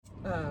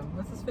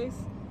what's his face?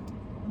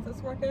 What's that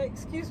smart guy?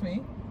 Excuse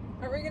me.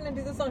 Are we gonna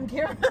do this on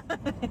camera?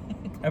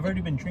 I've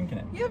already been drinking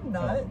it. You have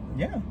not. Oh,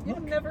 yeah.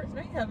 You've never.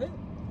 No, you haven't.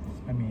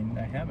 I mean,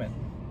 I haven't.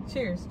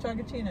 Cheers,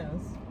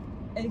 Chagachinos,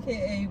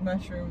 aka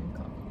mushroom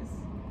coffees.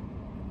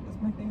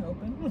 Is my thing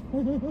open?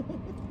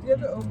 Do you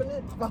have to open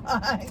it?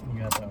 Fine.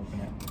 You have to open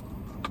it.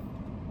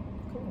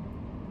 Cool.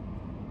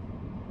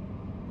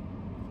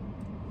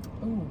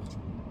 Ooh,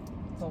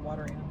 it's all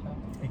watery on top.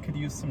 It could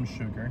use some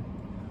sugar.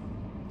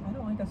 I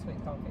don't like a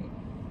sweet coffee.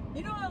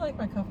 You know I like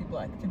my coffee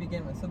black to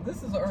begin with, so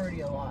this is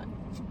already a lot.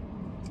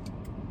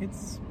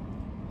 It's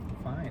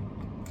fine.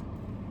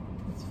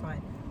 It's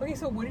fine. Okay,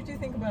 so what did you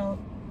think about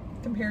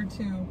compared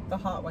to the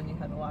hot one you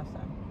had the last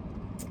time?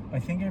 I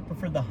think I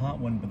prefer the hot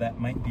one, but that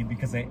might be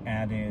because I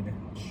added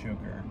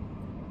sugar.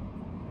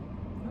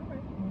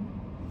 Alright.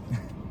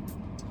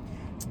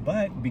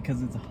 But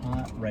because it's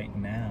hot right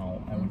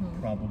now, I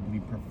would probably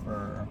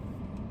prefer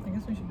I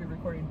guess we should be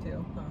recording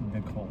too, huh?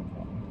 the cold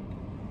one.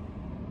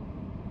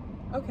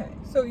 Okay,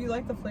 so you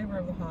like the flavor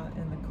of the hot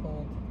and the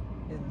cold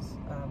is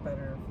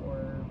better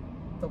for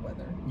the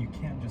weather. You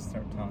can't just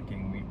start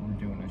talking. We're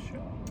doing a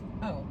show.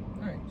 Oh,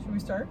 alright. Should we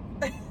start?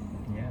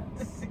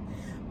 Yes.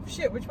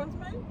 Shit, which one's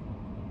mine?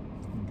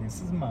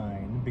 This is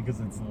mine because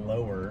it's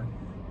lower.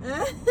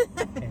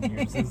 And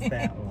yours is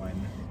that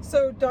one.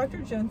 So Dr.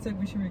 Jen said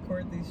we should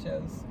record these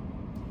shows.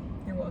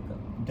 You're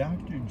welcome.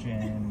 Dr.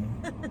 Jen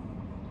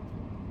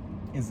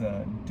is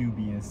a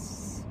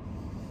dubious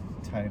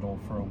title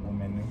for a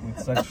woman with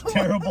such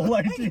terrible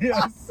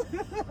ideas.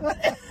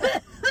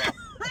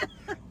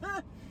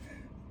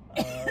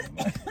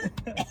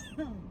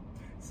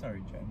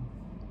 Sorry, Jen.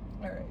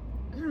 Alright.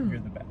 You're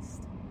the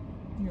best.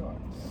 You are.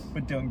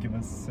 But don't give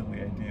us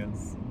silly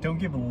ideas. Don't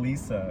give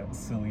Lisa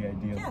silly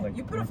ideas. Yeah, like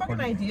you put a fucking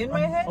recording- idea in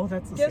my head. Oh,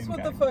 that's the Guess same what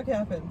guy. the fuck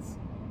happens?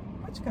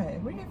 Which guy?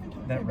 What are you even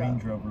talking That about?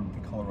 Range Rover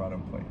with the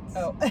Colorado plates.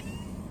 Oh.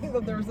 I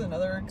thought there was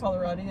another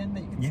Coloradian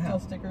that you could steal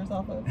stickers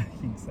off of.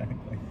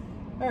 Exactly.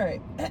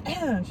 Alright.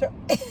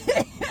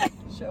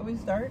 Shall we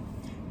start?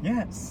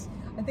 Yes.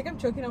 I think I'm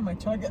choking on my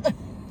chug. Oh,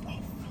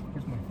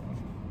 where's my phone?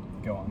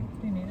 Go on.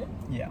 Do you need it?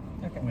 Yeah.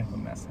 Okay. We have a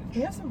message.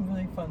 We have some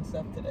really fun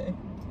stuff today.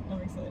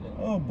 I'm excited.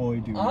 Oh boy,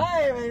 dude. I'm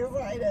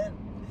excited.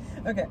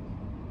 Okay.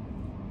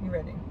 You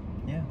ready?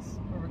 Yes.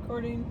 We're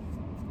recording.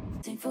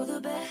 Think for the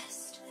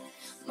best.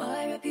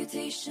 My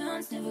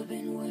reputation's never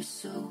been worse,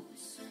 so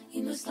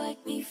you must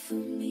like me for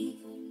me.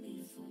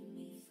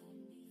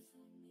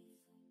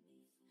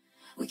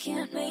 We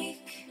can't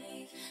make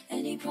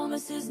any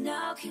promises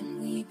now, can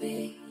we,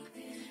 babe?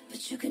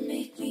 But you can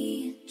make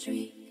me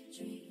dream.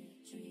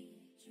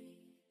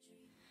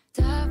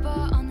 Dive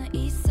bar on the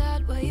east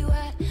side, where you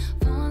at?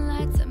 Phone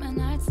lights at my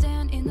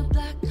nightstand in the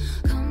black.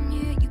 Come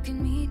here, you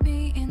can meet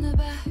me in the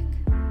back.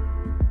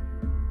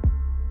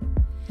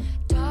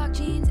 Dark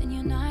jeans and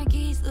your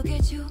Nikes, look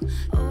at you.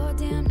 Oh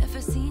damn,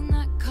 never seen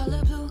that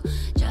color blue.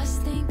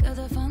 Just think of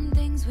the fun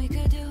things we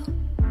could do.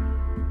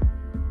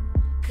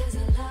 Cause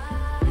I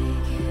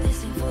like it.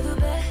 This ain't for the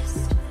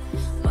best.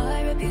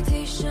 My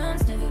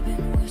reputation's never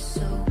been worse,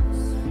 so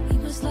you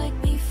must like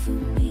me for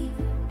me.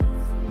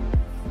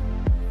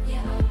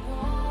 Yeah, I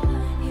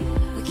want you.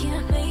 We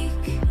can't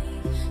make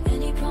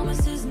any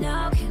promises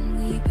now, can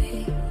we,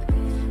 babe?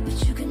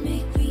 But you can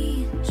make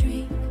me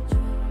dream.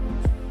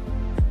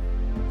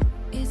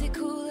 Is it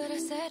cool that I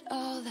said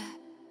all that?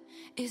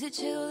 Is it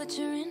chill that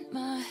you're in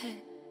my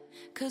head?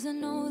 Cause I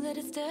know that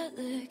it's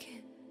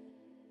delicate.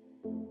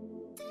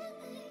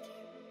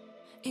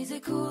 Is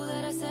it cool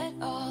that I said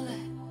all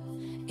that?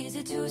 Is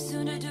it too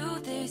soon to do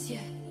this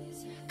yet?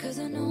 Cause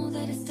I know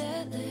that it's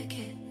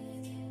delicate.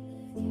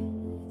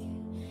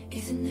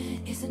 Isn't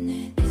it, isn't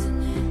it,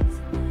 isn't it?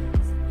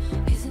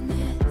 Isn't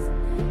it?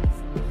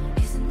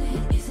 Isn't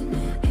it, isn't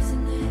it,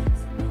 isn't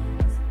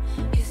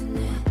it? Isn't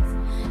it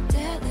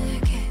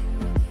delicate?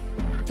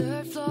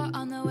 Third floor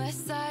on the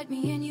west side,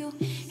 me and you.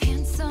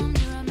 Handsome,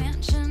 near a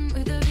mansion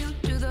with a view.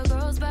 Do the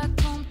girls back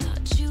home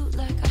touch you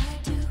like I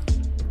do?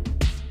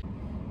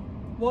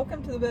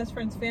 Welcome to the Best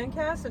Friends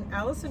Fancast and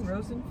Allison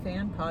Rosen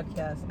Fan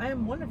Podcast. I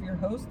am one of your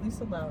hosts,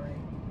 Lisa Lowry.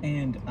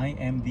 And I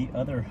am the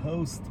other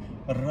host,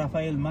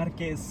 Rafael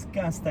Marquez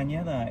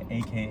Castañeda,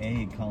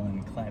 aka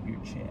Colin Clap Your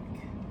Chick.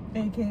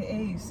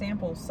 AKA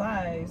Sample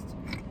Sized.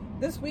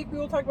 This week we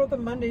will talk about the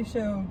Monday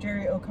show,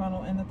 Jerry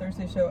O'Connell, and the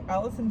Thursday show,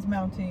 Allison's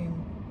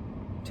Mounting,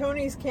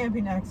 Tony's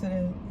Camping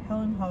Accident,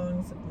 Helen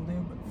Hong's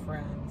Lube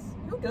Friends.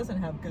 Who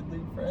doesn't have good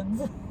lube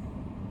friends?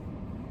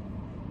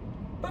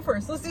 But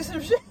first, let's do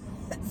some shit.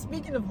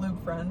 Speaking of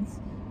lube friends,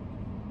 do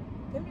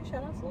you have any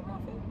shout outs, little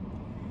Ralphie?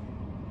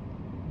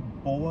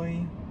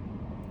 Boy,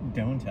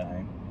 don't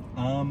I.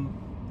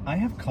 I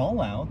have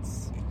call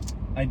outs.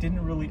 I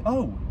didn't really.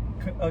 Oh,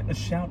 a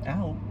shout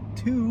out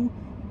to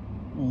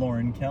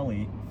Lauren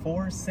Kelly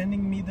for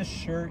sending me the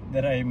shirt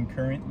that I am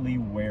currently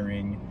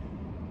wearing.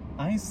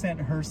 I sent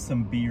her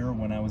some beer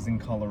when I was in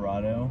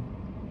Colorado,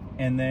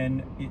 and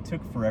then it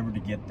took forever to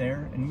get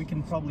there, and we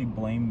can probably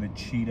blame the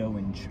Cheeto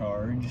in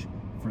charge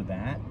for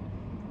that.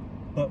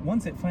 But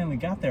once it finally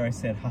got there, I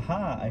said,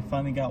 haha, I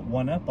finally got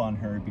one up on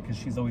her because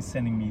she's always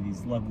sending me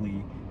these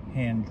lovely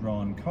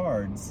hand-drawn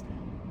cards.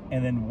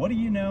 And then what do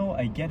you know?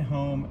 I get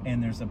home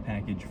and there's a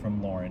package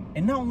from Lauren.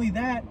 And not only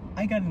that,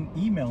 I got an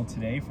email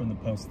today from the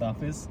post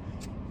office.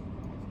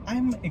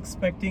 I'm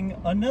expecting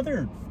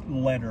another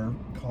letter,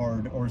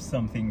 card, or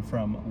something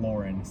from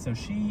Lauren. So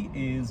she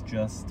is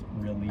just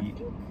really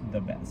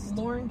the best.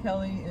 Lauren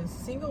Kelly is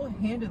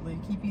single-handedly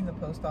keeping the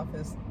post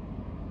office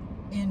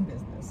in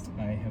business.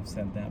 I have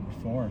said that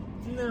before.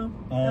 No,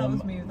 that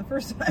was me the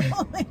first time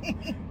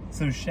only.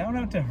 So shout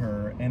out to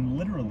her and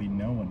literally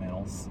no one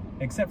else,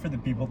 except for the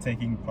people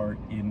taking part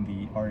in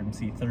the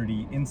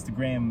RMC30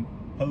 Instagram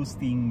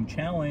posting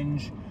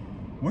challenge.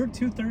 We're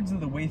 2/3 of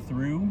the way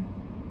through,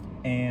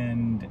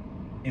 and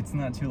it's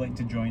not too late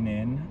to join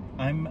in.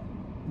 I'm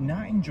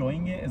not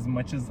enjoying it as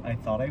much as I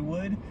thought I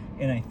would,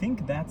 and I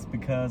think that's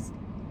because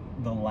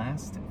the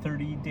last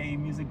 30-day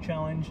music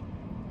challenge,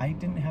 I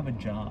didn't have a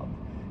job.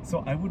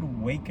 So I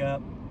would wake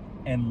up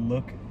and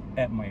look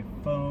at my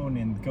phone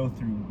and go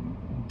through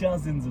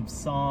dozens of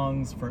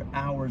songs for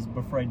hours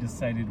before I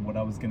decided what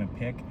I was gonna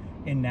pick.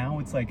 And now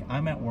it's like,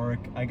 I'm at work,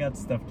 I got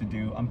stuff to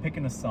do, I'm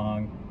picking a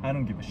song, I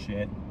don't give a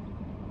shit.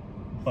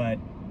 But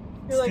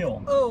You're still.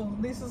 like, oh,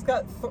 Lisa's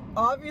got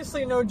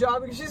obviously no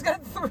job because she's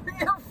got 3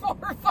 or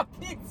 4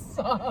 fucking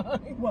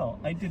songs. Well,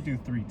 I did do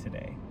 3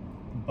 today.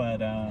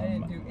 But I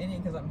didn't do any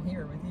because I'm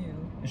here with you.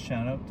 a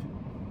shout out to,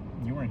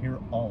 you weren't here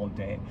all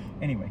day.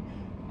 Anyway,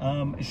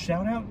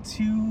 shout out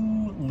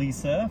to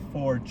Lisa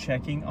for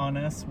checking on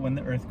us when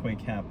the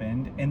earthquake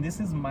happened. And this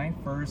is my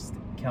first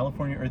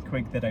California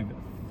earthquake that I've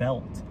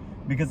felt.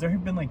 Because there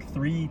have been like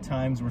 3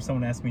 times where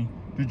someone asked me,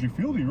 did you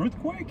feel the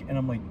earthquake? And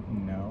I'm like,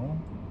 no.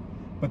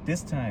 But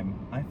this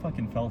time, I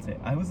fucking felt it.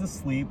 I was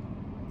asleep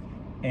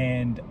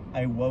and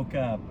I woke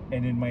up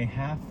and in my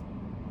half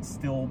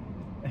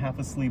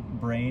asleep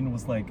brain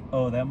was like,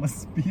 oh, that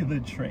must be the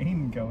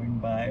train going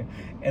by.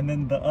 And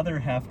then the other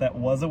half that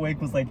was awake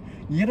was like,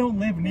 you don't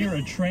live near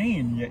a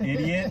train, you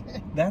idiot.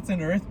 That's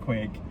an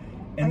earthquake.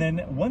 And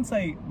then once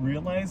I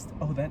realized,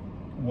 oh, that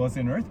was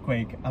an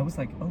earthquake, I was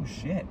like, oh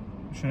shit,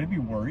 should I be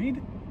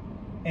worried?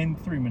 And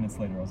 3 minutes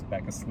later I was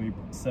back asleep.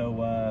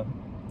 So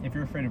if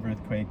you're afraid of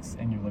earthquakes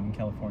and you live in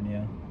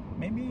California,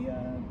 maybe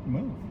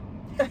move.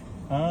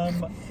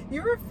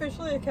 You're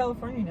officially a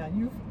Californian now.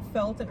 You've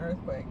felt an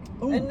earthquake.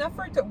 Ooh. Enough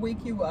for it to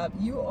wake you up.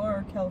 You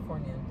are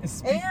Californian.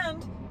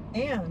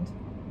 And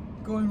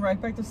going right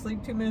back to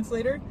sleep 2 minutes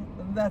later,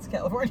 that's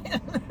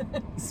Californian.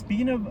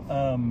 Speaking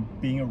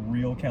of being a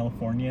real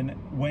Californian,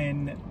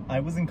 when I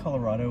was in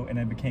Colorado and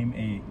I became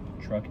a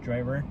truck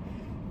driver,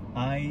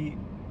 I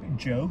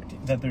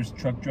joked that there's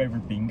truck driver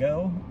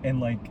bingo, and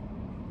like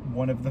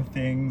one of the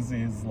things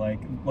is like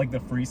the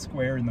free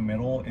square in the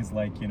middle is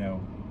like, you know,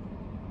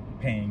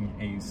 paying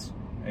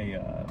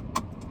a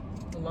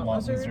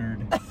lot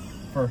lizard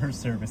for her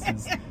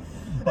services.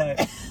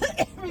 But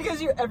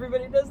because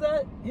everybody does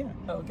that? yeah.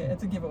 Oh, okay,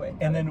 it's a giveaway.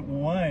 And then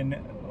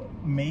one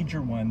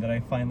major one that I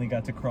finally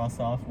got to cross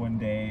off one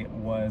day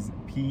was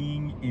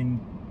peeing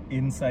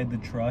inside the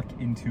truck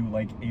into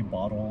like a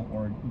bottle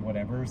or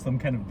whatever, some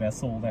kind of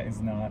vessel that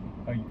is not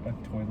a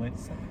toilet.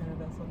 Some kind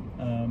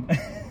of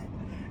vessel.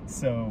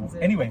 So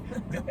anyway,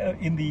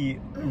 in the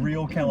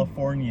real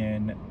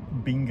Californian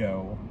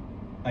bingo,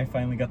 I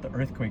finally got the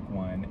earthquake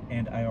one,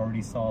 and I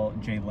already saw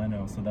Jay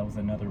Leno, so that was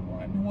another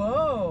one.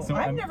 Whoa! So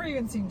I've never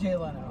even seen Jay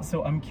Leno.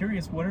 So I'm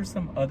curious, what are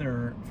some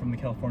other, from the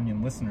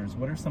Californian listeners,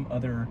 what are some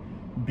other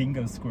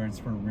bingo squares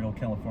for real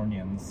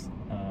Californians?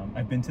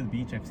 I've been to the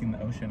beach, I've seen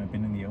the ocean, I've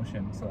been in the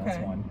ocean, so that's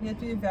one. You have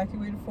to be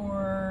evacuated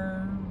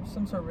for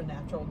some sort of a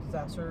natural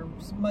disaster,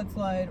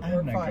 mudslide, or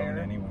I'm not fire.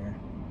 going anywhere.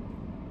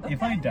 Okay.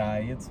 If I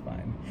die, it's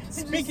fine.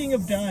 Speaking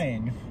of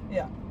dying,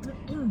 Yeah.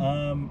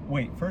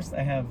 wait, first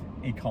I have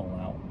a call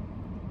out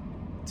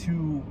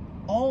to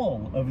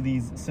all of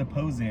these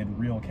supposed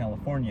real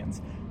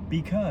Californians,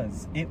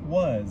 because it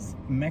was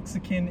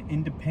Mexican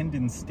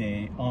Independence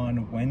Day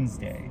on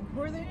Wednesday.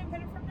 Who are they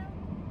independent from now?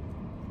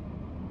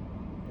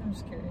 I'm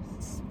just curious.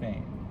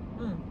 Spain.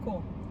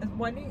 Cool.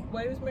 Why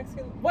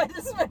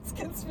does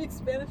Mexican speak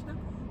Spanish now?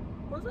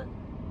 What was it?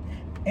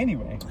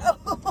 Anyway,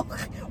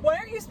 Why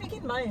aren't you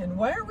speaking Mayan?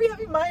 Why aren't we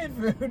having Mayan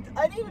food?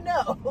 I need to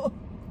know.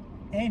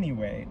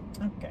 anyway,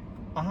 Okay.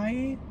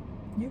 I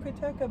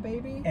Yucateca,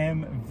 baby.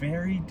 am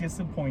very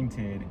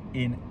disappointed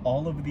in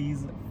all of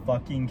these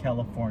fucking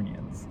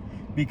Californians,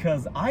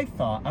 because I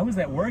thought, I was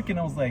at work and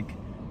I was like,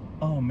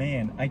 oh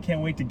man, I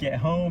can't wait to get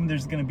home.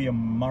 There's gonna be a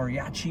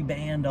mariachi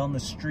band on the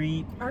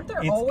street. Aren't there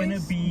It's always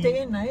gonna be day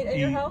and night at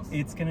your house?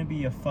 It's gonna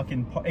be a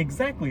fucking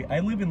exactly. I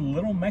live in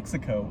Little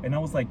Mexico, and I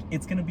was like,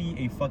 it's gonna be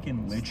a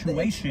fucking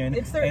lituation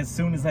it's their as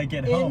soon as I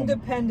get home.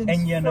 Independence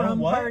And you know from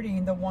what?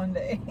 partying the one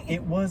day.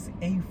 It was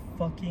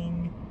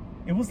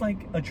it was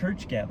like a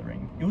church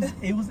gathering.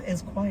 It was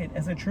as quiet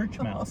as a church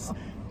mouse.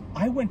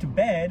 I went to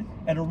bed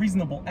at a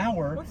reasonable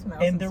hour, What's mouse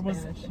and in there was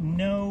Spanish?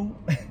 no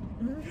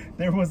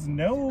there was I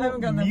no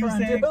haven't gotten that far on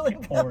music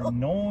Duolingo. or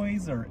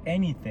noise or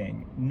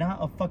anything. Not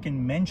a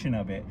fucking mention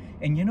of it.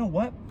 And you know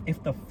what?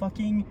 If the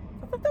fucking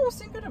thought that was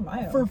Cinco de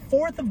Mayo. For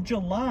 4th of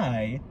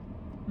July,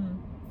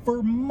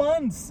 for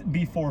months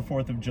before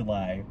 4th of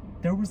July,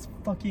 there was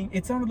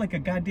it sounded like a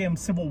goddamn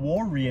Civil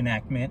War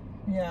reenactment.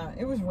 Yeah,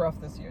 it was rough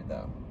this year,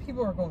 though.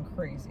 People are going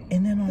crazy.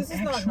 And then on This is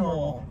not actual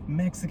normal.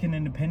 Mexican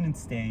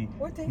Independence Day,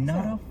 What day is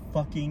not that? a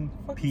fucking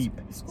peep.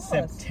 School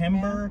us,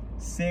 September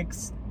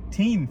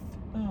 16th.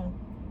 Oh,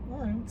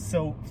 alright.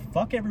 So,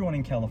 fuck everyone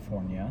in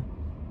California.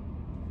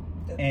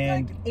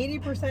 And like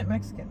 80%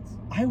 Mexicans.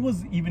 I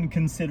was even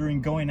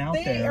considering going out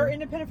They there. are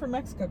independent from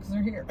Mexico because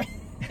they're here.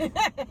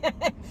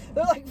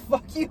 They're like,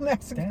 fuck you,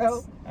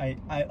 Mexico. I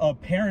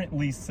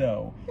apparently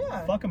so.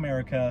 Yeah. Fuck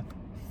America.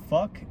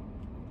 Fuck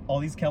all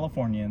these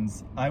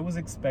Californians. I was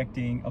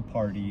expecting a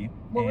party.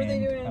 What were they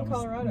and doing in I was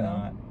Colorado?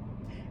 Not.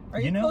 Are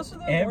you close to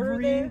the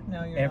border there?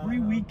 No, you're every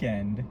not.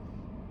 weekend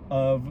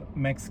of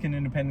Mexican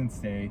Independence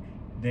Day,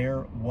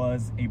 there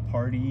was a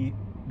party.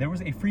 There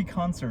was a free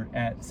concert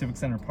at Civic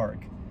Center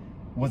Park.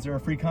 Was there a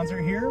free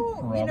concert here?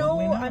 Probably You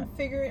know, not.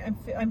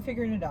 I'm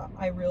figuring it out.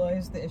 I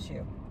realized the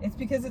issue. It's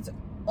because it's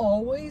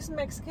always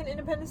Mexican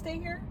Independence Day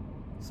here,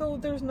 so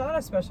there's not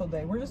a special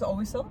day. We're just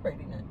always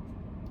celebrating it.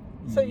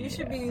 So you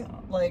should be Yeah.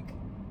 like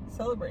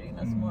celebrating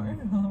us more.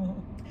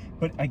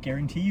 But I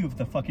guarantee you, if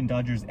the fucking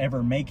Dodgers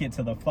ever make it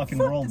to the fucking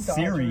Fuck World the Dodgers.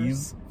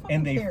 Series Fucking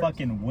and they cares.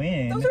 fucking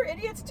win, Those are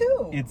idiots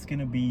too. it's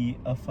gonna be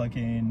a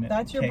fucking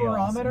That's your chaos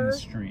barometer. in the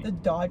street. The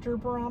Dodger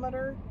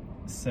barometer.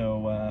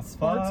 So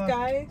Sports fuck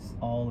guys.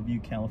 all of you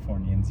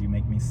Californians. You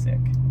make me sick.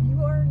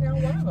 You are now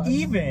one of us.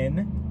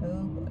 Even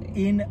Oh boy.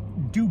 in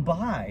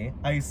Dubai,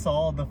 I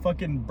saw the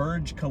fucking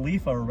Burj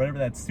Khalifa, or whatever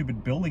that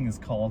stupid building is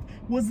called,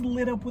 was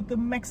lit up with the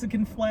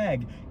Mexican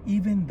flag.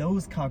 Even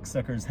those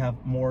cocksuckers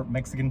have more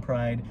Mexican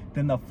pride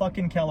than the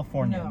fucking No,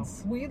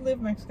 Californians. we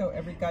live Mexico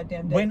every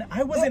goddamn day. When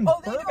I was in they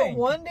do it Burbank,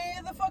 one day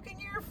of the fucking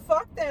year.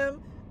 Fuck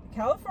them,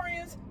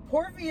 Californians.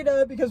 Poor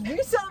Vida, because we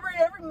celebrate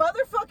every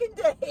motherfucking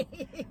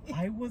day.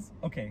 I was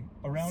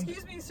around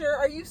Excuse me, sir.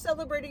 Are you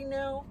celebrating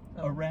now?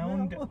 Oh,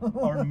 around no.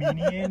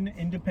 Armenian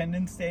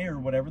Independence Day or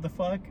whatever the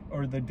fuck,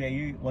 or the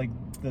day like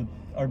the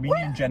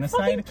Armenian What genocide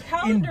fucking in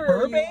calendar are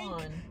you Burbank.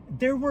 on?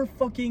 There were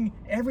fucking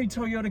every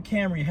Toyota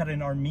Camry had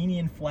an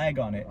Armenian flag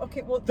on it.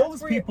 Okay, well, Those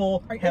that's where you-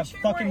 people are you have sure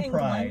you weren't fucking in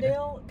pride.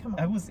 Glendale? Come on.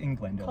 I was in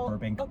Glendale,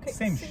 Burbank. Okay,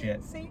 Same see,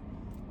 shit. See,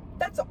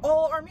 that's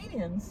all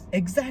Armenians.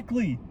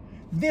 Exactly.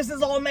 This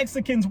is all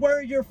Mexicans. Where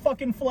are your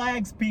fucking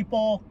flags,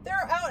 people?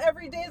 They're out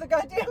every day of the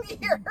goddamn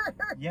year.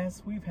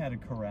 Yes, we've had a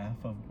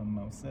carafe of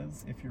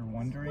mimosas, if you're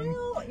wondering.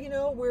 Well, you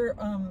know, we're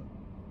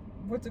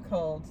what's it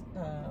called?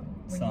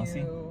 When Saucy?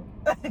 you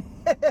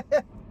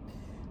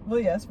Well,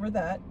 yes, we're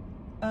that.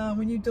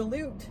 When you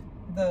dilute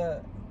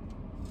the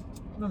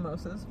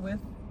mimosas with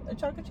a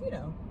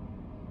chocochino.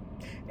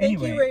 Thank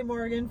Anyway. you, Ray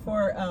Morgan,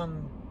 for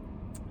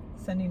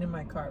sending in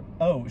my carb.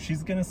 Oh,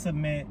 she's gonna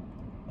submit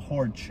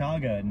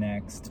horchata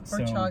next. So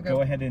Horchata.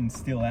 go ahead and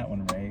steal that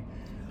one, Ray.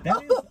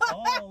 That is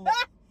all.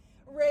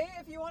 Ray,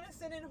 if you want to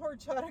send in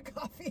horchata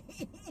coffee,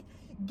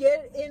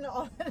 get in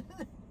on.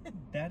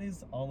 That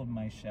is all of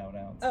my shout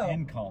outs Oh.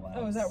 and call outs.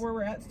 Oh, is that where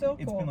we're at still?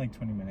 It's Cool. been like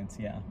 20 minutes,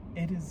 yeah.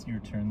 It is your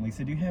turn,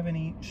 Lisa. Do you have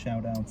any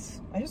shout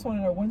outs? I just want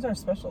to know, when's our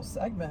special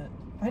segment?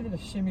 I did a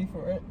shimmy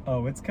for it.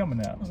 Oh, it's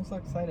coming up. I'm so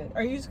excited.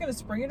 Are you just going to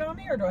spring it on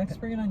me, or do I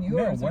spring it on you?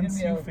 No, or is there once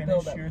gonna be you a finish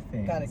build-up? your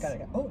things. Got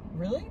it. Oh,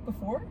 really?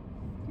 Before?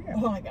 Yeah.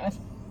 Oh my god.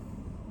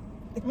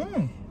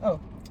 Mm. Oh,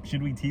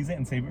 Should we tease it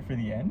and save it for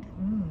the end?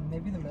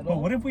 maybe the middle. But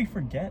what if we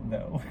forget,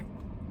 though?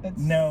 It's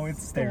No,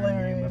 it's staring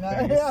me in the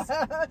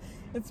glaring.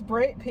 It's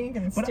bright pink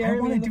and But I staring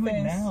me want in to the do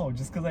face. it now,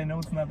 just because I know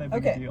it's not that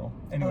big Okay. a deal.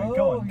 Anyway, Oh,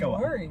 go on. you're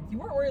worried. You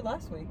weren't worried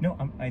last week. No,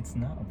 it's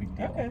not a big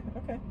deal.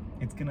 Okay.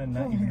 It's gonna Oh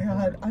not my even god,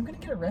 hurt. I'm gonna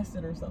get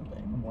arrested or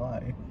something.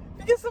 Why?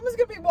 Because someone's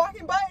gonna be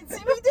walking by and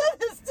see me do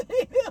this to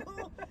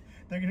you.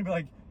 They're gonna be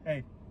like,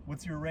 "Hey,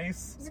 what's your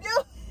race?" Let's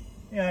go.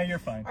 Yeah, you're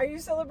fine. Are you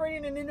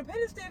celebrating an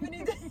Independence Day of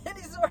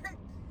any sort?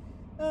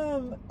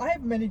 I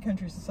have many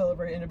countries to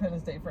celebrate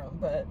Independence Day from,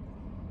 but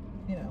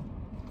you know,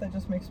 that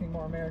just makes me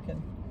more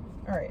American.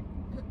 All right.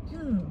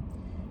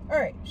 All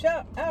right.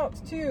 Shout out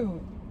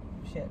to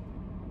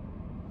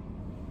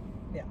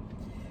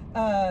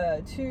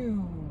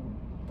to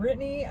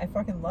Brittany. I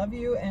fucking love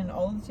you, and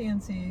all of the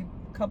TNC.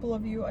 A couple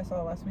of you I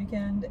saw last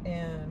weekend,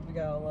 and we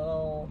got a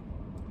little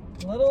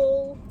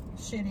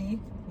shitty,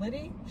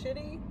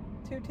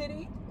 two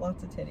titty,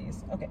 lots of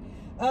titties. Okay.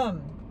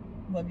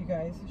 Love you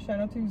guys. Shout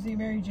out to Z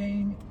Mary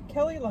Jane,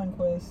 Kelly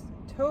Lundquist,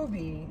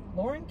 Toby,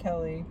 Lauren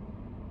Kelly.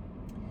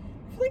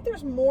 I feel like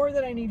there's more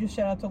that I need to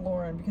shout out to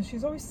Lauren, because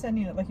she's always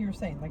sending it, like you were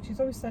saying, like she's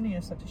always sending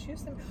us stuff. She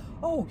just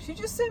she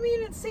just sent me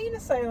an Insane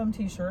Asylum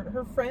t-shirt.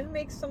 Her friend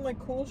makes some like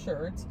cool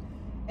shirts,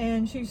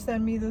 and she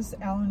sent me this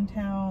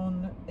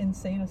Allentown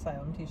Insane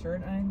Asylum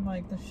t-shirt, and I'm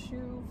like, the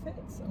shoe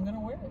fits. I'm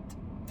gonna wear it.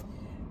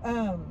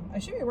 I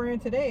should be wearing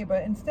it today,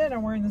 but instead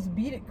I'm wearing this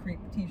Beat It Creep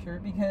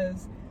t-shirt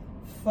because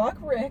fuck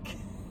Rick.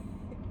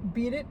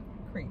 Beat It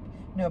Creep.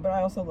 No, but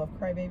I also love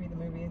Crybaby, the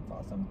movie. It's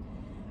awesome.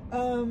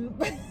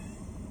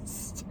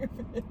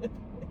 Stupid.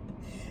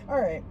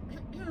 Alright.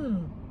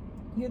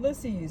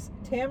 Ulysses.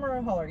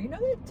 Tamara Holler. You know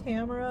that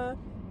Tamara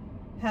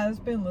has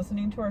been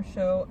listening to our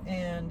show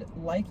and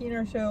liking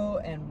our show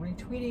and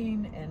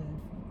retweeting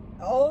and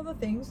all the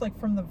things, like,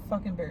 from the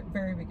fucking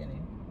very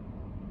beginning.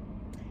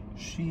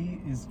 She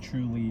is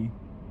truly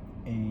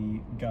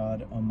a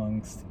god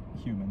amongst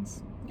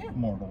humans. Yeah.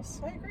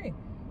 Mortals. I agree.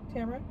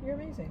 Tamara, you're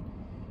amazing.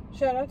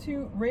 Shout out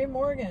to Ray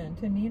Morgan,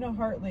 to Nina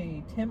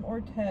Hartley, Tim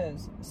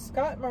Ortez,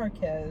 Scott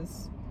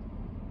Marquez,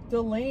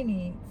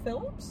 Delaney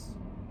Phillips.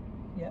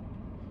 Yep.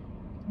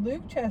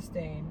 Luke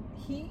Chastain.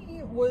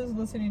 He was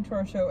listening to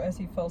our show as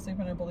he fell asleep,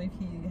 and I believe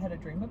he had a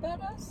dream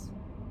about us.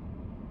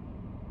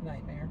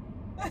 Nightmare.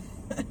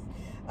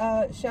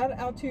 Shout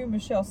out to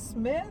Michelle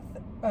Smith,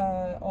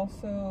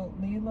 also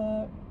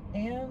Leela,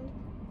 and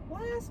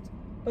last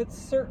but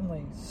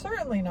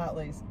certainly not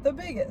least, the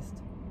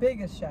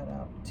biggest shout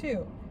out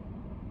to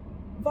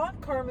Von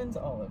Carmen's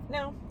Olive.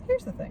 Now,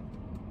 here's the thing.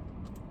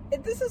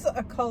 This is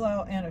a call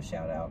out and a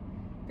shout out,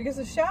 because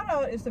the shout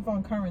out is to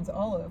Von Carmen's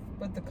Olive,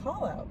 but the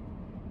call out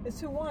is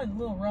to one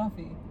little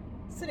Rafi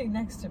sitting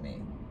next to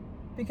me,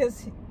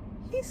 because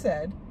he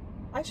said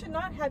I should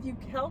not have you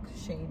calc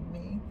shame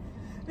me,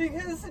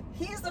 because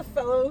he's the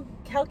fellow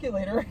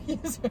calculator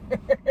user.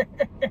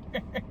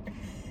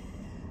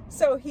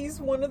 So he's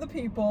one of the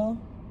people,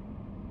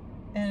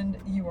 and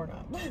you are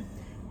not.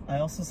 I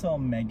also saw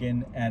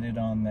Megan added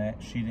on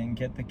that she didn't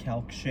get the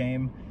calc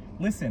shame.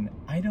 Listen,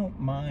 I don't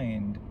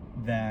mind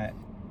that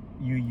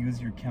you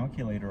use your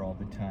calculator all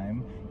the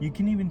time. You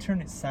can even turn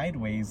it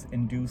sideways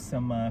and do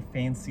some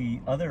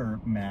fancy other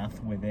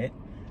math with it.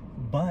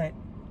 But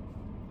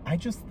I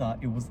just thought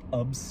it was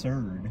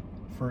absurd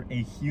for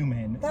a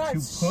human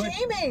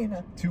shaming.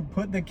 to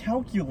put the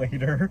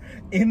calculator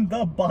in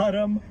the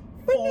bottom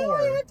But four. now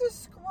I have to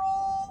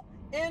scroll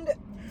and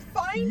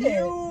find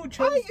it.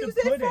 I use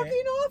it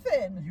fucking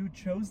often. You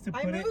chose to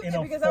I put it moved in it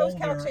a because I was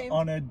folder couch-shamed.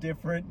 on a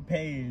different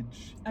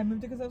page. I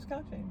moved it because I was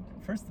couch shamed.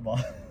 First of all,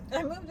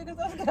 I moved it because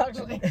I was couch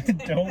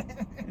shamed.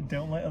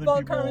 don't let other Von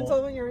people. Carmen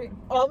told me you're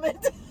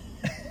almond.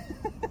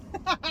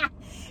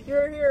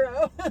 You're a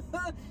hero.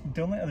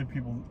 Don't let other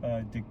people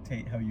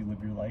dictate how you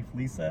live your life,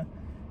 Lisa.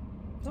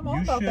 I'm all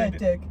You about that should-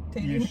 dick.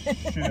 You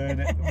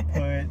should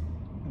put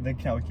the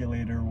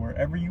calculator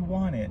wherever you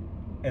want it,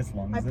 as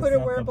long I as put it's it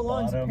not where the it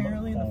belongs, bottom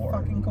apparently in the four.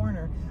 fucking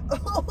corner.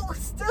 Oh,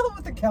 still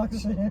with the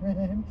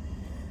calculation.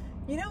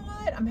 You know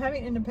what? I'm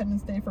having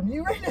Independence Day from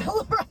you right now,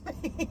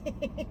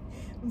 Robbie.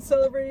 I'm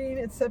celebrating.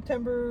 It's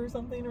September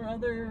something or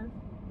other.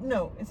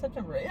 No, it's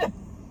September, right?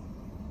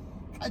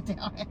 God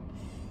damn it.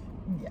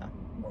 Yeah.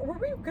 Were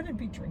we going to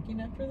be drinking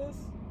after this?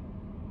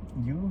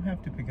 You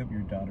have to pick up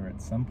your daughter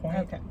at some point.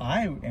 Okay.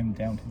 I am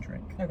down to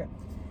drink. Okay.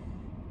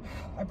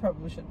 I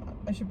probably should not.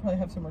 I should probably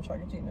have some more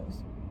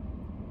Chocotinos.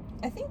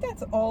 I think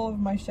that's all of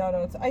my shout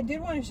outs. I did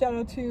want to shout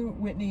out to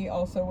Whitney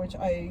also, which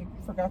I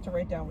forgot to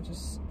write down, which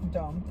is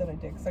dumb that I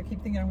did, because I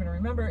keep thinking I'm going to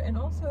remember. And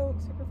also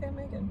Superfan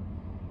Megan,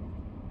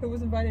 who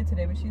was invited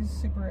today, but she's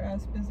super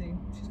ass busy.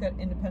 She's got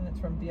independence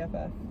from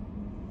BFF.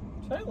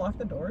 Should I lock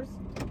the doors?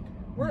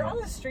 We're Yeah. on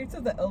the streets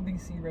of the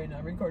LBC right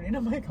now, recording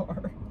in my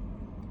car.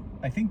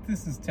 I think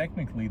this is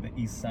technically the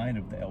east side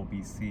of the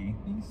LBC,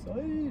 East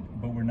side.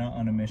 but we're not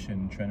on a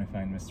mission trying to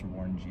find Mr.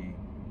 Warren G.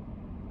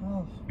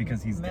 Oh,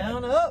 Because he's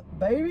mount dead. up,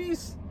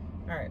 babies.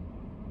 All right.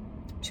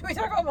 Should we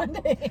talk about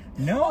Monday?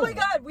 No. Oh my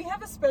God, we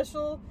have a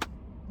special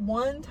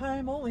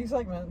one-time only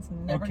segment. It's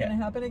never Okay. going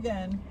to happen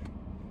again.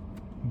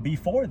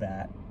 Before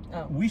that,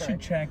 Oh, we sorry. should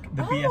check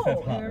the Oh,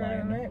 BFF right,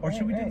 hotline. right, Or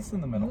should we do right. this in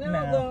the middle?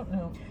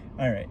 No.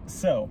 All right,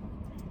 so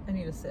I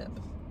need a sip.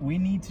 we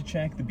need to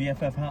check the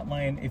BFF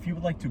hotline. If you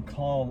would like to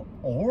call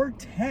or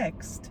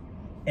text,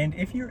 and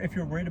if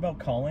you're worried about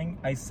calling,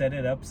 I set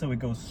it up so it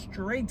goes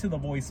straight to the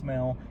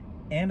voicemail,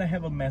 and I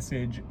have a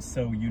message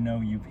so you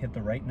know you've hit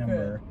the right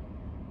number.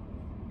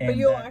 But And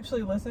you'll that,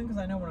 actually listen, because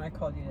I know when I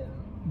called you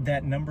didn't.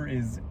 that number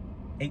is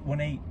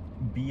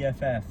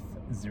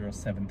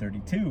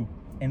 818-BFF-0732,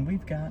 and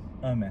we've got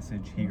a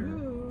message here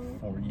Ooh,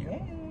 for you.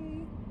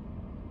 Yay.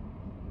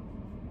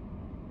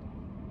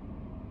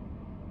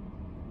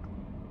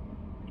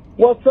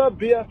 What's up,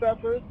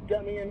 BFFers?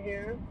 Demi in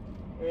here,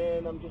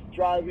 and I'm just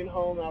driving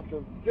home after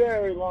a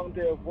very long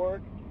day of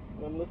work,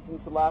 and I'm listening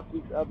to last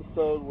week's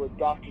episode with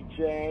Dr.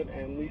 Jen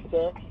and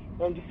Lisa.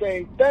 And I'm just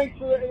saying thanks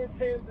for the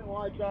entertainment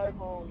while I drive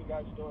home. You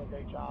guys are doing a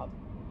great job,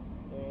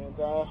 and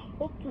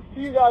hope to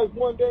see you guys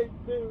one day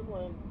soon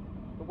when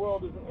the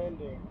world isn't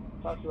ending.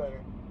 Talk to you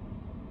later.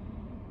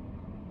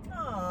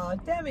 Aw,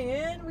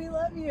 Demian, we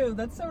love you.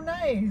 That's so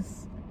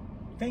nice.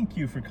 Thank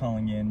you for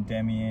calling in,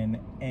 Demian.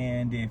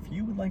 And if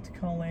you would like to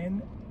call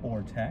in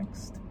or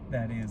text,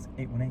 that is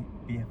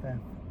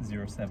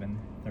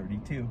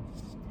 818-BFF-0732.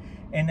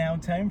 And now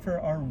time for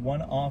our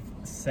one-off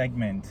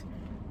segment.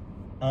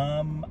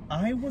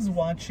 I was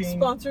watching...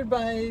 Sponsored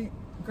by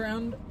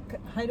Ground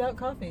Hideout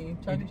Coffee,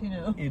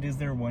 Chocolatino. It is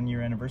their 1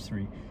 year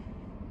anniversary.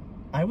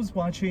 I was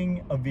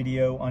watching a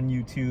video on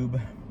YouTube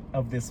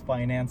of this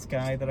finance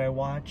guy that I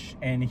watch,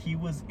 and he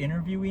was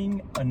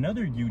interviewing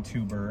another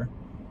YouTuber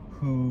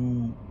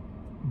who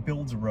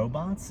builds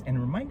robots, and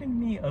reminded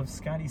me of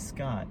Scotty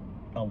Scott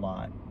a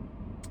lot.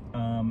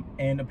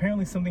 And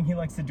apparently something he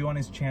likes to do on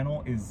his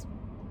channel is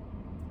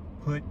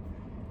put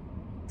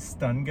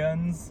stun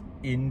guns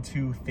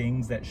into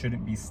things that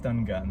shouldn't be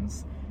stun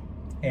guns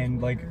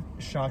and like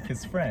shock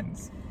his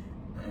friends.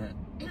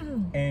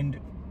 And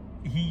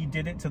he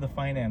did it to the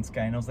finance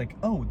guy, and I was like,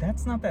 oh,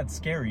 that's not that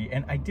scary.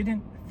 And I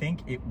didn't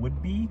think it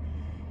would be,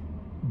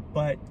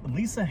 but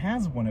Lisa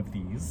has one of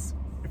these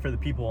for the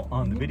people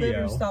on the video. You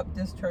better stop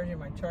discharging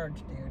my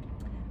charge,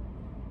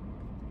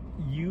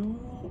 dude.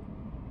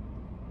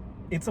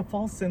 It's a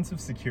false sense of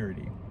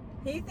security.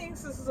 He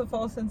thinks this is a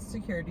false sense of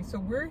security, so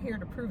we're here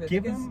to prove it.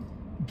 Give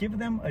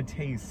them a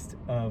taste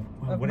of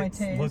what my it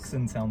taste. looks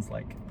and sounds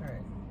like. All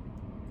right.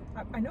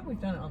 I know we've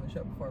done it on the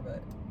show before,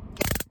 but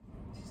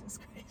Jesus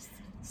Christ.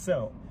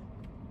 So,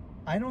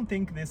 I don't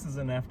think this is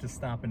enough to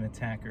stop an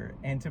attacker,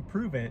 and to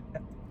prove it,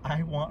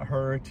 I want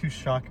her to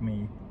shock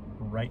me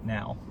right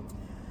now.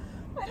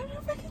 I don't know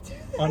if I can do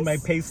this. On my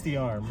pasty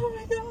arm. Oh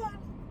my god.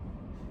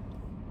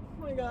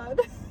 Oh my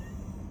god.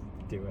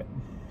 Do it.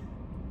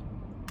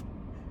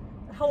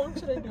 How long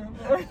should I do it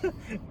for?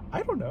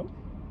 I don't know.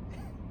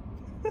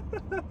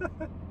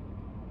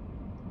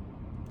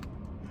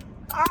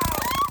 Ah!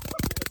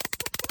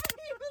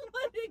 Even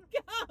let it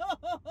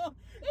go.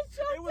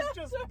 It was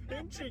just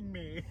pinching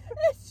me. It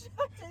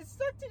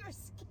stuck to your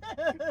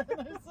skin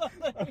or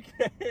something.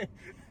 Okay.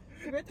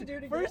 Do we have to do it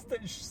again? First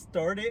it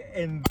started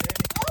and then...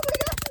 Oh my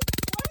god!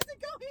 Why is it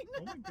going?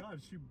 Oh my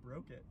god, she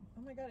broke it.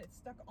 Oh my god, it's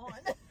stuck on.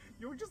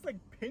 You were just like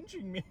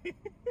pinching me.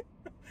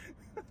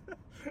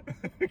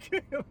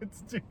 Okay,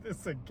 let's do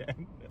this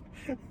again.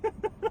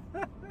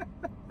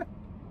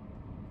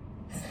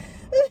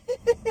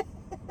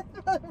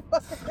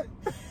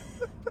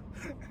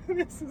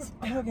 This is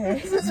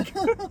Okay. This is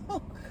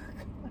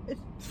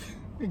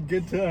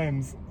good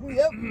times.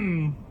 Yep.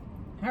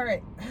 All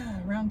right,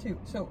 round 2.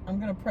 So I'm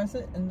gonna press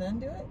it and then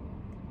do it.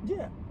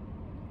 Yeah.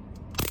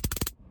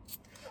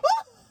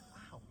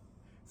 Wow.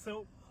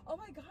 So. Oh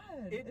my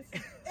god! It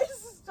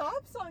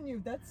stops on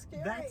you. That's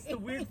scary. That's the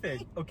weird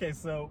thing. Okay,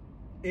 so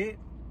it's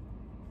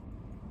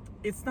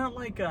not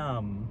like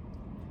a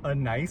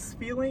nice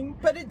feeling.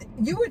 But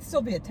you would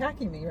still be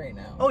attacking me right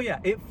now. Oh yeah,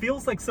 it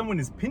feels like someone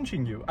is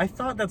pinching you. I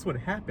thought that's what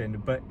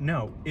happened, but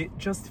no, it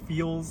just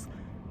feels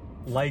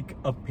like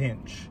a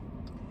pinch.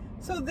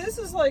 So this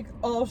is like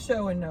all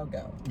show and no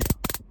go.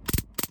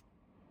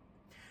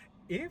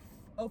 If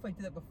I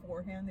did that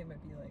beforehand, they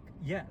might be like...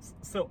 Yes.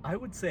 So I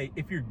would say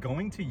if you're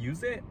going to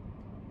use it,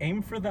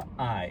 aim for the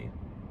eye,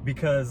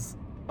 because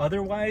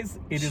otherwise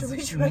it Should is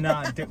we try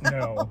not. that?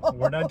 No,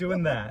 we're not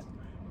doing that.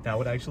 That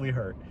would actually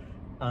hurt.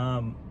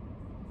 I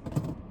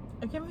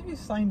can't believe you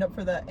signed up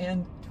for that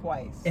and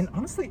twice. And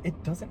honestly,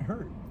 it doesn't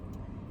hurt.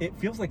 It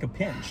feels like a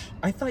pinch.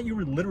 I thought you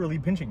were literally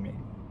pinching me.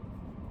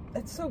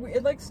 It's so weird.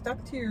 It like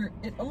stuck to your...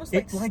 It almost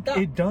like stuck.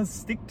 It does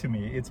stick to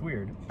me. It's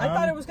weird. I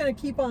thought it was going to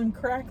keep on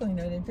crackling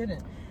and it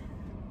didn't.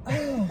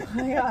 Oh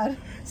my god.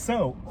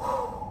 So,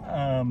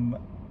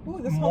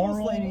 ooh, this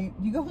homeless lady.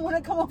 You want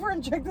to come over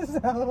and check this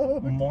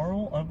out?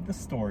 Moral of the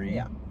story.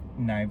 Yeah.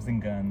 Knives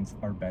and guns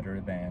are better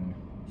than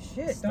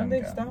Shit, stun don't they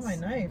guns. stop my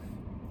knife?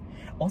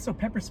 Also,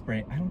 pepper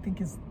spray, I don't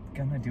think is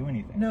gonna do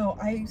anything. No,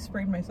 I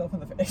sprayed myself in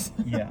the face.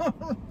 Yeah.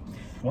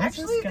 Watch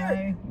Actually, this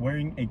guy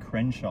wearing a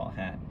Crenshaw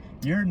hat.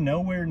 You're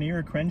nowhere near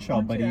a Crenshaw, Why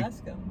don't buddy. you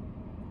ask him?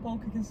 Well,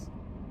 because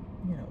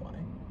you know why.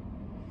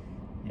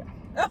 Yeah.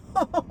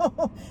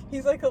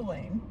 He's like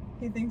Elaine.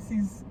 He thinks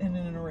he's in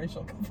an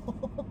interracial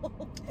couple.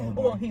 Oh,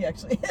 boy. Well, he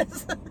actually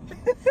is.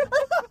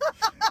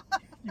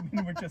 You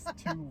mean we're just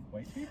two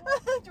white people?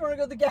 Do you want to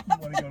go to the Gap? You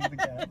want to go to the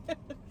Gap?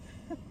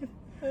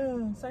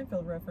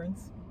 Seinfeld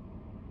reference.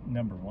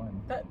 Number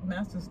 1. That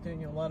mask is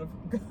doing you a lot of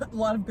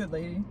good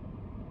lady.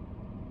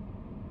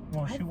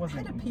 Well, she I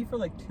wasn't. had to pee for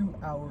like 2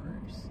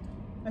 hours.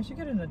 I should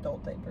get an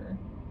adult diaper.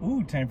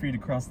 Ooh, time for you to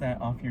cross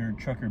that off your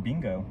trucker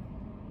bingo.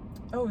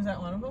 Oh, is that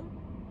one of them?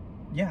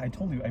 Yeah, I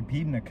told you I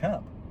peed in a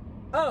cup.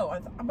 Oh,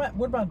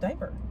 what about a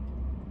diaper?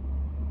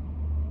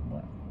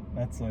 Well,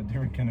 that's a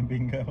different kind of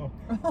bingo.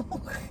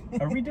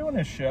 Are we doing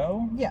a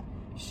show? Yeah.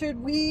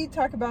 Should we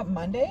talk about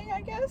Monday,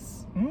 I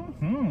guess?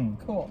 Mm-hmm.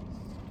 Cool.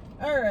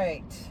 All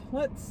right.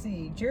 Let's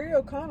see. Jerry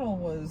O'Connell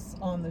was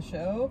on the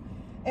show,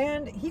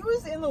 and he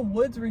was in the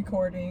woods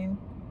recording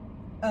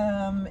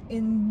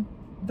in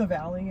the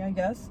valley, I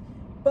guess.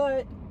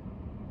 But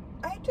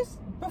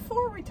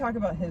before we talk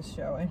about his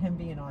show and him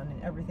being on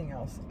and everything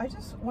else, I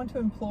just want to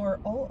implore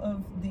all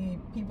of the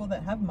people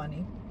that have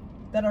money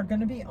that are going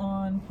to be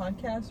on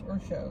podcasts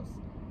or shows.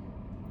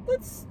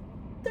 There's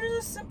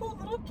a simple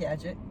little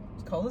gadget.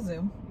 It's called a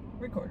Zoom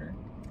recorder.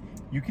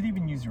 You could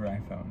even use your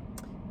iPhone.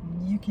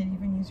 You can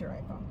even use your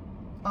iPhone.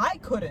 I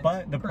couldn't.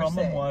 But the per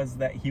problem se. was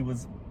that he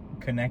was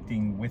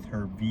connecting with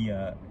her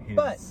via his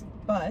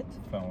But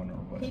phone or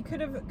whatever. he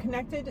could have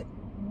connected.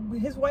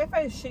 His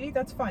Wi-Fi is shitty.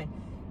 That's fine.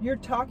 You're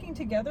talking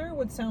together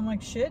would sound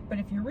like shit, but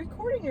if you're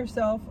recording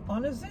yourself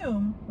on a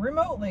Zoom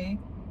remotely,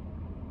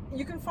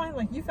 you can find,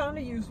 like, you found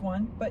a used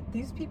one, but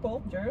these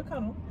people, Jerry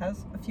O'Connell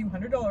has a few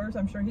 $100s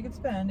I'm sure he could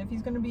spend if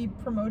he's going to be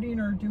promoting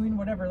or doing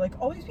whatever. Like,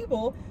 all these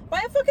people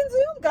buy a fucking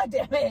Zoom,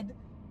 goddammit!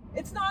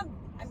 It's not.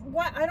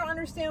 Why I don't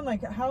understand.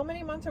 Like, how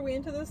many months are we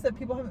into this that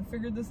people haven't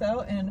figured this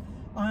out? And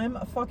I'm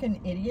a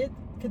fucking idiot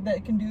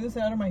that can do this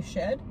out of my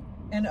shed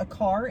and a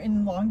car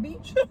in Long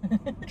Beach.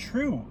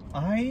 True.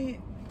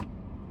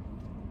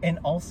 And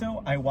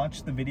also, I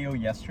watched the video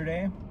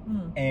yesterday,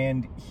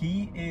 and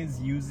he is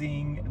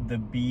using the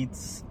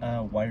Beats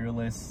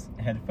wireless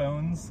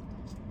headphones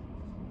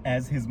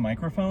as his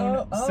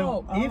microphone.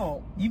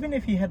 Even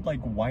if he had like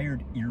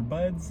wired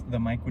earbuds, the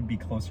mic would be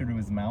closer to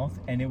his mouth,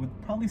 and it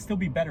would probably still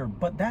be better.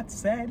 But that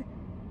said,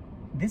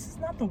 this is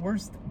not the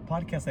worst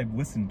podcast I've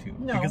listened to,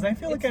 No, because I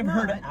feel like it's I've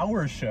heard not.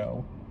 our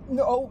show.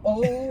 No,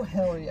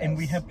 hell yes. And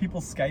we have people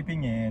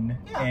Skyping in,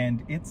 Yeah.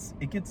 and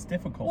it gets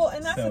difficult. Well,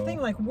 and that's the So-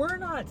 thing. Like, we're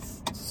not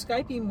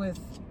Skyping with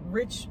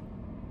rich,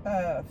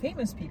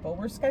 famous people.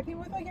 We're Skyping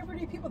with like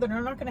everyday people that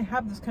are not going to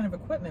have this kind of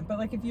equipment. But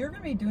like, if you're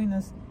going to be doing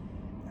this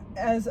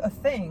as a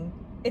thing,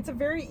 it's a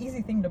very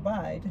easy thing to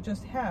buy to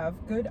just have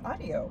good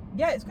audio.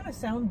 Yeah, it's going to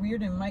sound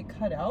weird and might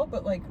cut out,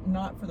 but like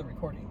not for the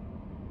recording.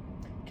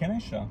 Can I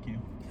shock you?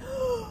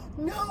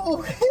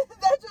 No,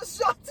 that just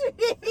shocked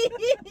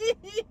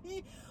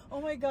me. Oh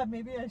my god,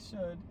 maybe I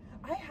should.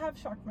 I have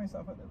shocked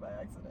myself with it by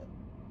accident.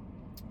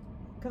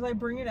 Because I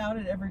bring it out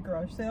at every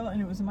garage sale and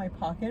it was in my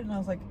pocket and I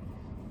was like,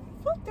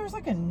 fuck, there's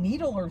like a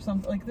needle or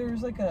something. Like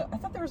there's like I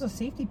thought there was a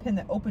safety pin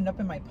that opened up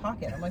in my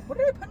pocket. I'm like, what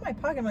did I put in my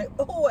pocket? I'm like,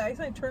 oh, I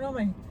accidentally turned on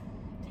my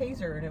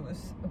taser and it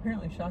was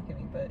apparently shocking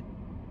me. But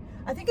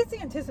I think it's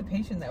the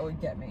anticipation that would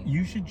get me.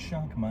 You should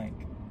shock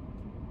Mike.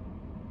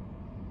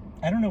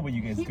 I don't know what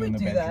you guys He do in the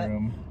would do that.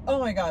 bedroom. Oh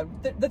my god,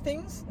 the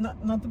things,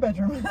 not the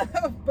bedroom,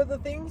 but the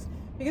things,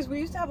 because we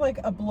used to have like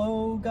a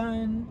blow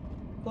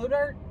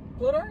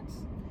darts,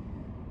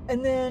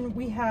 and then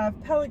we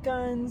have pellet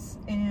guns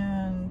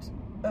and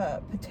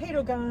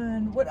potato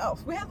gun. What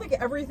else? We had like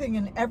everything,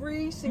 and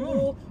every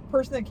single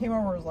person that came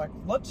over was like,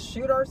 let's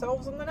shoot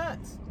ourselves in the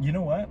nuts. You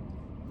know what?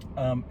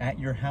 At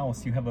your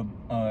house, you have a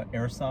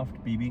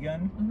airsoft BB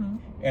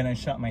gun, and I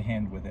shot my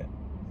hand with it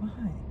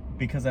Why?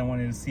 because I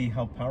wanted to see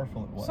how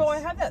powerful it was. So I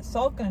have that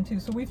salt gun too.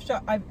 So we've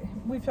shot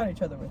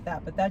each other with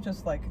that, but that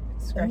just like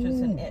scratches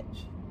an Ooh.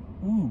 itch.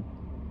 Ooh.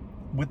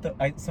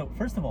 So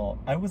first of all,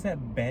 I was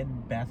at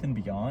Bed Bath &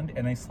 Beyond,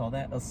 and I saw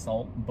that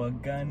assault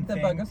bug gun The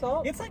thing. bug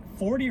assault? It's like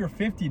 $40 or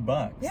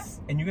 $50. Yeah.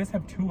 And you guys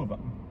have 2 of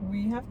them.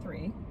 We have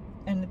 3,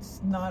 and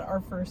it's not our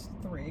first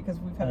 3 because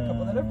we've had a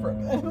couple that have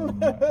broken.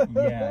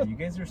 Yeah, you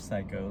guys are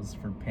psychos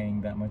for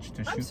paying that much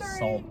to I'm shoot sorry,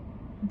 salt.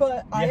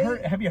 but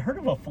Have you heard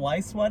of a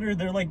fly swatter?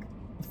 They're like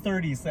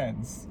 30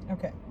 cents.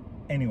 Okay.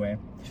 Anyway,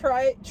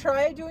 Try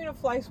doing a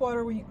fly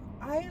swatter when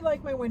I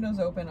like my windows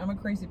open. I'm a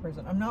crazy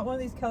person. I'm not one of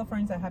these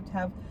Californians that have to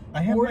have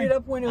boarded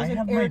up windows I and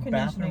have air my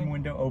conditioning. bathroom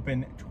window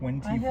open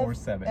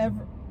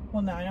 24/7.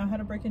 Well, now I know how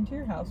to break into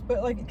your house,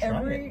 but like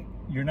Try it.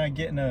 You're not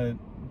getting a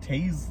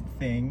tase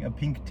thing, a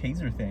pink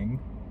taser thing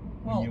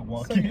when you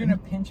walk so in. you're gonna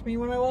pinch me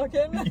when I walk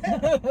in?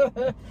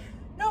 Yeah.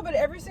 No, but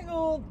every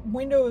single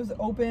window is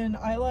open.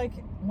 I like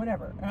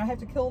whatever, and I have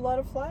to kill a lot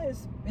of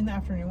flies in the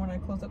afternoon when I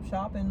close up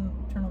shop and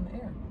turn on the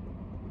air.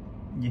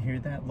 You hear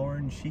that,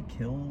 Lauren? She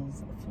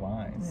kills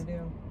flies. I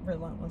do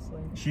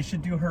relentlessly. She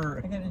should do her,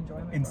 I get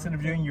enjoyment. instead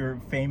of doing your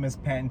famous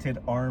patented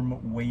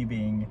arm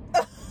waving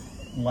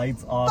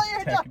lights I off thought you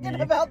were talking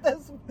technique. about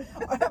this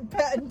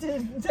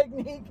patented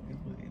technique.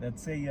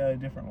 That's a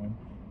different one.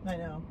 I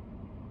know.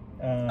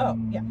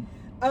 Yeah.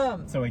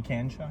 So I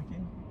can shock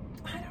you?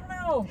 I don't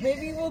know.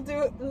 Maybe we'll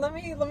do it. Let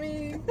me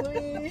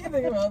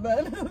think about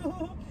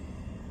that.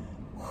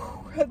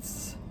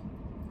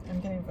 I'm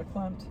getting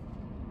verklempt.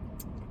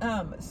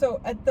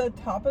 So at the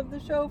top of the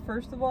show,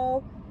 first of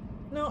all,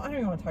 no, I don't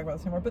even want to talk about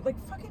this anymore, but like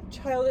fucking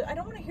childish, I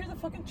don't want to hear the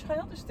fucking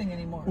childish thing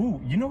anymore.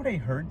 Ooh, you know what I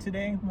heard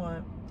today?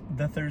 What?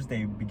 The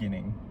Thursday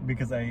beginning,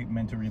 because I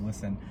meant to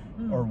re-listen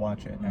or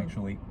watch it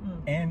actually.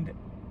 And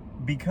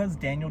because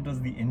Daniel does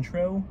the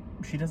intro,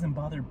 she doesn't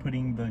bother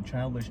putting the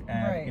childish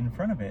ad in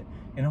front of it.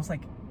 And I was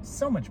like,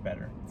 so much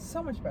better.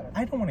 So much better.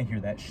 I don't want to hear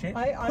that shit.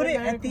 I Put it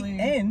at the automatically-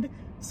 end,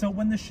 so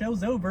when the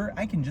show's over,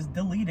 I can just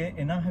delete it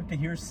and not have to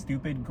hear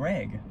stupid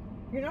Greg.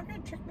 You're not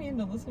going to trick me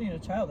into listening to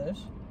childish.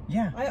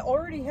 Yeah. I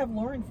already have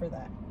Lauren for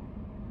that.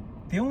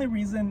 The only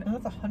reason And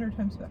that's 100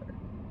 times better.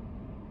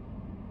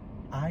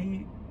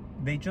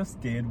 they just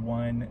did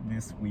one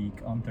this week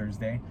on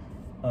Thursday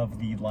of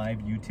the live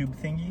YouTube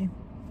thingy.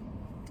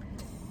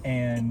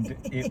 And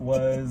it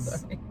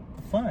was Sorry.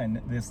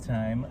 fun this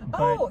time.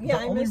 But Oh, yeah,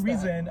 the I only missed that.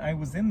 reason I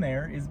was in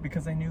there is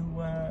because I knew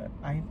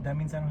that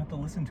means I don't have to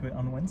listen to it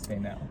on Wednesday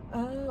now.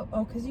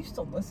 Oh, because you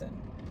still listen.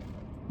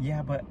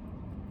 Yeah, but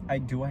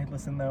do I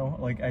listen though?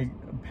 Like I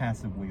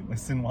passively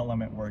listen while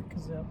I'm at work.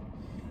 So,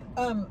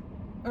 all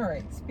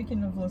right.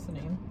 Speaking of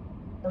listening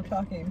or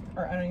talking,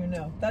 or I don't even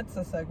know. That's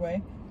a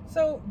segue.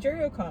 So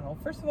Jerry O'Connell.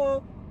 First of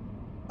all,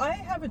 I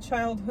have a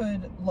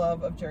childhood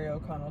love of Jerry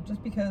O'Connell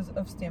just because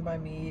of Stand By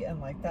Me and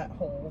like that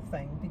whole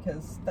thing.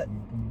 Because that.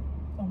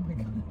 Oh my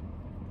god.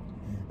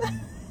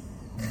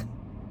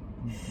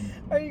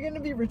 Are you going to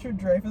be Richard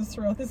Dreyfuss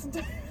throughout this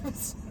entire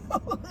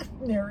episode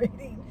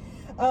narrating?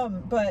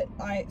 But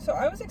I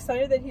was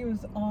excited that he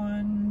was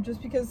on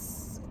just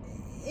because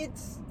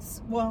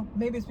well,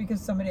 maybe it's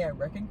because somebody I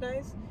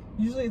recognize.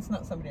 Usually it's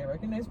not somebody I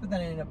recognize, but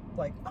then I end up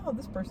like, oh,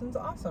 this person's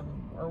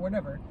awesome or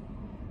whatever.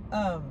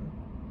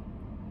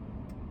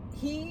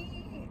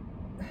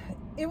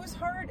 It was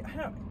hard.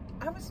 I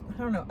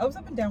don't know. I was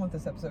up and down with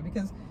this episode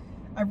because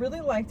I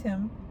really liked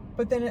him,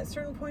 but then at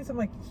certain points I'm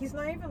like, he's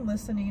not even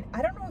listening.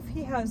 I don't know if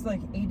he has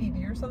like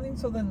ADD or something,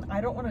 so then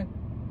I don't want to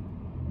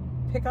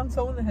pick on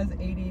someone that has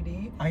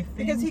ADD.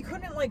 Because he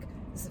couldn't like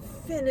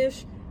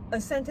finish a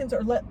sentence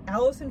or let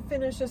Allison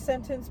finish a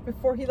sentence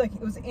before he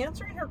was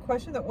answering her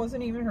question that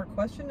wasn't even her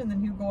question, and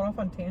then he would go off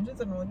on tangents,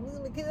 and I'm like,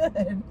 oh my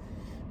god.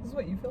 This is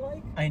what you feel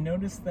like? I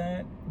noticed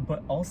that,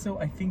 but also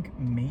I think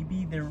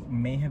maybe there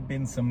may have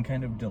been some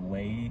kind of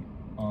delay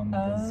on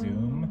the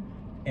Zoom,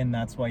 and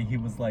that's why he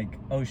was like,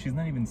 oh, she's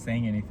not even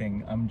saying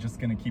anything. I'm just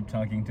going to keep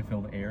talking to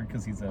fill the air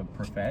because he's a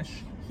profesh.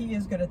 He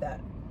is good at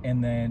that.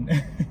 And then...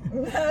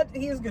 that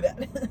he is good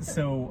at.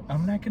 So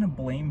I'm not going to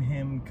blame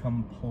him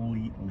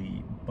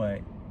completely,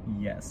 but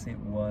yes, it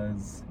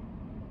was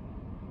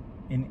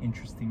an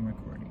interesting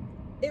recording.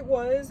 It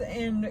was,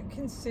 and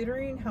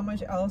considering how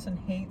much Allison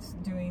hates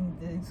doing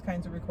these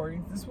kinds of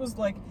recordings, this was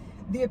like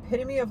the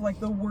epitome of like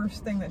the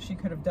worst thing that she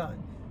could have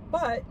done.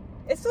 But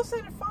it still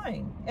sounded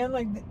fine. And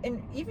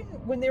even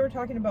when they were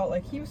talking about,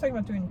 like, he was talking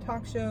about doing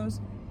talk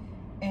shows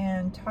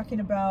and talking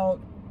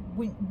about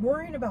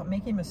worrying about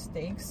making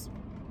mistakes.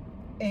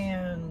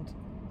 And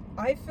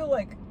I feel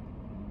like,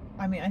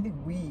 I think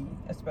we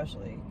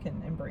especially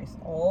can embrace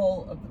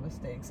all of the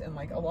mistakes. And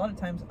like a lot of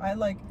times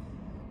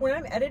when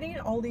I'm editing,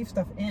 I'll leave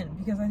stuff in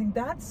because I think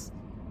that's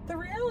the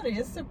reality.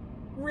 It's the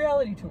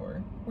reality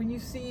tour. When you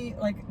see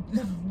like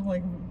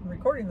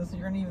recording this,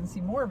 you're gonna even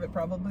see more of it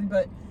probably,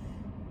 but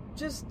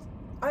just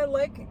I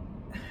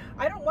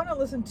don't want to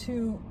listen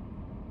to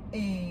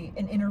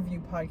an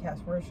interview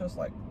podcast where it's just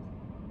like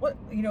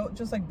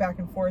just like back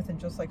and forth and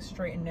just like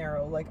straight and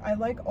narrow. Like I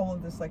like all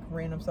of this like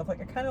random stuff.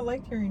 Like I kind of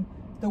liked hearing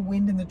the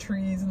wind in the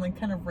trees and like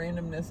kind of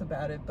randomness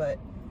about it, but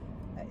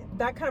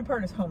that kind of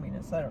part is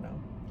hominess. I don't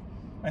know.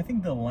 I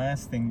think the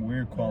last thing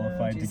we're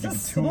qualified to give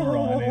a tour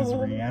on is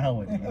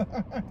reality.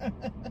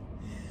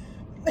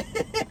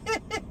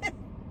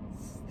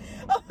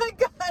 Oh my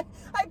god!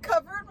 I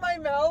covered my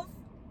mouth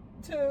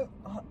to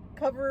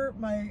cover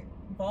my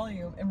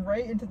volume and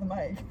right into the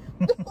mic.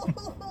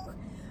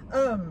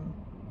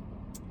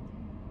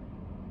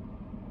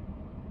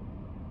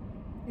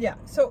 Yeah,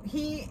 so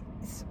he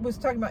was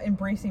talking about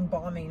embracing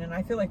bombing, and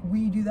I feel like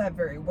we do that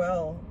very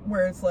well,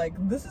 where it's like,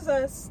 this is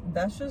us,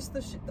 that's just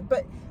the shit.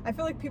 But I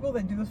feel like people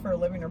that do this for a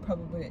living are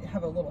probably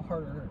have a little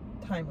harder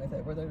time with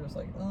it, where they're just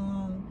like,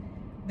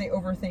 they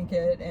overthink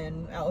it,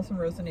 and Allison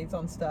resonates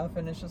on stuff,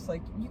 and it's just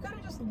like, you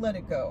gotta just let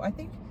it go. I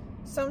think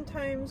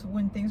sometimes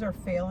when things are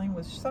failing,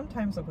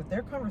 sometimes with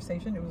their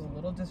conversation, it was a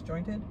little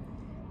disjointed,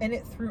 and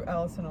it threw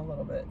Allison a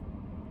little bit.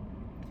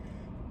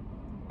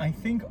 I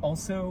think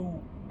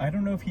also, I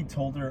don't know if he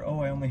told her,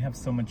 oh, I only have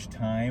so much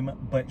time,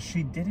 but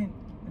she didn't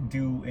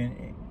do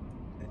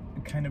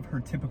kind of her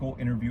typical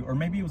interview, or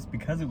maybe it was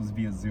because it was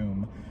via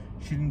Zoom.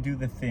 She didn't do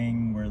the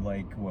thing where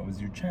like, what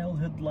was your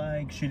childhood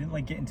like? She didn't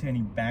like get into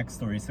any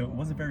backstory, so it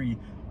was a very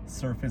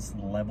surface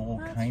level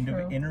of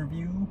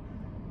interview.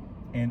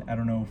 And I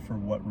don't know for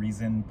what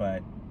reason,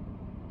 but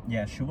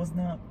yeah, she was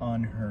not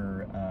on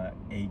her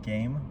A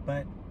game,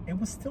 but it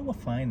was still a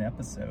fine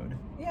episode.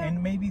 Yeah.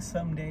 And maybe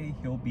someday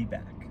he'll be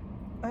back.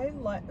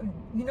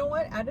 You know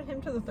what? Added him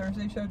to the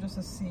Thursday show just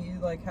to see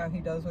like how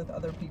he does with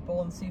other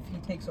people and see if he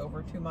takes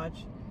over too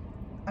much.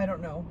 I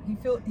don't know.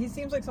 He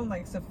seems like someone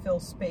likes to fill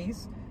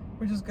space,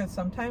 which is good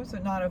sometimes,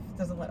 but not if it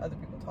doesn't let other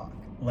people talk.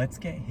 Let's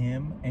get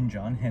him and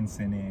John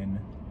Henson in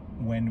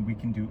when we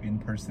can do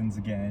in-persons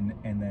again,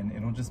 and then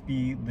it'll just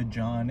be the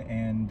John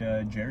and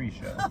Jerry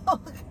show.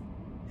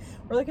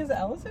 We're like, is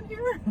Allison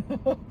here?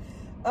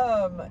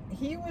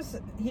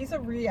 He's a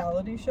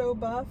reality show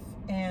buff,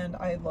 and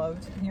I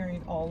loved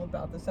hearing all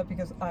about this stuff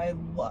because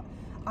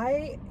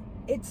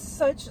it's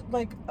such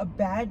like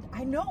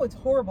I know it's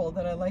horrible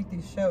that I like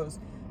these shows,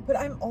 but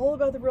I'm all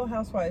about the Real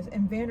Housewives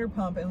and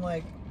Vanderpump and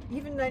like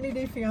even 90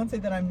 Day Fiance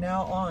that I'm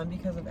now on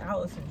because of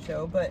Allison's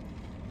show, but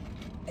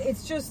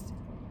it's just,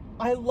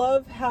 I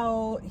love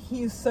how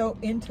he's so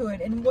into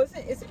it. And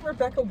isn't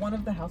Rebecca one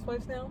of the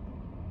housewives now?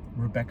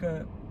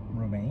 Rebecca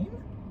Romaine?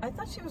 I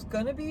thought she was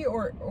gonna be,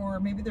 or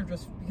maybe they're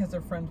just because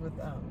they're friends with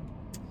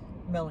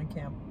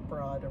Mellencamp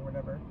Broad or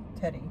whatever,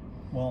 Teddy.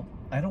 Well,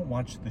 I don't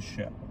watch the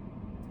show,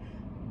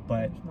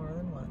 but there's more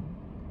than one.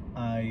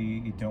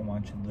 I don't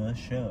watch the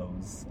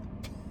shows.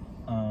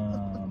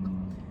 I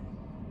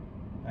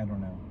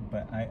don't know,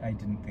 but I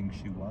didn't think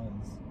she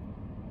was.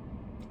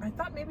 I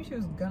thought maybe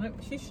she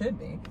should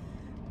be.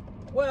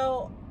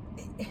 Well,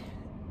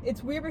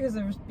 it's weird because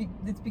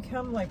it's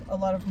become like a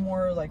lot of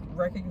more like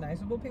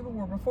recognizable people,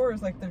 where before it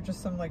was like they're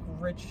just some like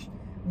rich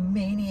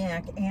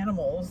maniac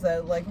animals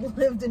that like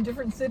lived in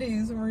different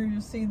cities, and we're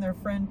just seeing their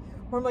friend.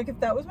 Or I'm like, if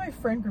that was my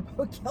friend group, I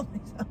would kill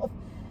myself. Oh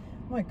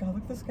my god,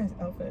 look at this guy's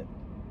outfit.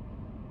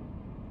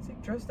 Is he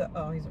dressed up?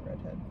 Oh, he's a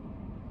redhead.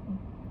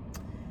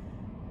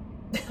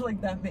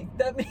 Like that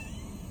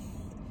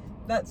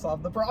that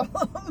solved the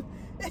problem.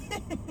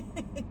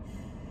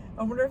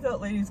 I wonder if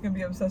that lady's gonna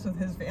be obsessed with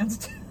his Vans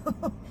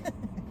too.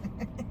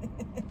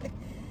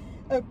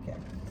 Okay.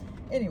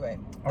 Anyway,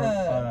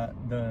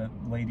 the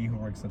lady who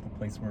works at the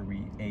place where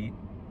we ate,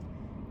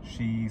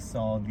 she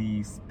saw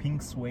these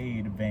pink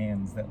suede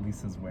Vans that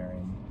Lisa's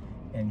wearing,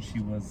 and she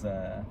was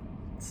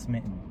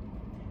smitten.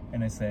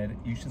 And I said,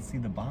 "You should see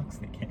the box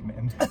that came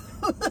in.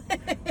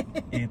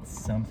 It's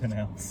something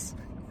else."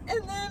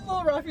 and then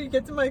little Rafi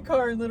gets in my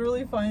car and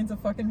literally finds a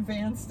fucking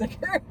Van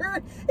sticker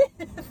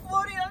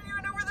floating. I don't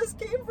even know where this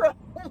came from.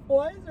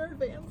 Why is there a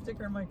Van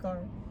sticker in my car?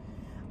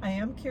 I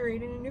am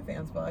curating a new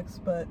Vans box,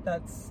 but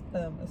that's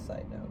a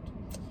side note.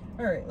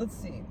 All right, let's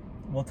see.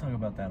 We'll talk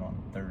about that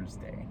on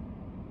Thursday.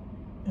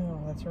 Oh,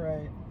 that's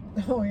right.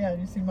 Oh, yeah,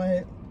 you see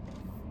my...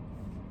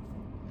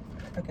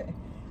 Okay.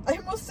 I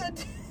almost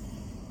said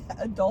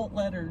adult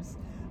letters.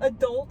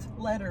 Adult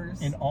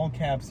letters. In all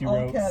caps, you All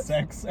wrote caps.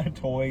 "sex a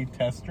toy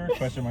tester?"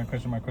 Question mark,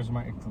 question mark, question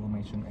mark,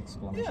 exclamation,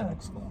 exclamation, Yeah.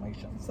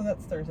 exclamation. So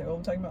that's Thursday. Well,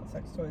 we're talking about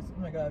sex toys.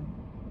 Oh, my God.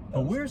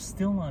 But we're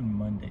still on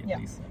Monday, Yeah.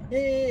 Lisa.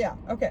 Yeah.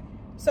 Okay.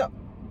 So,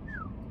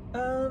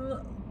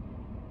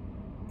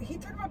 he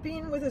talked about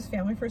being with his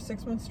family for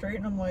 6 months straight,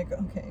 and I'm like,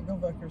 okay, go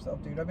fuck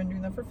yourself, dude. I've been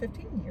doing that for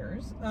 15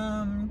 years.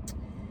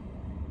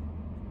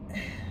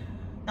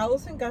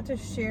 Allison got to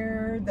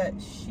share that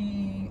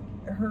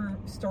her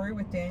story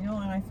with Daniel,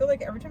 and I feel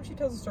like every time she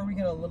tells a story, we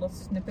get a little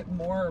snippet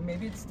more, or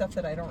maybe it's stuff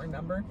that I don't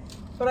remember.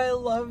 But I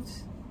loved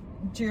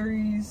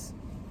Jerry's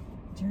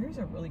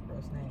a really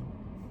gross name.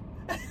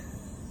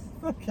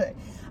 Okay.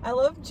 I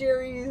love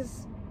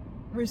Jerry's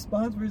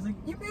response where he's like,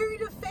 "You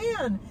married a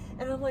fan,"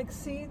 and I'm like,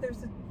 "See,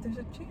 there's a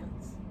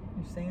chance.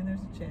 You're saying there's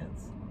a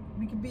chance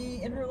we could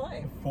be in her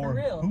life for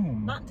real,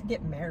 whom? not to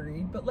get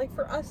married, but like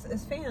for us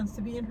as fans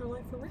to be in her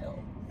life for real."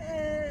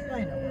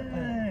 I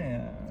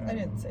know. I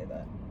didn't say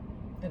that.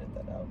 Edit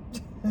that out.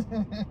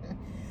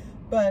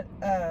 But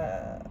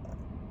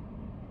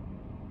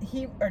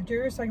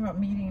Jerry was talking about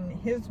meeting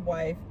his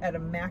wife at a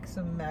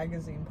Maxim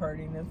magazine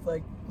party, and it's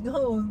like,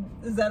 no,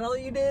 is that all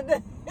you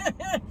did?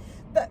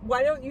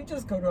 Why don't you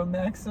just go to a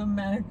Maxim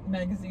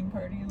magazine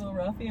party, little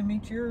Rafi, and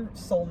meet your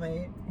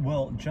soulmate?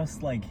 Well,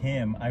 just like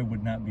him, I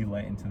would not be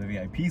let into the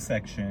VIP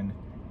section.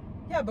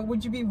 Yeah, but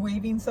would you be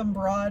waving some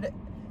broad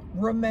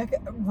Rebecca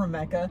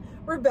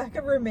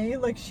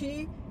Remain? Like,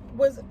 she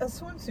was a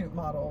swimsuit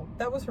model.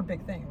 That was her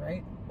big thing,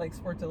 right? Like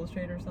Sports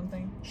Illustrated or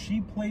something. She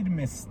played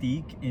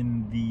Mystique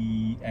in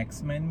the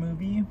X-Men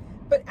movie.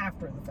 But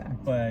after the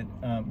fact. But,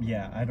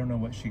 yeah, I don't know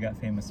what she got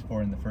famous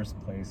for in the first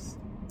place.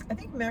 I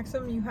think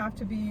Maxim, you have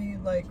to be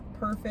like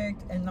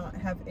perfect and not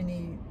have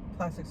any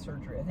plastic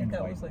surgery. I think And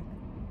that white. was like,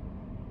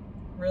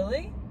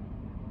 really?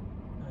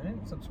 I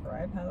didn't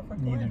subscribe. How the fuck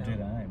do I Neither know?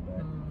 did I,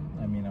 but,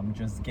 I mean, I'm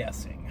just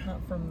guessing.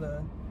 Not from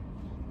the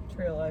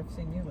trail I've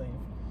seen you leave.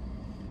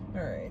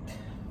 All right.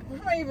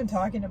 What am I even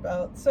talking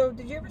about? So,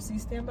 did you ever see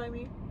Stand By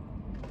Me?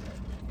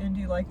 And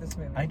do you like this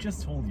movie? I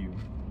just told you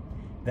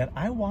that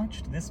I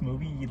watched this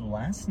movie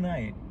last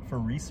night for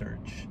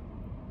research.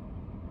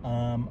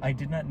 I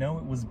did not know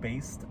it was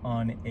based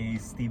on a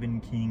Stephen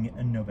King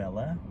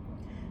novella.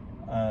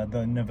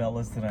 The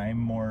novellas that I'm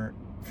more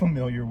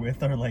familiar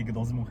with are like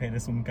those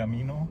Mujeres un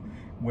Camino,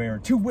 where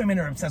two women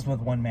are obsessed with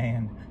one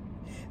man.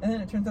 And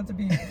then it turns out to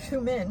be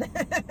two men.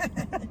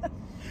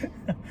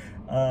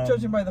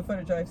 Judging by the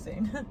footage I've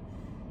seen.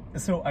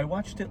 So I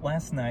watched it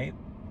last night,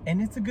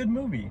 and it's a good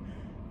movie.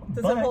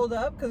 Does it hold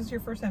up? Because it's your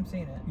first time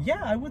seeing it.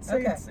 Yeah, I would say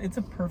Okay. it's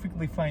a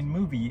perfectly fine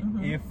movie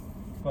if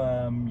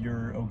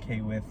you're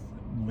okay with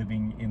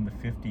living in the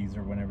 50s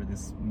or whenever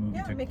this movie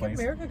Yeah, took make place.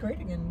 America great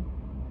again.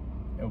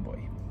 Oh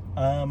boy.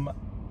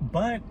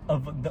 But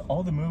of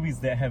all the movies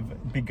that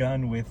have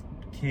begun with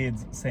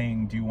kids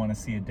saying, "Do you want to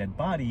see a dead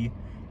body?"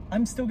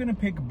 I'm still gonna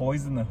pick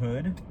Boys in the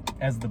Hood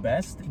as the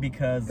best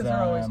because They're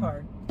always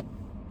hard.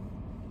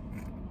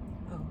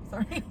 Oh,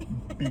 sorry.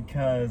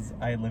 because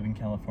I live in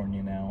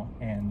California now,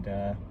 and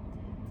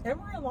And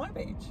we're in Long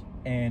Beach.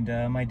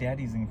 my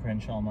daddy's in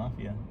Crenshaw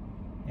Mafia,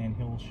 and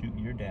he'll shoot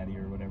your daddy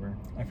or whatever.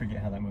 I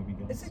forget how that movie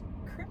goes. Is it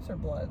Crips or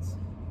Bloods?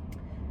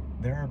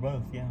 There are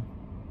both, yeah.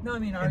 No, I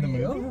mean, are In the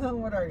you? movie?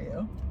 What are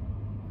you?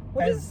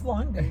 What As- is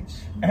Long Beach?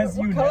 as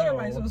what you color know- am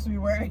I supposed to be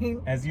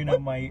wearing? As you know,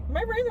 my Am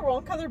I wearing the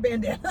wrong color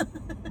bandana?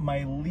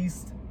 my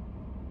least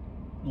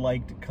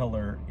liked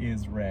color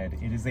is red.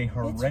 It is a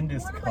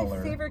horrendous it's one color.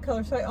 of my favorite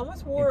colors. So I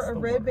almost wore It's a the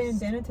red worst.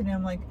 bandana today.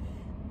 I'm like,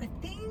 I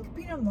think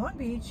being on Long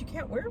Beach, you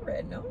can't wear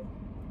red, no?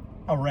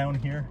 Around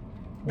here,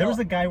 there was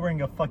Well- a guy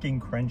wearing a fucking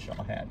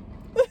Crenshaw hat.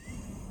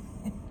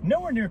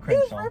 Nowhere near He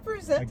was Crenshaw.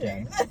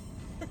 representing.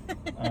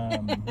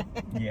 Again.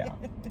 Yeah.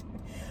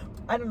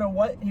 I don't know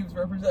what he was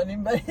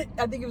representing, but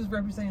I think he was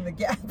representing the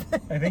Gap.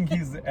 I think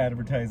he's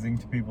advertising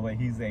to people that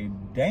he's a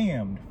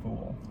damned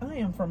fool. I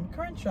am from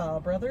Crenshaw,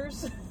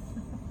 brothers.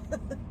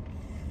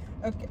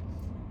 Okay.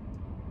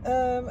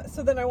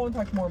 So then I won't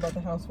talk more about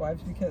the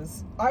Housewives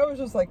because I was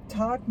just like,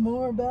 talk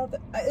more about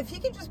if he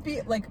could just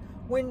be like,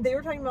 when they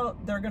were talking about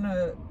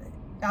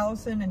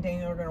Allison and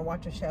Daniel are gonna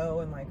watch a show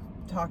and like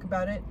talk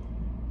about it,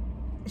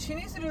 she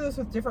needs to do this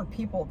with different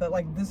people that,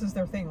 like, this is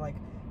their thing. Like,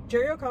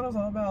 Jerry O'Connell's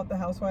all about the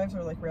housewives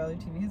or, like,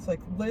 reality TV. It's like,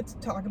 let's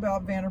talk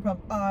about Vanderpump.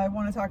 I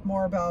want to talk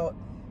more about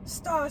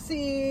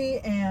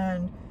Stassi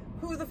and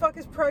who the fuck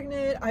is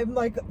pregnant. I'm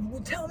like,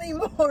 tell me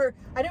more.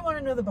 I didn't want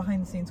to know the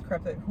behind the scenes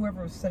crap that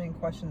whoever was sending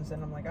questions,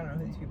 and I'm like, I don't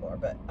know who these people are.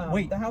 But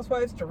Wait. the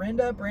housewives,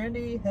 Dorinda,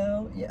 Brandy,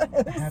 hell yes.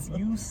 Have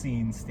you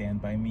seen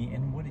Stand By Me,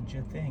 and what did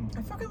you think?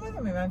 I fucking love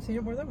that movie. I've seen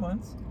it more than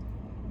once.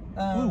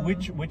 Ooh,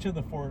 which of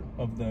the 4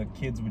 of the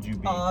kids would you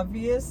be?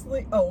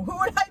 Obviously. Oh, who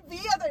would I be?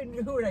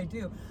 Who would I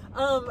do?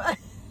 Well,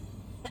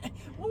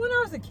 when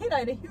I was a kid, I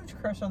had a huge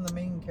crush on the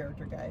main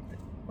character guy.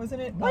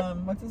 Wasn't it? What?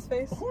 What's his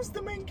face? Who's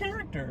the main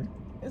character?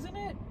 Isn't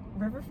it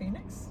River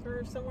Phoenix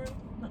or somewhere?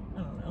 No,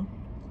 I don't know.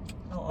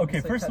 I'll Okay,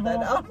 obviously first cut of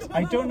that all, out.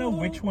 I don't know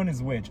which one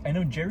is which. I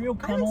know Jerry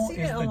O'Connell seen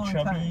is it in a the long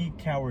chubby, time.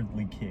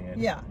 cowardly kid.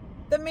 Yeah,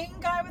 the main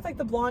guy with like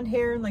the blonde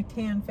hair and like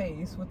tan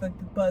face with like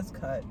the buzz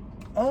cut.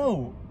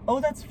 Oh,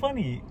 that's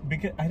funny,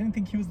 because I didn't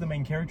think he was the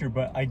main character,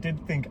 but I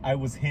did think I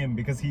was him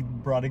because he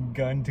brought a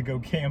gun to go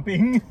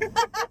camping.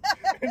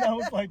 And I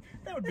was like,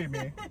 that would be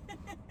me.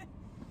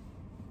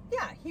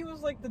 Yeah, he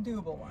was like the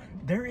doable one.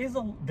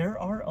 There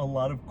are a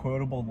lot of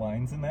quotable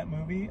lines in that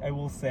movie, I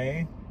will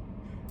say.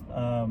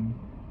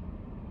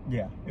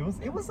 Yeah, it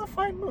was a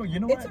fine movie. You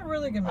know what? It's a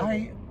really good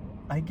movie.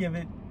 I give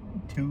it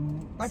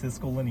 2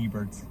 Siskel and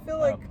Eberts. I feel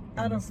like up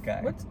out in of the sky.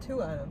 what's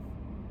 2 out of?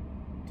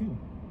 2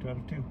 out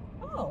of 2.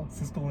 Oh,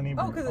 Siskel and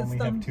Ebert 'cause it's only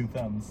have thumbs. 2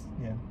 thumbs.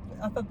 Yeah.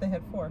 I thought they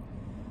had 4.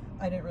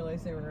 I didn't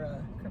realize they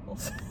were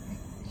cripples.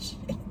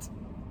 Shit.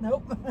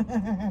 Nope.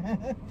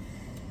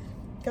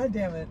 God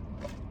damn it.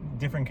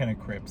 Different kind of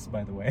crips,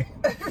 by the way.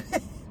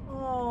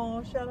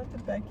 Oh, shout out to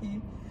Becky.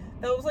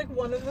 That was like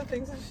one of the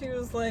things that she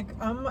was like,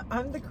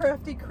 I'm the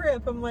crafty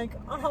crip. I'm like,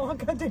 oh,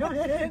 God damn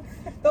it.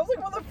 That was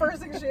like one of the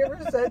first things she ever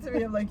said to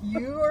me. I'm like,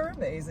 you are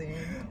amazing.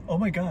 Oh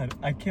my god,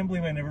 I can't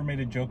believe I never made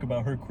a joke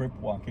about her crip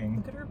walking.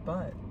 Look at her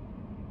butt.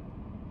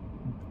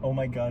 Oh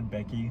my god,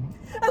 Becky.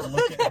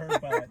 Look at her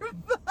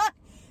butt.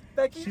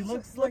 Becky's She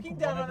looks like looking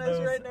one down of on us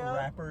those right now.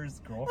 rappers'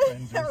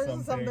 girlfriends or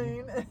Or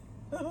something.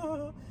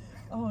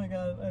 Oh my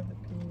god, I have to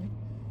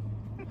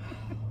pee.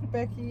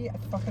 Becky, I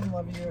fucking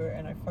love you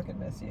and I fucking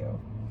miss you.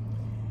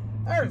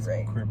 She's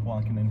Alright. crip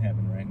walking in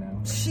heaven right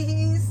now.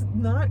 She's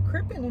not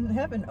crippin' in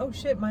heaven. Oh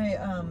shit, my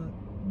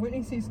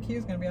Whitney Sees Q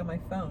is gonna be on my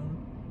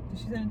phone. Did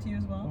she send it to you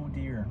as well? Oh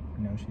dear.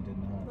 No, she did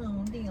not.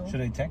 Oh, deal.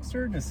 Should I text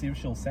her to see if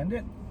she'll send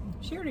it?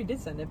 She already did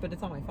send it, but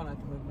it's on my phone. I have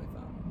to move my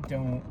phone.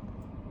 Don't.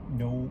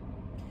 No.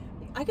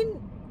 I can.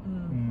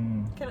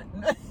 Can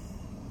I?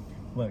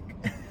 Look.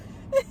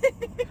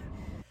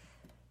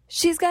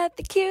 She's got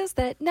the cues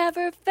that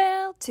never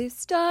fail to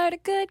start a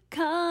good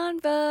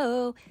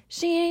convo.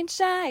 She ain't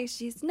shy,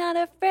 she's not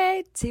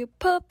afraid to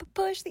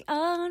push the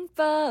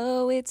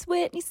envo. It's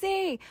Whitney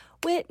C,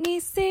 Whitney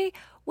C,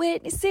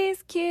 Whitney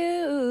C's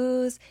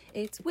cues.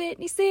 It's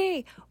Whitney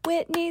C,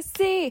 Whitney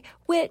C,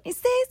 Whitney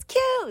C's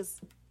cues.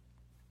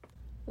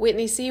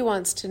 Whitney C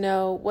wants to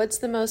know, what's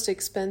the most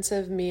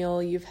expensive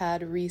meal you've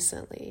had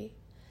recently?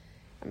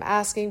 I'm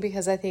asking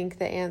because I think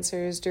the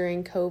answers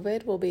during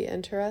COVID will be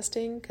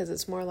interesting because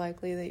it's more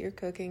likely that you're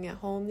cooking at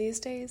home these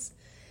days.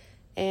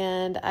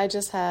 And I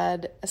just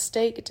had a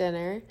steak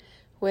dinner,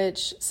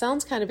 which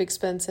sounds kind of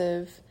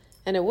expensive,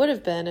 and it would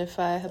have been if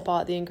I had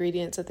bought the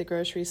ingredients at the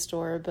grocery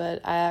store,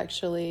 but I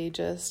actually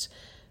just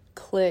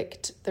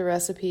clicked the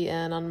recipe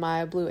in on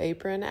my Blue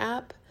Apron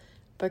app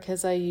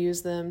because I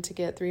use them to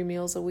get 3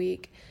 meals a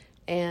week,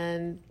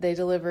 and they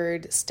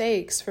delivered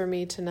steaks for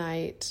me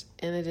tonight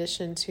in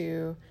addition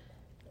to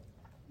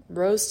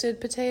roasted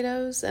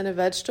potatoes and a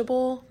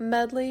vegetable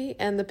medley,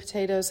 and the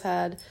potatoes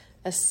had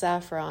a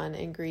saffron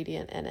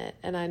ingredient in it.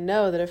 And I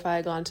know that if I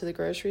had gone to the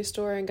grocery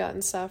store and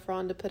gotten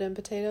saffron to put in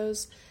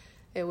potatoes,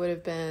 it would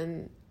have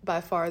been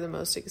by far the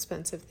most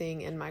expensive thing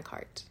in my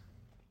cart.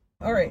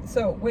 Alright,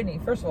 so Whitney,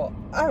 first of all,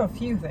 I have a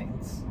few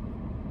things.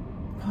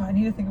 Oh, I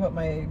need to think about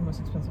my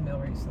most expensive meal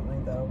recently,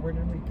 though. Where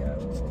did we go?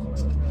 It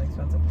was really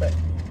expensive. But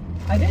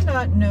I did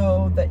not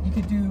know that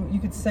you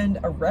could send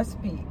a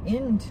recipe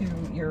into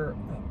your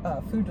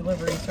food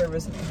delivery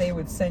service. They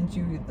would send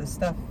you the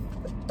stuff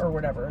or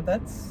whatever.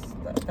 That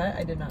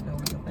I did not know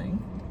was a thing,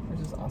 which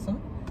is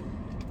awesome.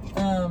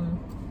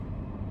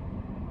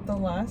 The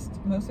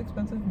last most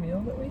expensive meal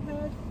that we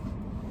had.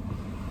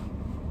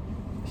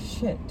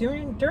 Shit.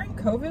 During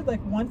COVID,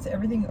 like once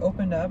everything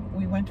opened up,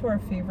 we went to our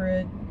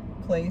favorite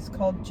place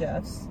called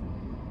Jeff's,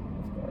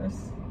 of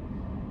course.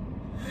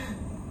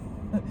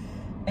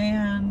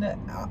 And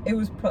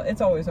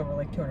it's always over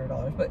like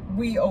 $200, but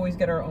we always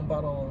get our own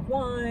bottle of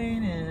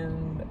wine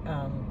and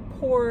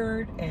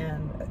port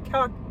and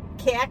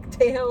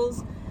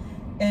cocktails,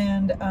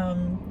 and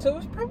so it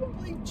was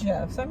probably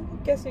Jeff's.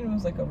 I'm guessing it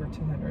was like over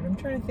 200. I'm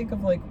trying to think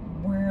of like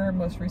where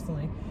most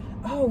recently.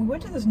 Oh, we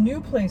went to this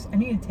new place. I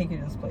need to take you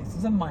to this place.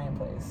 It's a Mayan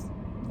place.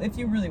 If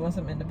you really want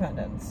some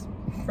independence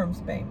from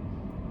Spain,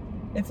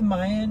 it's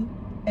Mayan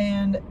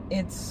and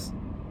it's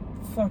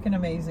fucking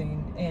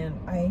amazing, and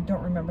I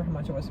don't remember how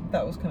much it was, but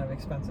that was kind of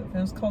expensive. And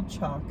it was called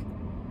Chalk.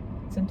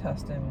 It's in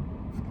Tustin.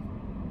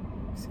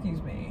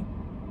 Excuse me.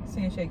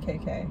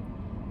 CHAKK.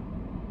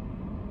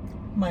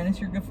 Minus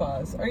your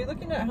guffaws. Are you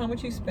looking at how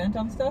much you spent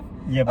on stuff?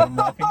 Yeah, but I'm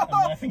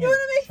laughing You want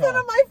to make fun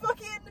of chalk. my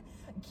fucking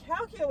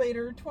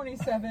calculator,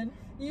 27.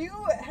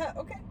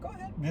 Okay, go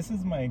ahead. This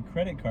is my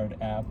credit card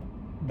app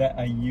that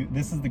I use.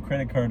 This is the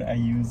credit card I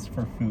use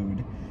for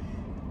food.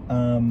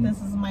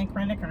 This is my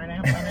credit card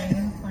app that I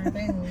use for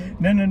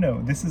food.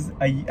 No. This is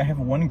I have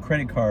one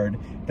credit card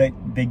that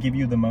they give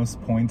you the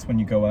most points when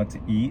you go out to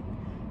eat.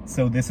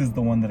 So this is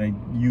the one that I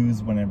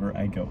use whenever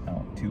I go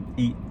out to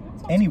eat. That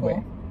sounds Anyway,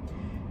 cool.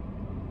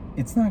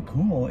 it's not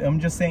cool. I'm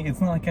just saying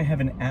it's not like I have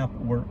an app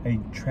where I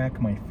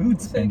track my food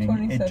Say spending.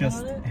 27 It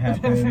just on it?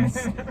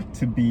 happens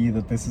to be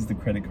that this is the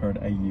credit card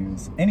I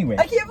use. Anyway,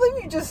 I can't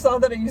believe you just saw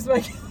that I used my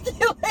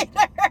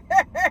calculator.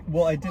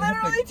 well, I did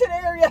have to. Literally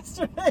today or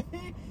yesterday.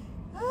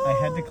 I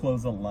had to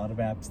close a lot of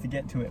apps to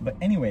get to it. But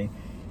anyway,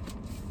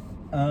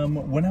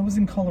 when I was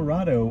in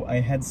Colorado, I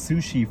had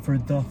sushi for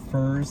the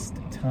first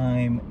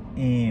time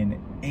in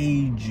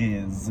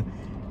ages.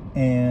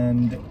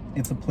 And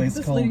it's a place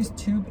This called lady's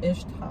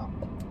tube-ish top.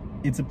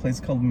 it's a place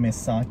called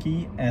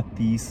Misaki at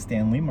the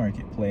Stanley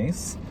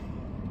Marketplace.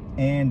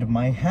 And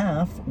my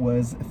half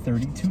was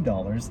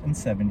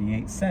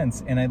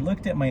 $32.78. And I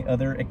looked at my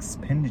other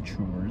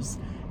expenditures,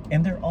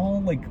 and they're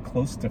all like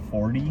close to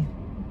 40.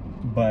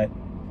 But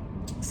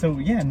so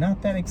yeah,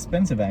 not that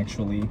expensive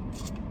actually.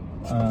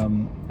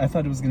 I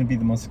thought it was going to be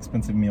the most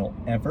expensive meal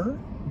ever,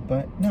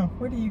 but no.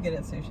 Where do you get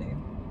it sushi?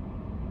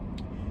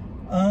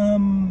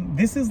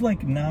 This is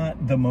like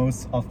not the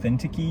most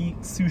authentic-y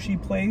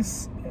sushi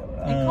place.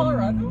 In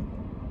Colorado?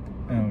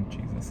 Oh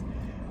Jesus.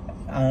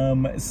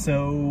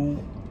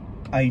 So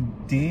I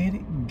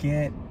did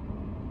get.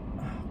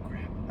 Oh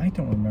crap! I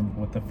don't remember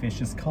what the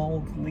fish is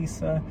called,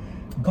 Lisa.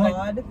 But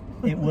God.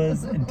 it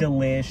was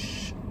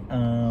delish.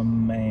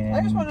 And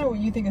I just want to know what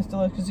you think is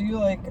delicious. Because you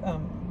like,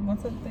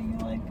 what's that thing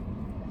you like?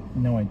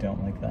 no, I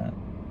don't like that.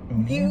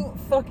 Uni? You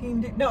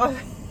fucking do. No,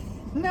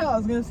 no, I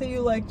was going to say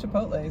you like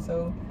Chipotle,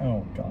 so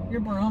Oh god.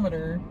 your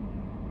barometer.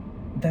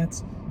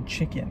 That's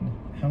chicken.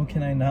 How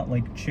can I not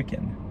like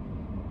chicken?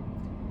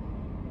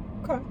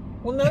 Okay.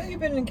 Well, now that you've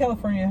been in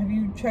California, have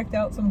you checked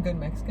out some good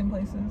Mexican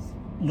places?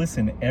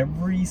 Listen,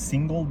 every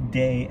single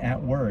day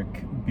at work,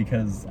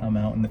 because I'm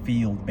out in the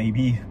field,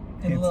 baby.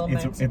 In Little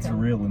It's Mexico.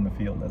 real in the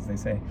field, as they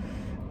say.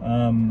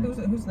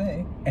 Who's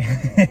they?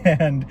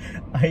 And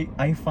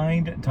I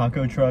find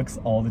taco trucks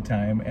all the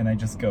time, and I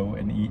just go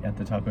and eat at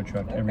the taco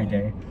truck every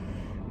Okay. day.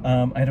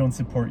 I don't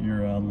support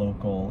your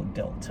local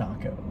Del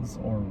Tacos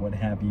or what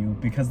have you,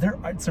 because there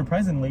are,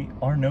 surprisingly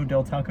are no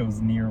Del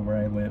Tacos near where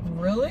I live.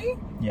 Really?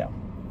 Yeah.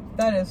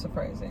 That is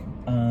surprising.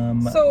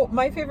 So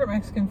my favorite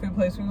Mexican food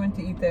place, we went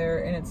to eat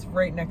there, and it's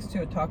right next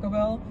to a Taco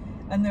Bell.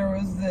 And there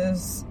was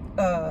this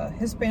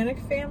Hispanic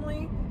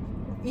family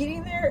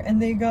eating there,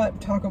 and they got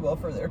Taco Bell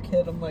for their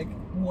kid. I'm like,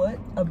 what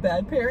a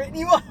bad parent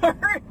you are.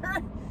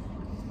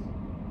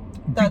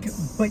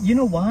 But you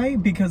know why?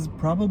 Because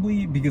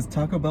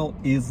Taco Bell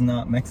is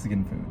not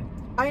Mexican food.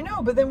 I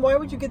know, but then why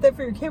would you get that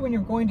for your kid when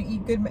you're going to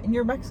eat good? And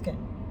you're Mexican.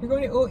 You're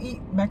going to go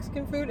eat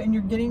Mexican food, and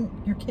you're getting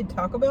your kid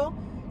Taco Bell.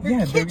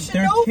 Your kid should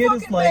know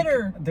fucking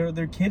better.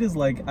 Their kid is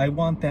like, I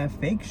want that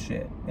fake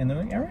shit, and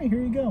they're like, all right,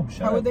 here you go.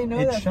 Shut How up. would they know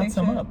it that shuts fake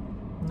them shit? up.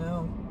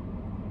 No.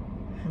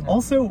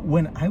 Also,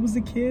 when I was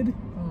a kid,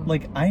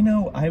 like I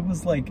know I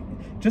was like,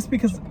 just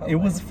because it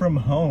was Chipotle. from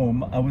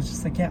home, I was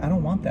just like, yeah, I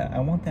don't want that. I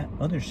want that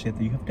other shit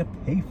that you have to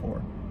pay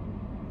for.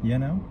 You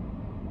know?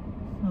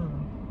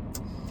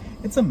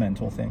 It's a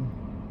mental thing.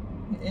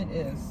 It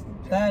is.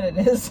 That it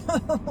is.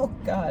 Oh,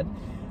 God.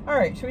 All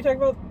right, should we talk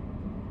about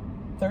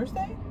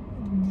Thursday?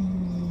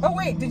 Oh,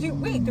 wait, did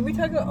we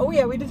talk about... Oh,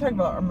 yeah, we did talk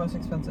about our most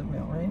expensive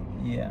meal, right?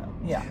 Yeah.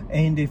 Yeah.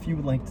 And if you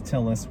would like to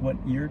tell us what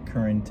your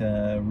current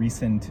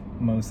recent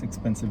most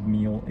expensive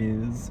meal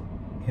is,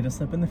 hit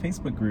us up in the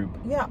Facebook group.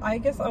 Yeah, I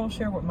guess I will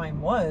share what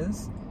mine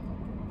was,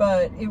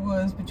 but it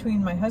was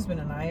between my husband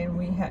and I,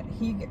 and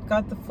he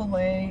got the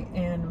filet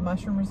and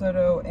mushroom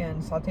risotto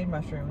and sauteed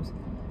mushrooms.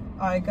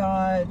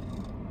 I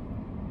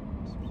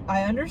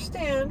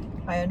understand.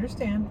 I am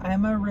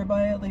a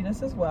ribeye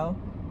elitist as well,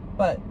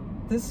 but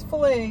this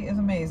filet is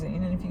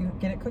amazing, and if you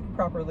get it cooked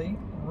properly,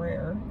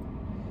 rare,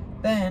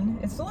 then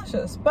it's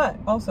delicious. But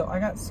also, I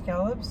got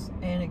scallops,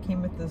 and it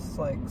came with this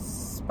like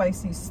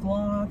spicy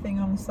slaw thing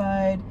on the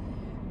side.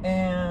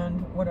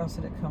 And what else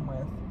did it come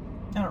with?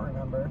 I don't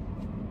remember.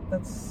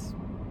 That's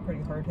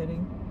pretty hard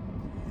hitting.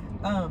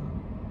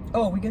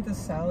 Oh, we get this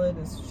salad,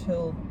 this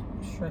chilled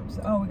shrimp.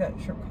 Oh, we got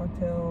shrimp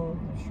cocktail,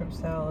 shrimp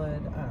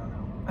salad. I don't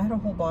know. I had a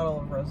whole bottle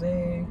of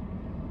rosé.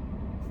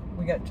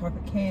 We got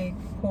chocolate cake,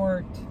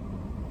 port.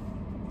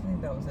 I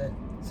think that was it.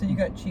 So you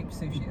got cheap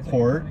sushi. is what you're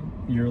Port, saying.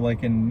 you're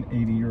like an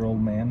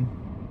 80-year-old man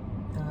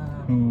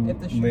who if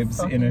the shoe lives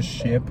in fucking a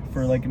ship fits.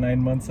 for like 9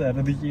 months out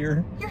of the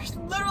year. You're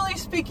literally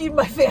speaking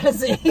my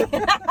fantasy.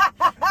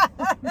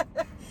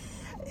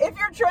 If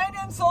you're trying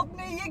to insult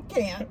me, you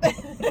can't.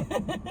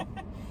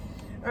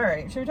 All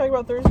right, should we talk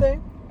about Thursday?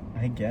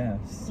 I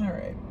guess. All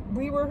right.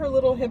 We were her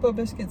little hippo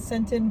biscuits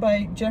sent in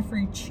by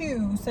Jeffrey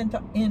Chu, sent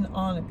in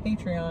on a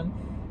Patreon.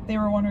 they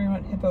were wondering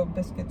what Hippo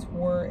biscuits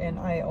were, and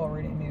I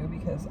already knew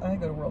because I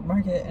go to World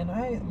Market and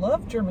I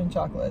love German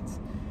chocolates.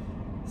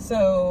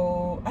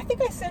 So I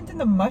think I sent in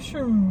the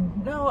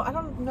mushroom. No, I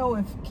don't know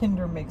if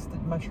Kinder makes the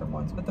mushroom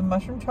ones, but the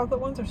mushroom chocolate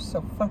ones are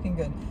so fucking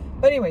good.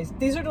 But anyways,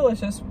 these are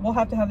delicious. We'll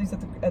have to have these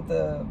at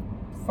the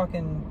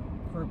fucking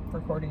group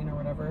recording or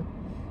whatever.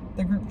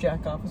 The group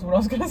jack off is what I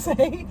was gonna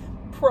say.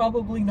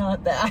 Probably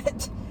not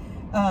that.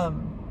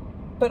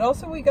 But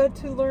also we got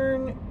to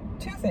learn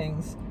two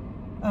things.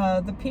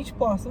 The peach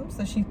blossoms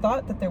that she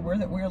thought that they were,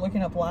 that we were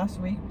looking up last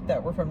week,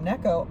 that were from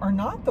Necco, are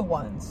not the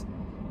ones.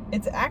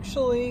 It's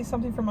actually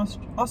something from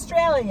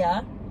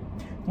Australia.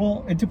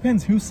 Well, it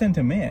depends who sent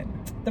them in.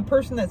 The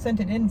person that sent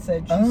it in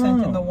said she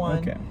sent in the one.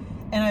 Okay.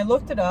 And I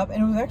looked it up,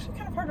 and it was actually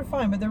kind of hard to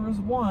find, but there was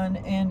one,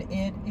 and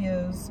it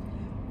is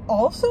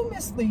also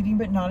misleading,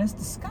 but not as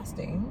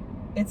disgusting.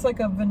 It's like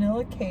a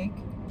vanilla cake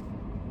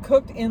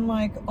cooked in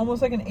like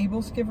almost like an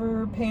Abel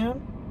Skiver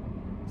pan.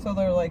 So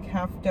they're like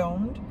half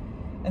domed.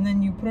 And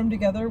then you put them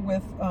together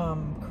with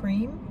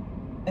cream,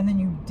 and then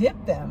you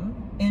dip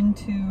them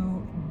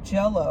into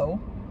Jell-O,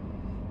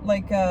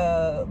 like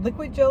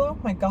liquid Jell-O.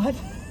 My God,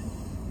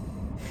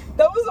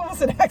 that was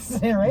almost an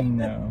accident, right?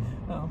 No.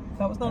 Oh,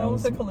 that was not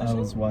almost a collision. I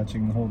was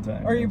watching the whole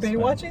time. Are you Bay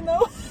watching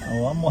though?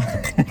 Oh,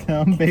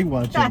 I'm Bay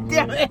watching. God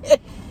damn it!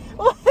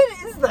 What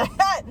is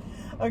that?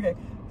 Okay,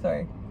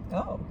 sorry.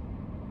 Oh.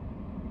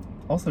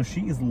 Also,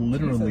 she is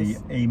literally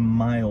Jesus. a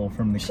mile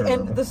from the curb.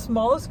 And the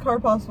smallest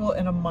car possible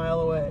and a mile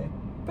away.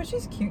 But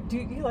she's cute. Do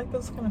you like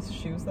those kind of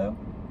shoes though?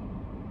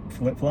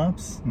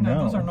 Flip-flops?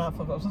 No, those are not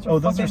flip-flops. Those are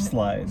those are fucking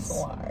slides.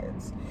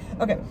 Slides.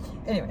 Okay.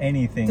 Anyway,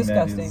 Anything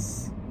disgusting. that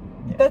is...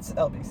 Yeah. That's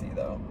LBC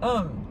though.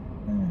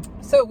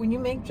 So when you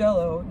make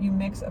Jell-O, you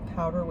mix a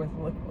powder with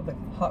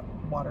hot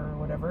water or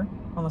whatever,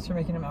 unless you're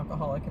making them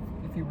alcoholic.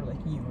 If you were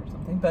like you or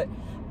something. But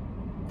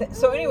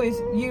so, anyways,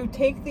 you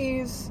take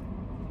these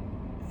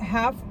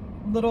half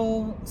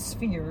little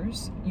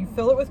spheres, you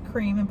fill it with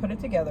cream and put it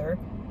together.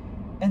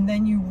 And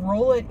then you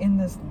roll it in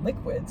this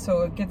liquid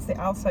so it gets the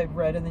outside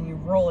red, and then you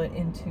roll it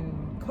into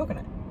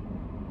coconut.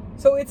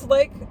 So it's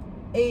like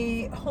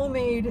a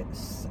homemade,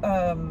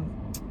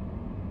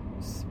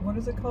 what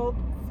is it called?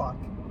 Fuck.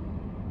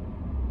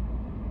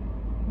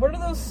 What are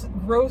those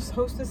gross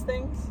Hostess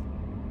things?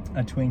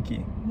 A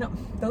Twinkie. No,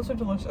 those are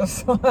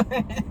delicious.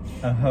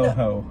 A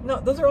ho-ho. No,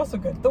 those are also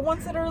good. The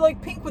ones that are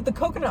like pink with the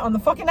coconut on the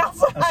fucking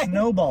outside. A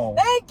snowball.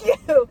 Thank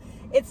you!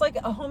 It's like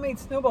a homemade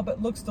snowball,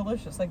 but looks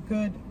delicious. Like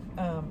good.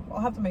 I'll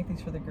have to make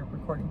these for the group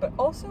recording. But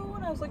also,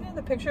 when I was looking at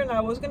the picture, and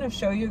I was going to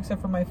show you,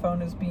 except for my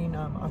phone is being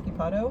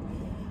occupado,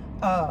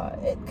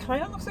 it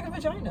kind of looks like a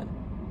vagina.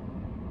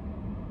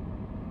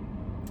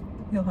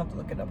 You'll have to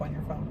look it up on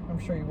your phone. I'm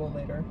sure you will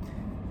later.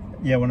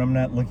 Yeah, when I'm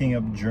not looking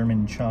up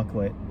German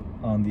chocolate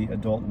on the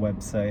adult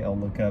website, I'll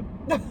look up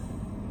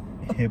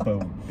Hippo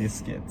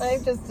biscuits.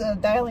 I'm just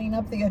dialing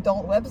up the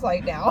adult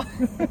website now.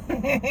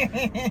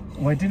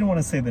 Well, I didn't want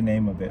to say the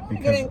name of it Get in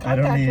because I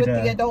contact don't need with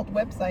the adult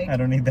website. I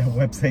don't need that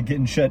website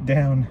getting shut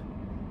down.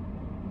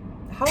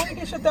 How would it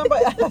get shut down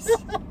by us?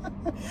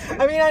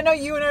 I mean, I know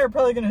you and I are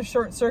probably going to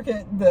short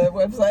circuit the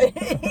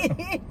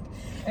website.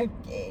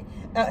 Okay.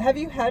 Have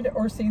you had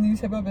or seen these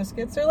Hippo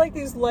biscuits? They're like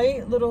these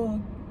light little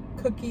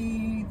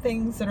cookie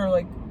things that are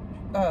like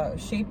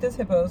shaped as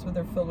hippos, but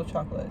they're filled with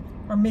chocolate.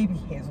 Or maybe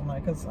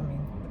hazelnut, because, I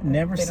mean...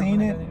 Never they don't seen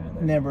have it, any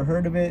other- never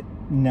heard of it,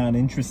 not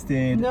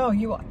interested. No,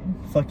 you...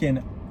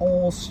 Fucking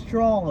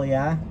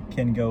Australia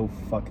can go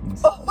fuck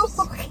themselves.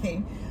 Oh,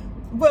 okay.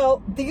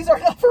 Well, these are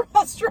not from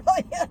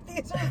Australia.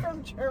 These are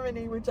from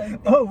Germany, which I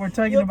think... Oh, we're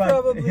talking you'll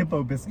about probably-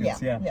 Hippo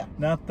biscuits, yeah.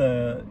 Not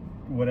the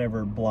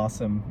whatever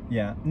blossom.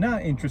 Yeah,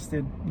 not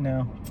interested.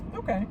 No.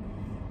 Okay.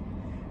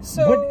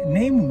 So...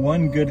 Name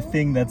one good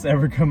thing that's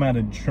ever come out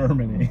of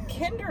Germany.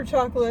 Kinder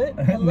chocolate.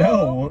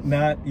 Hello? No,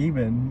 not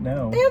even.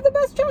 No. They have the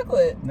best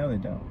chocolate. No, they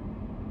don't.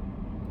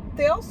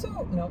 They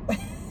also... No.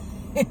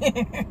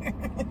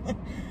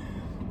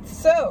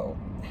 So,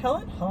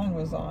 Helen Hong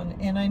was on,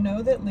 and I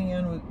know that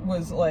Leanne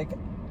was like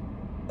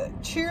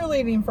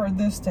cheerleading for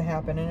this to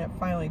happen, and it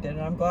finally did,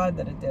 and I'm glad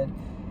that it did.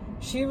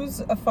 She was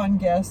a fun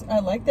guest. I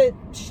like that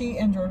she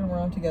and Jordan were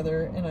on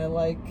together, and I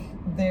like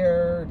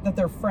that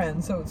they're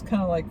friends, so it's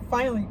kind of like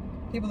finally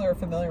people that are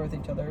familiar with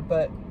each other.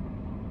 But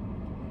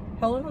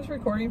Helen was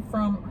recording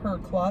from her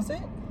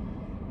closet,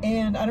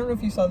 and I don't know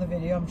if you saw the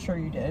video. I'm sure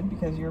you did,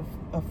 because you're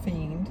a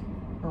fiend,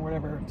 or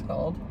whatever it's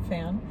called,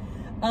 fan.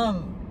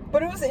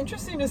 But it was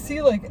interesting to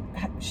see, like,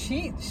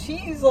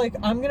 she's like,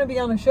 I'm going to be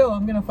on a show.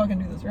 I'm going to fucking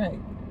do this right.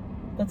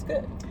 That's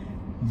good.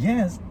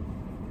 Yes.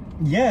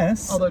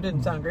 Although it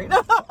didn't sound great.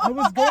 I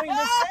was going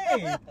to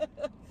say,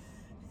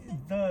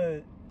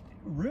 the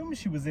room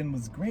she was in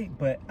was great,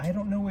 but I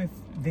don't know if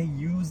they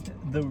used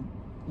a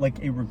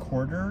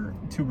recorder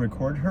to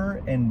record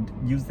her and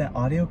use that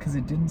audio, because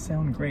it didn't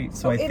sound great.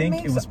 So I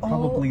think it was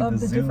probably the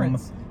Zoom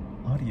difference.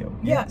 audio.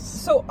 Yeah, Yes.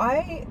 so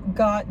I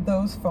got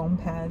those foam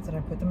pads and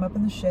I put them up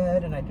in the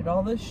shed and I did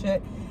all this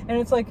shit, and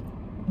it's like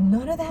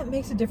none of that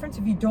makes a difference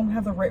if you don't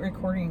have the right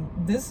recording.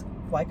 This,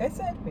 like I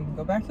said, we can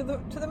go back to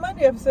the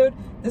Monday episode.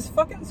 This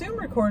fucking Zoom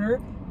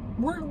recorder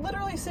we're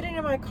literally sitting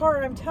in my car,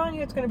 and I'm telling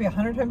you, it's going to be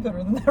 100 times better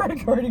than that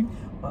recording.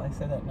 Well, I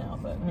say that now,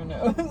 but who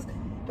knows?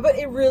 But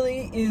it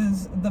really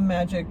is the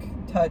magic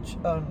touch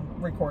on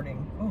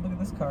recording. Oh, look at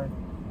this car.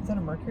 Is that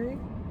a Mercury?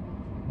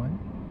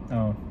 What?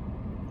 Oh.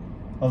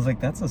 I was like,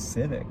 that's a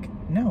Civic.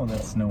 No,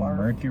 that's no Barf.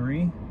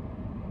 Mercury.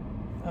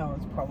 Oh,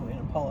 it's probably an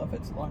Impala if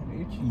it's Long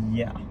Beach.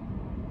 Yeah.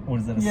 What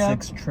is that, a Yeah.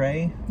 6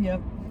 tray?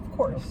 Yep, of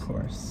course. Of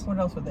course. What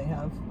else would they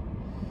have?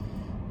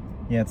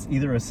 Yeah, it's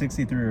either a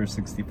 63 or a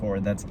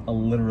 64. That's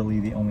literally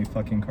the only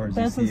fucking cars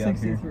That's you a see out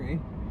here. 63.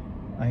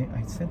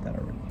 I said that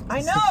already. It's I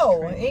a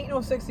know! 6 tray. Ain't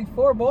no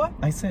 64, boy.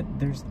 I said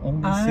there's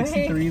only I-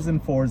 63s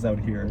and 4s out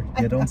here.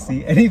 I You know. don't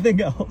see anything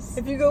else.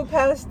 If you go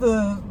past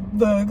the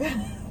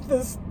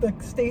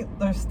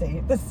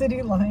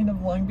city line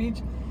of Long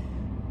Beach,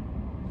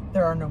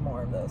 there are no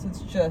more of those.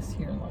 It's just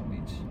here in Long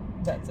Beach.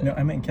 That's it. No,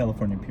 I meant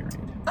California, period.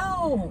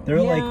 Oh, They're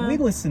yeah. like, we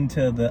listen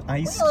to the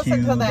Ice We listen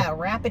Cube. to that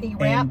rapidy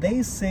rap. And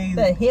they say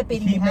the hippity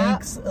he hop.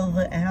 makes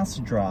the ass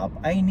drop.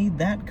 I need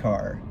that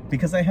car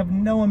because I have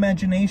no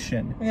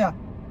imagination. Yeah.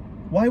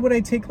 Why would I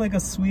take like a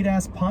sweet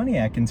ass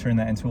Pontiac and turn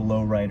that into a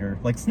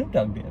lowrider like Snoop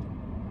Dogg did?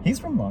 He's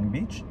from Long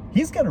Beach.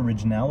 He's got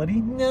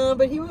originality. No,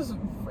 but he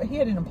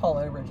had an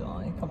Impala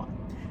originally. Come on.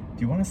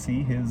 Do you want to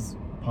see his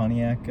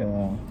Pontiac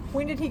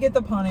When did he get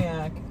the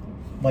Pontiac?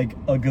 like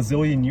a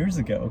gazillion years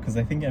ago? Because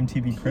I think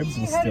MTV Cribs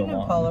he was had still an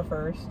Impala on.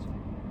 first.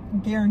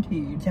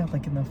 Guaranteed. Yeah,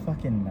 like in the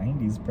fucking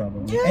 90s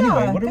probably. Yeah,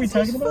 Anyway, what are we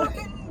 'cause he's talking about?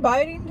 fucking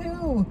biting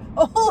too.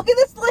 Oh, look at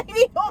this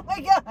lady! Oh my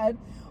god!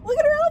 Look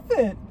at her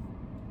outfit.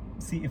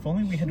 See, if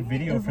only we had She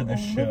video is for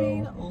this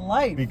living show,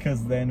 life.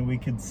 because then we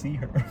could see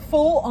her.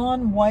 Full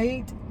on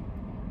white.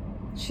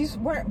 She's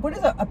wearing what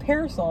is that? A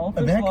parasol.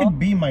 First That of all. could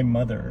be my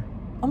mother.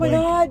 Oh my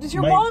Like, god! Does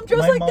your my- mom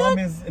dress my like mom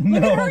that? is- Look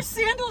no. at her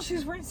sandals.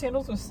 She's wearing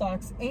sandals with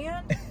socks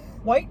and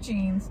white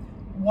jeans,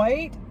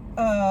 white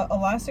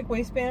elastic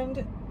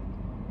waistband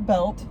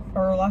belt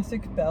or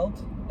elastic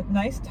belt, a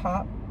nice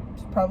top,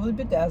 it's probably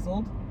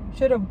bedazzled.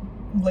 She had a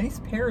lace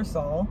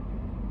parasol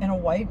and a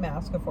white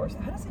mask, of course.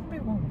 How does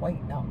anybody wear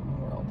white out in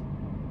the world?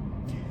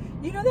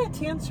 You know that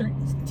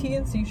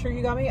TNC shirt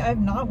you got me? I have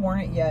not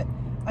worn it yet.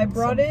 I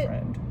brought Some it.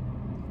 friend.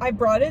 I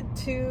brought it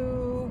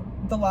to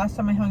the last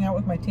time I hung out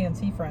with my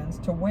TNC friends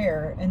to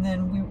wear, and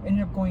then we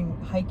ended up going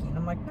hiking.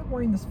 I'm like, I'm not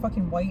wearing this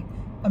fucking white,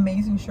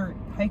 amazing shirt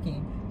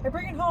hiking. I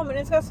bring it home, and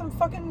it's got some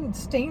fucking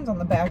stains on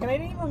the back, and I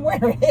didn't even wear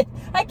it.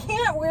 I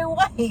can't wear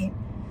white.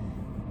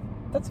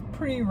 That's a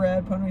pretty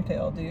rad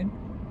ponytail, dude.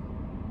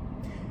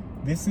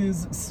 This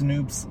is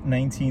Snoop's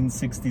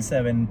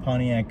 1967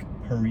 Pontiac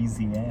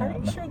Parisienne. Are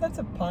you sure that's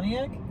a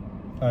Pontiac?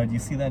 Do you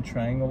see that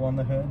triangle on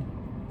the hood?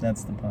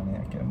 That's the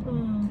Pontiac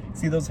emblem.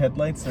 See those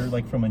headlights? They're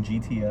like from a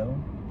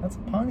GTO. That's a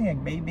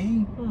Pontiac,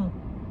 baby. No,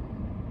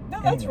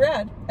 that's Anyway.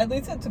 rad. At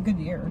least it's a good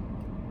year.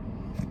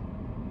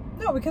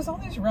 No, because all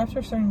these reps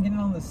are starting getting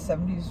on the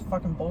 70s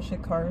fucking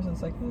bullshit cars. And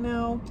it's like,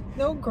 no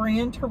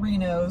Gran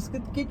Torinos.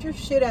 Get your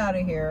shit out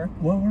of here.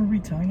 What were we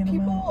talking about?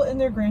 People in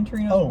their Gran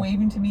Torinos Oh.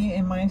 waving to me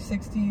in my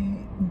 60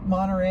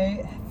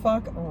 Monterey.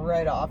 Fuck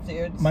right off,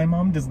 dude. My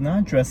mom does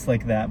not dress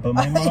like that, but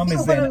my mom You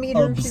is wanna an meet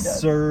her, she does.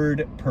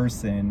 absurd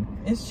person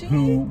Is she?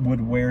 who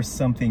would wear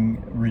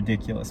something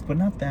ridiculous, but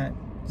not that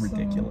So-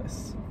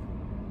 ridiculous.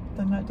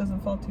 The nut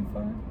doesn't fall too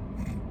far.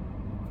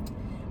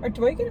 Alright,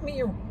 do I get to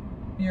meet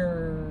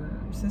your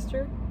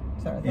sister?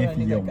 Sorry, I thought I If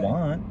knew you that guy.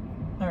 want,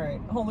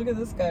 Alright. Oh, look at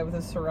this guy with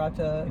his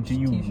Sriracha do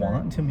you t-shirt.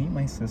 want to meet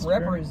my sister?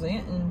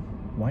 Representing.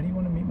 Why do you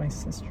want to meet my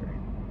sister?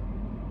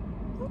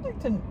 I'd like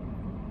to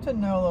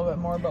know a little bit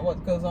more about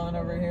what goes on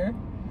over here.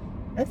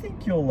 I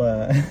think you'll,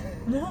 well,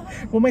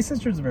 my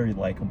sister's very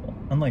likable,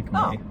 unlike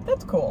Oh, me,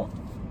 that's cool.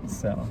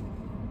 so.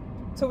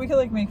 So we could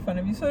like make fun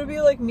of you. So it'd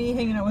be like me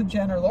hanging out with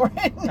Jen or Lauren.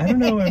 I don't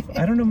know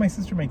if my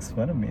sister makes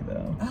fun of me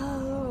though.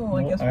 Oh,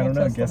 I guess I we'll don't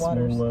know. test Guess the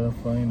waters. we'll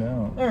find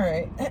out. All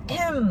right.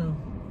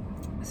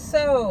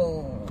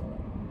 So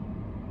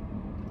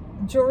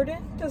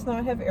Jordan does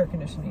not have air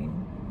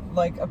conditioning,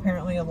 like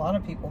apparently a lot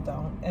of people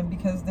don't, and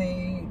because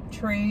they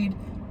trade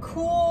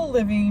cool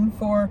living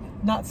for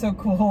not so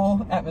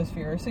cool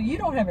atmosphere. So you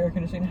don't have air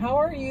conditioning. How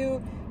are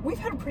you? We've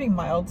had a pretty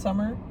mild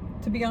summer,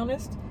 to be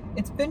honest.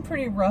 It's been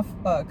pretty rough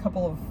a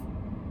couple of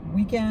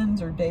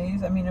weekends or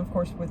days. I mean, of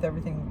course, with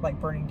everything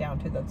like burning down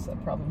too, that's a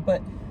problem.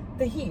 But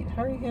the heat,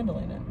 how are you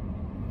handling it?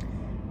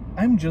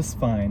 I'm just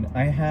fine.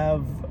 I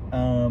have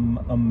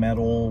a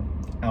metal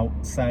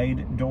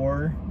outside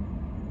door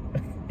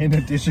in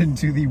addition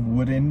to the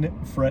wooden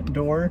front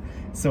door.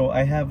 So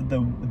I have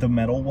the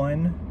metal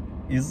one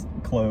is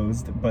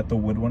closed, but the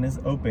wood one is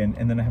open,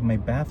 and then I have my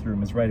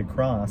bathroom is right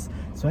across,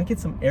 so I get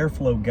some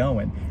airflow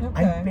going.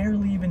 Okay. I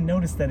barely even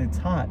noticed that it's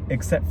hot,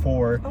 except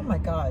for Oh my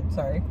God,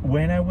 sorry.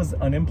 when I was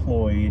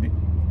unemployed.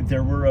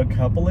 There were a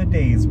couple of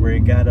days where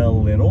it got a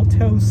little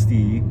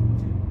toasty,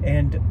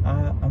 and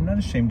I'm not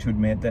ashamed to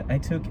admit that I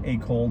took a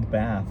cold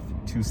bath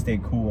to stay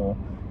cool.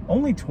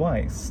 Only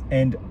twice,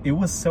 and it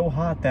was so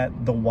hot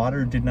that the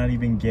water did not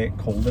even get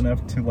cold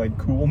enough to like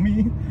cool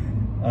me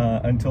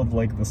until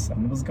like the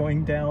sun was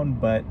going down.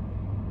 But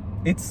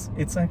It's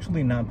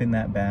actually not been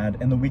that bad.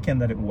 And the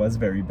weekend that it was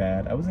very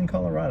bad, I was in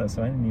Colorado,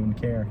 so I didn't even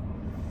care.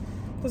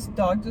 This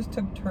dog just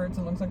took turds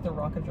and looks like the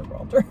Rock of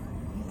Gibraltar.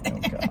 Oh,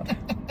 God.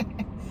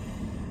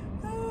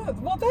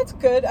 Well, that's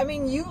good. I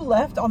mean, you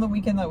left on the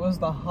weekend that was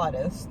the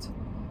hottest.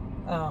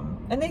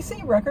 And they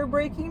say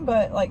record-breaking,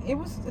 but, like,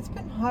 it's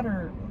been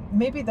hotter.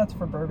 Maybe that's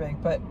for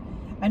Burbank, but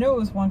I know it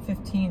was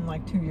 115,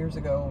 like, 2 years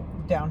ago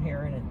down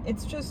here, and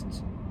it's just...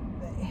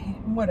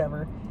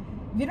 whatever.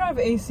 If you don't have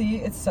AC,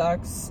 it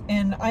sucks.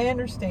 And I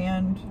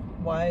understand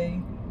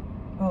why...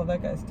 Oh,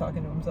 that guy's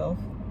talking to himself.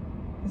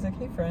 He's like,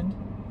 hey, friend.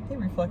 Hey,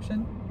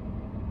 Reflection.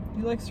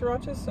 You like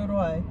sriracha? So do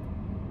I.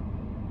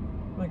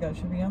 Oh my God,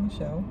 should be on the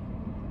show.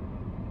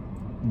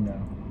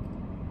 No.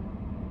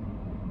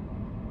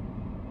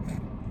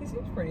 He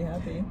seems pretty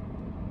happy.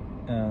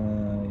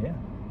 Yeah.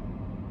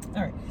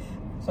 Alright.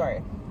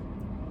 Sorry.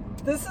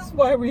 This is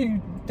why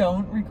we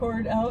don't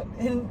record out,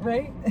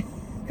 right?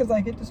 Because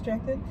I get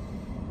distracted.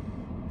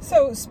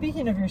 So,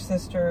 speaking of your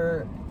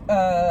sister,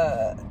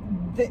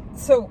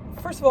 so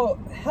first of all,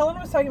 Helen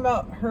was talking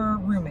about her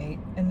roommate,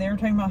 and they were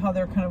talking about how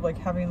they're kind of like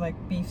having like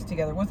beefs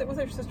together. Was it with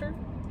her sister?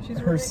 She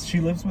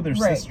lives with her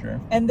right. sister,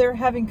 and they're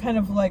having kind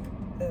of like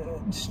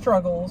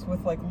struggles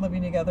with like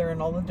living together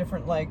and all the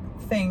different like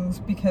things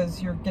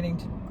because you're getting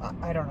to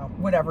I don't know,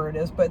 whatever it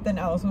is. But then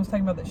Allison was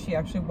talking about that she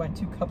actually went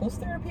to couples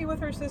therapy with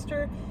her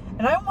sister,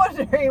 and I'm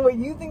wondering what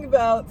you think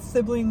about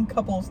sibling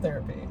couples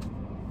therapy.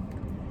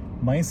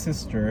 My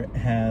sister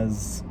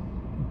has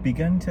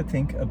begun to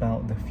think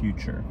about the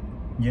future.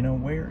 You know,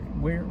 where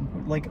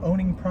like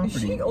owning property,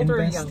 Is she older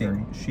investing. or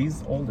younger?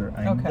 She's older.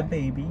 I'm Okay. the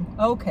baby.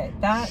 Okay,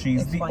 that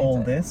She's the explains it.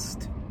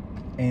 oldest,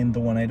 and the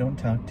one I don't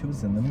talk to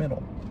is in the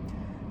middle.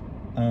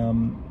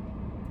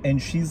 And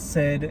she's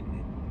said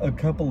a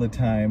couple of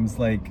times,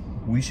 like,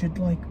 we should,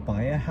 like,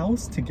 buy a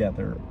house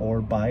together or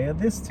buy a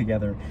this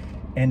together.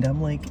 And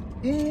I'm like,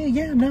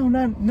 yeah, no,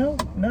 not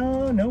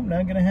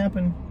gonna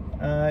happen.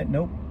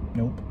 Nope.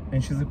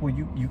 And she's like, well,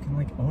 you can,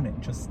 like, own it.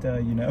 Just,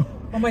 you know.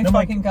 Oh my And I'm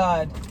fucking like,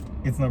 God.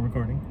 it's not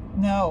recording?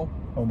 No.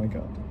 Oh my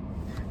God.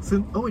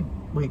 So,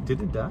 wait,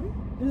 did it die?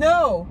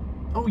 No.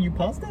 Oh, you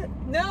paused it?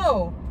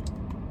 No.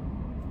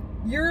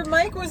 Your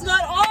mic was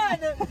not on.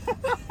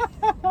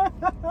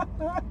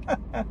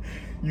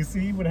 You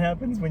see what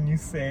happens when you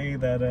say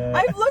that,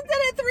 I've looked at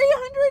it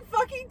 300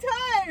 fucking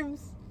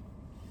times.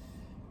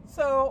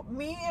 So,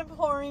 me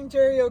imploring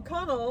Jerry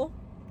O'Connell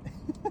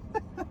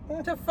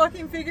to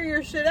fucking figure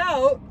your shit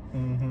out,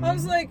 Mhm. I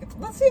was like,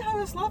 let's see how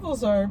his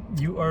levels are.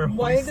 You are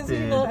Why does he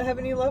hoisted not have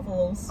any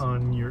levels?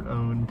 on your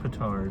own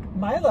petard.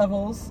 My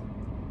levels.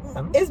 I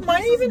don't Is think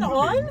mine this is even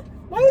on? moving.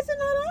 Why is it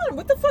not on?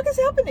 What the fuck is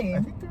I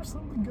happening? think there's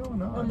something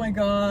going on. Oh my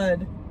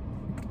God.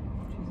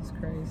 Jesus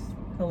Christ.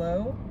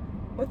 Hello?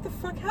 What the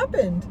fuck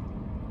happened?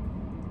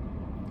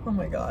 Oh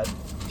my God.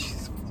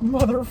 Jesus,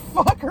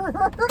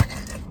 motherfucker.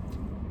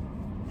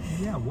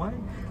 Yeah, why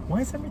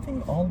is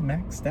everything all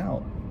maxed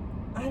out?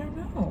 I don't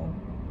know.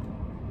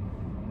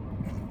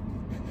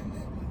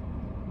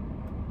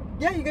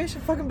 Yeah, you guys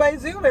should fucking buy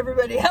Zoom,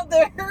 everybody out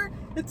there.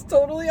 It's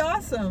totally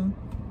awesome.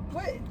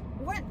 What?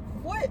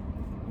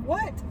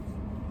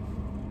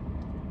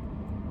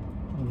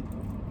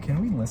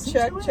 Can we listen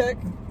Check, to it? check.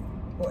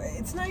 Well,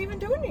 it's not even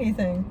doing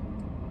anything.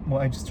 Well,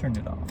 I just turned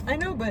it off. I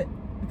know, but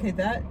okay,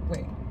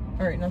 wait.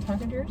 All right, not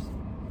talking to yours?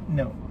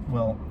 No,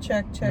 well,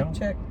 Check. No.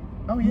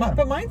 Oh yeah.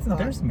 But mine's not.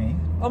 There's me.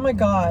 Oh my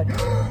God.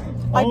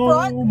 I Oh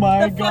brought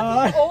my the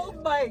God. fucking old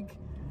mic.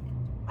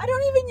 I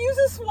don't even use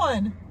this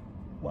one.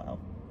 Wow.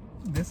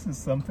 This is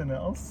something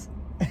else.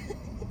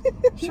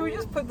 Should we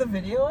just put the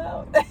video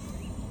out?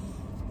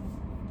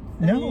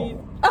 No.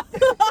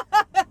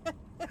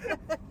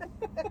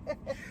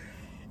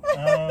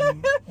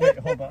 Wait,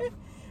 hold on.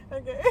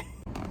 Okay.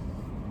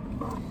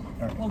 All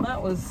right. Well,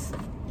 that was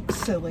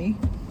silly.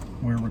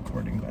 We're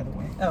recording, by the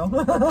way.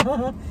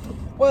 Oh.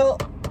 Well,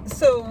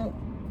 so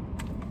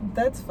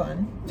that's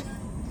fun.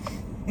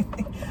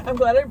 I'm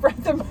glad I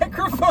brought the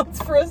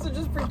microphones for us to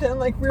just pretend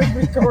like we're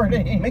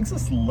recording. It makes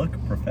us look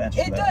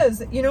professional. It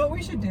does. You know what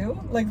we should do?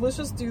 Like, let's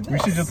just do this. We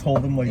should just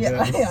hold them like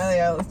yeah, this.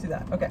 yeah, let's do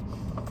that. Okay.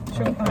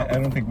 Should- I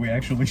don't think we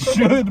actually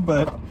should,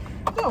 but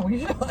No, we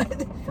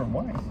should. for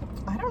why?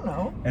 I don't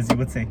know. As you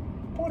would say,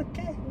 ¿por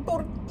qué?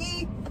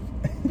 Porque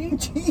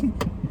PG.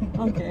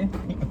 Okay.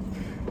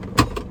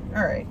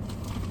 All right.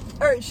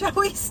 All right. Shall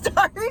we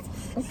start?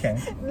 Okay.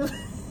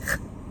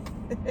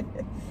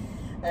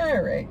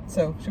 All right.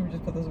 So, should we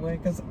just put this away?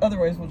 Because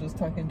otherwise, we'll just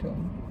talk into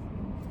him.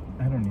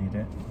 I don't need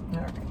it.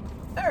 All right.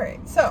 All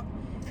right. So,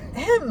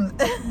 him.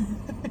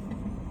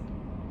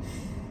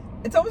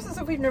 It's almost as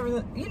if we've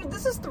never. You know,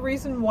 this is the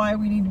reason why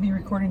we need to be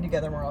recording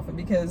together more often,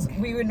 because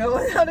we would know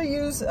how to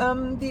use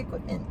the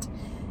equipment.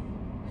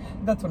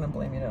 That's what I'm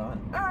blaming it on.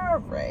 All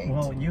right.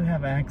 Well, you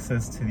have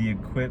access to the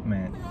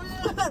equipment.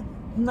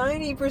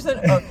 90%,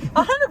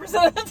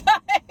 100% of the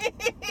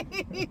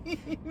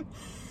time.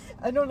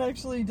 I don't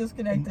actually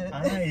disconnect it.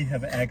 I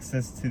have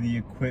access to the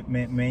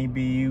equipment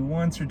maybe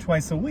once or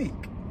twice a week.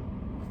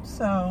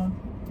 So,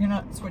 you're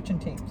not switching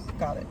teams.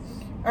 Got it.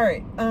 All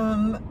right.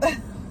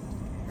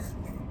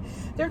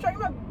 They're talking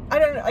about, I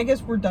don't know, I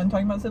guess we're done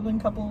talking about sibling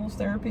couples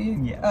therapy.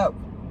 Yeah.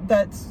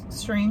 That's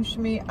strange to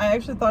me. I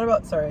actually thought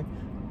about, sorry,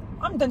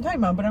 I'm done talking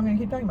about it, but I'm going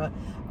to keep talking about it.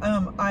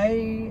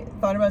 I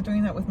thought about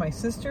doing that with my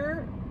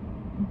sister,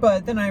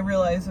 but then I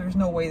realized there's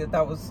no way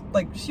that was,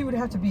 like, she would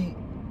have to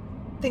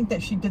think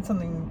that she did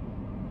something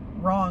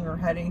wrong or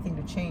had anything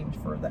to change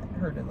for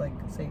her to, like,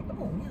 say,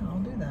 oh, yeah, I'll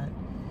do that.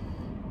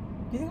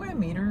 Do you think my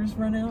meters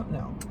run out?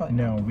 No. Probably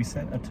No, not. we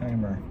set a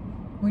timer.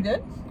 We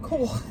did?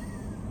 Cool.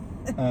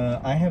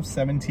 I have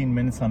 17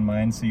 minutes on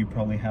mine, so you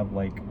probably have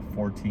like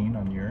 14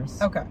 on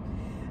yours. Okay.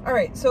 All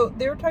right. So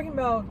they were talking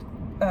about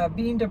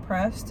being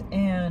depressed,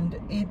 and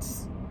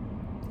it's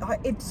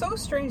so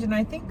strange. And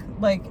I think,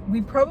 like,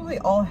 we probably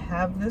all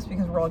have this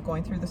because we're all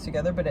going through this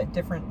together, but at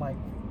different, like,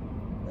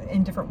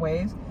 in different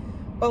ways.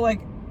 But,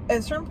 like,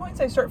 at certain points,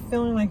 I start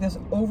feeling like this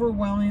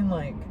overwhelming,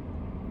 like,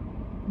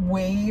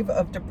 wave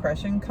of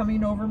depression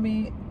coming over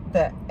me,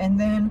 and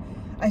then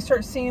I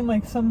start seeing,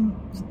 like, some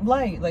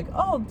light, like,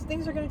 oh,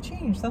 things are going to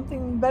change,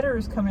 something better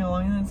is coming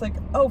along, and it's like,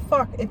 oh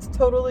fuck, it's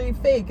totally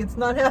fake, it's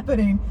not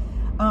happening.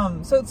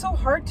 So it's so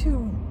hard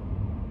to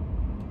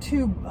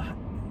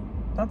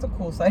that's a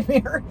cool side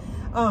mirror.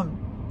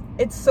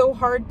 It's so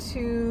hard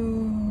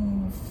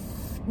to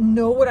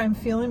know what I'm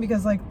feeling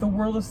because, like, the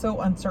world is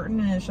so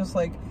uncertain, and it's just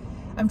like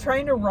I'm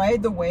trying to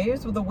ride the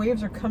waves, but the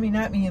waves are coming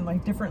at me in,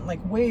 like, different, like,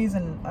 ways,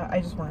 and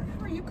I just wonder,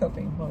 how are you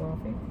coping,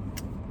 Ralphie?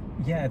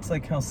 Yeah, it's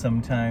like how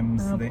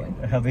sometimes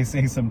they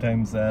say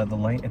sometimes the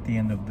light at the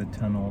end of the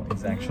tunnel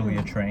is actually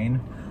a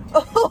train.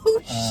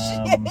 Oh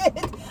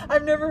shit!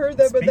 I've never heard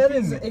that, but that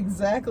is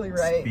exactly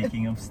right.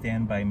 Speaking of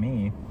Stand By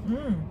Me,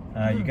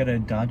 you gotta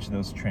dodge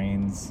those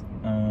trains.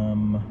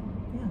 How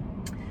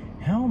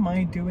am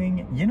I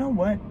doing? You know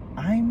what?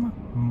 I'm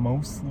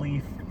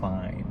mostly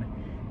fine.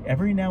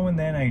 Every now and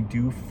then I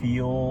do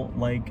feel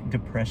like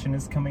depression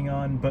is coming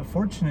on, but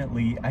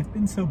fortunately I've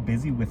been so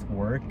busy with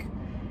work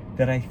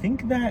that I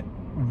think that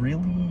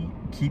really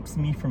keeps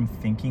me from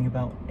thinking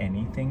about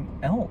anything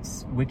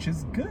else, which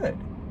is good.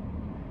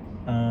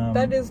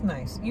 That is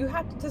nice. You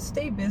have to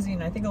stay busy,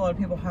 and I think a lot of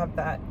people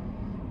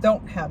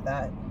don't have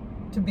that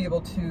to be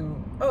able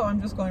to, oh,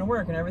 I'm just going to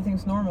work and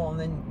everything's normal, and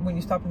then when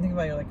you stop and think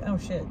about it, you're like, oh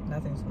shit,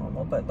 nothing's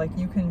normal. But, like,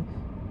 you can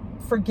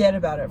forget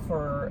about it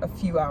for a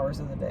few hours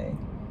of the day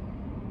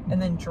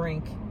and then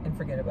drink and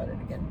forget about it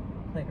again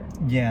later.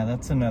 Yeah,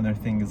 that's another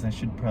thing, is I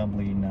should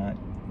probably not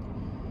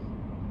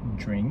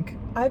drink.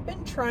 I've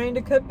been trying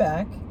to cut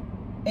back,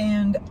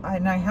 and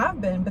I have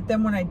been, but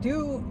then when I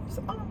do,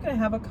 I'm gonna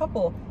have a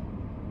couple,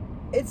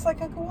 it's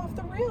like I go off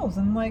the rails,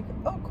 and, like,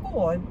 oh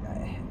cool,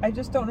 I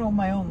just don't know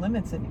my own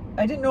limits.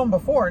 I didn't know them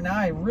before, now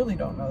I really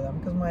don't know them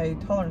because my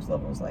tolerance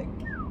level is like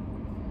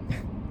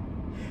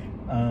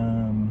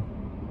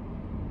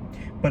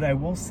but I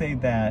will say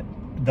that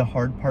the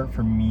hard part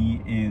for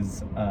me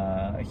is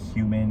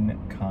human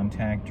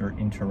contact or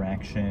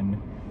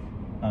interaction.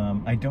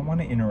 I don't want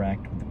to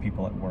interact with the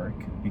people at work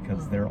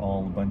because they're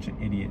all a bunch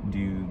of idiot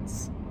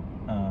dudes.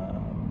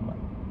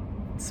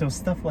 So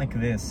stuff like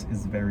this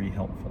is very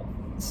helpful.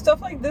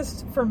 Stuff like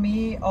this, for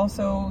me,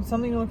 also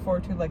something to look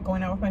forward to, like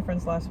going out with my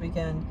friends last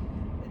weekend,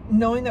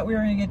 knowing that we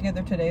were going to get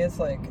together today. It's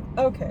like,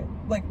 okay,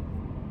 like,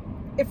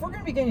 if we're going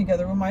to be getting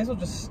together, we might as well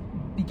just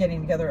be getting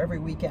together every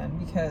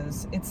weekend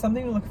because it's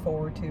something to look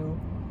forward to.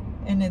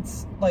 And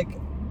it's like,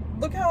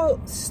 look how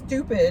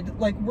stupid,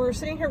 like, we're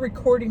sitting here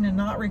recording and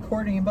not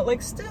recording, but,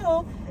 like,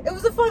 still, it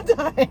was a fun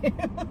time.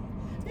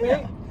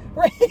 Yeah.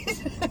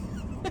 Right?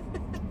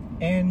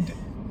 And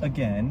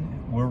again,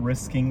 we're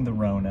risking the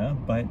Rona,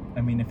 but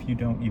I mean, if you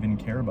don't even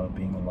care about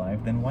being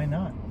alive, then why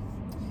not?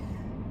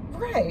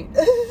 Right.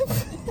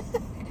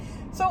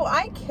 So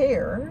I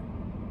care.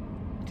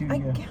 Do I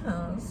you?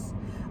 guess.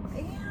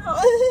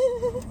 Yeah.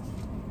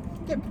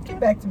 Get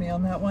back to me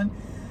on that one.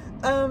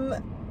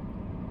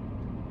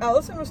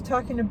 Allison was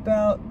talking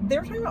about, they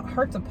were talking about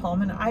Hearts of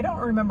Palm, and I don't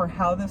remember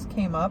how this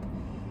came up,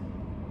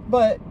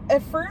 but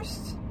at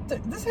first,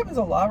 this happens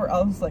a lot where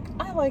Allison's like,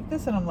 I like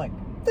this, and I'm like,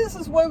 this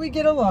is why we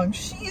get along.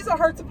 She's a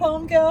Hearts of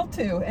Palm gal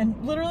too. And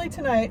literally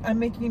tonight, I'm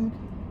making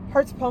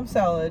Hearts of Palm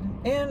salad,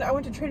 and I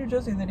went to Trader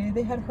Joe's the other day,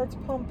 they had Hearts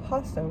of Palm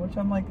pasta, which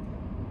I'm like,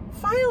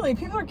 finally,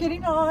 people are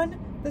getting on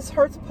this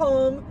Hearts of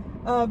Palm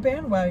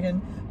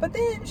bandwagon. But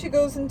then she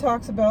goes and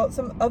talks about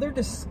some other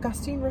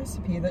disgusting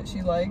recipe that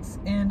she likes,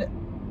 and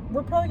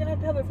we're probably gonna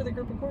have to have it for the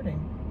group recording.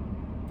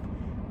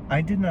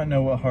 I did not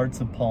know what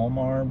Hearts of Palm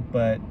are,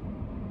 but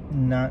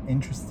not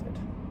interested.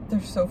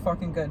 They're so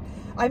fucking good.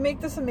 I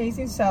make this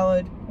amazing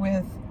salad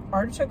with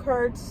artichoke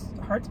hearts,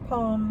 Hearts of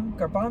Palm,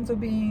 garbanzo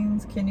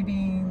beans, kidney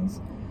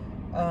beans,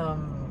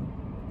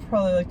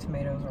 probably like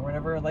tomatoes or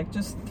whatever. Like,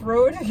 just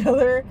throw it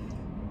together.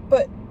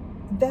 But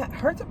that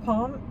Hearts of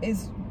Palm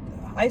is,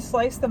 I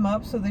slice them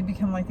up so they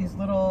become like these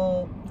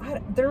little,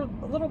 they're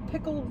little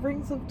pickled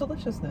rings of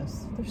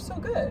deliciousness. They're so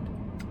good.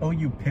 Oh,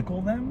 you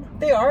pickle them?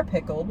 They are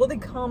pickled. Well, they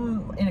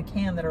come in a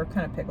can that are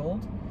kind of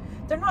pickled.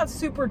 They're not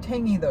super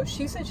tangy, though.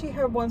 She said she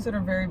had ones that are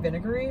very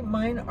vinegary.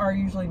 Mine are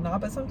usually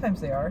not, but sometimes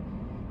they are.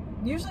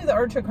 Usually the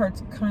artichoke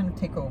hearts kind of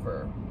take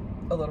over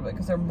a little bit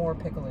because they're more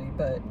pickly,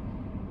 but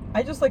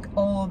I just like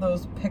all of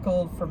those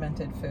pickled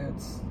fermented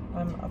foods.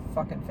 I'm a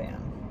fucking fan.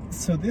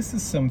 So this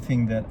is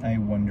something that I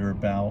wonder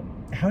about.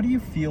 How do you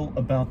feel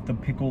about the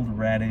pickled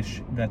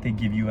radish that they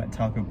give you at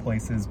taco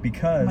places?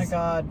 Because Oh my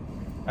god.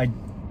 I Go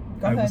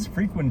was ahead.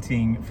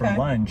 frequenting for Okay.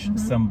 lunch Mhm.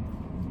 some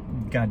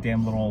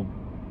goddamn little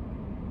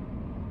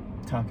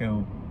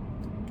taco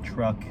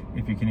truck,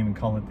 if you can even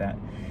call it that.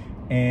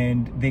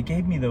 And they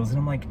gave me those, and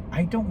I'm like,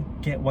 I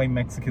don't get why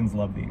Mexicans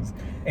love these.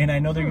 And I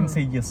know they're gonna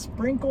say you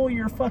sprinkle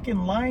your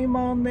fucking lime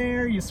on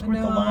there, you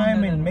sprinkle No,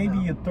 lime, no, and no, maybe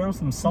no. you throw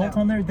some salt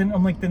No. on there. Then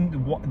I'm like,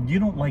 you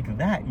don't like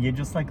that. You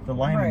just like the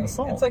lime and the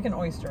salt. It's like an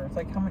oyster. It's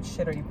like, how much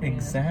shit are you putting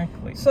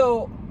exactly. in?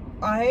 So,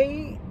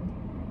 I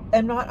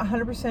am not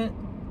 100%.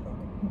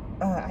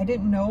 I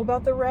didn't know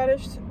about the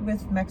radish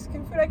with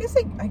Mexican food. I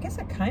guess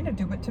I kind of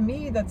do, but to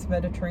me, that's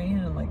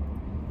Mediterranean. And like,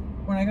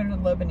 when I go to the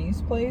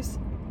Lebanese place,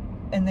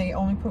 and they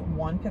only put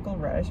one pickled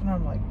radish, and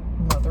I'm like,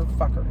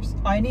 motherfuckers.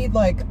 I need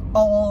like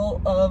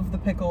all of the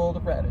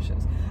pickled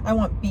radishes. I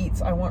want beets.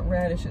 I want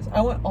radishes.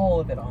 I want all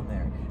of it on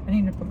there. I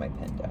need to put my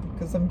pen down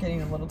because I'm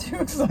getting a little too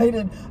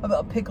excited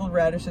about pickled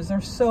radishes.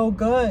 They're so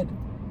good.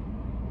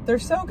 They're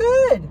so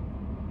good.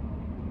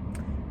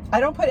 I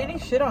don't put any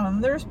shit on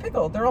them. They're just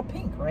pickled. They're all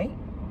pink, right?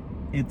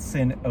 It's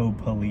an oh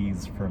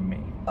please from me.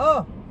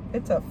 Oh,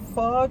 it's a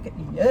fuck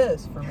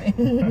yes for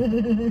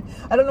me.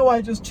 I don't know why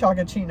I just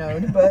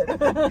chagachino'd, but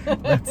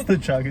That's the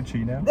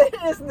chagachino.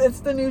 it's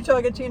the new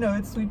chagachino.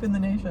 It's sweeping the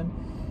nation.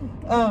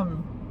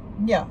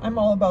 Yeah, I'm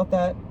all about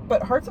that.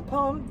 But hearts of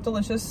palm,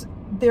 delicious.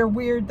 They're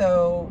weird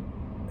though.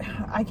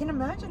 I can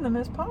imagine them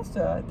as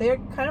pasta. They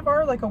kind of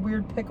are like a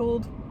weird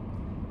pickled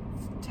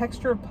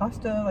texture of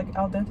pasta, like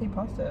al dente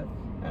pasta.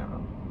 I don't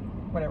know.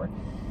 Whatever.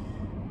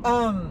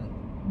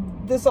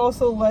 This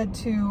also led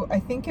to, I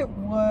think it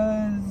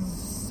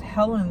was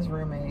Helen's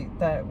roommate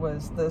that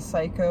was the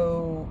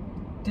psycho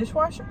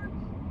dishwasher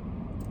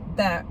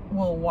that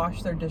will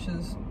wash their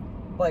dishes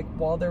like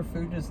while their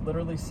food is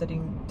literally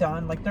sitting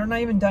done. Like they're not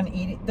even done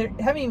eating. They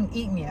haven't even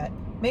eaten yet.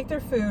 Make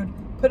their food,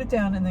 put it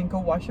down, and then go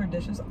wash their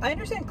dishes. I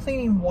understand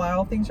cleaning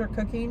while things are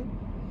cooking,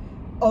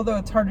 although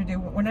it's hard to do.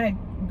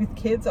 With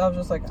kids, I was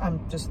just like,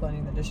 I'm just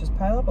letting the dishes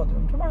pile up. I'll do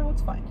them tomorrow.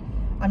 It's fine.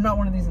 I'm not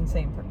one of these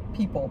insane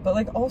people. But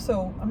like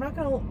also, I'm not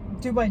going to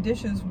do my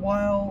dishes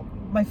while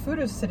my food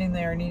is sitting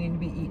there needing to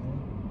be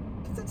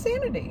eaten. It's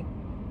insanity.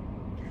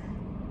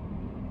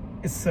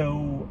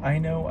 So I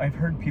know I've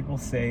heard people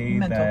say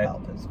Mental that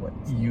health is what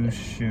you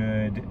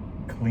should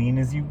clean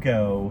as you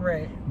go.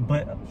 Right.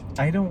 But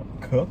I don't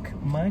cook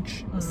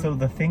much, so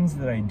the things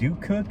that I do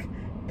cook,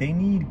 they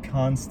need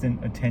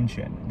constant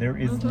attention. There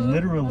is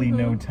literally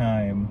no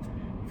time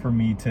for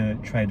me to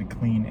try to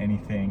clean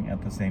anything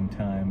at the same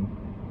time.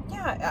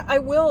 Yeah, I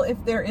will if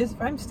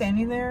I'm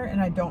standing there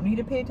and I don't need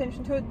to pay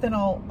attention to it, then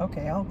I'll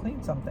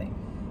clean something.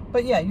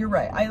 But yeah, you're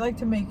right. I like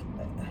to make,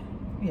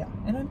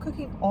 and I'm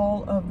cooking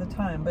all of the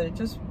time, but it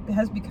just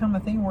has become a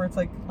thing where it's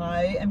like,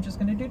 I am just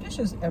going to do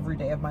dishes every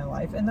day of my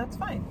life, and that's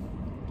fine.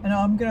 And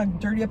I'm going to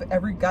dirty up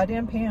every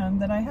goddamn pan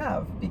that I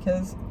have,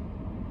 because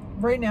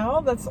right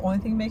now, that's the only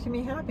thing making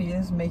me happy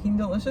is making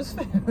delicious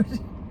food.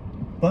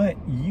 But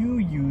you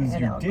use And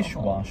your alcohol.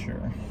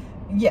 dishwasher.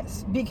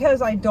 Yes,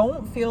 because I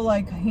don't feel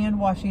like hand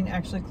washing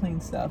actually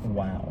cleans stuff.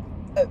 Wow.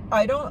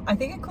 I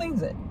think it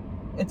cleans it.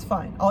 It's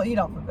fine. I'll eat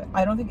off of it.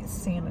 I don't think it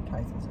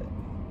sanitizes it.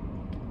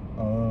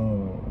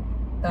 Oh.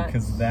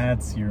 Because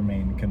that's your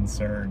main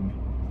concern.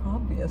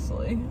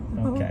 Obviously.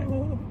 Okay.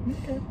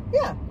 Okay.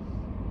 Yeah.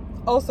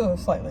 Also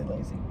slightly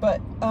lazy.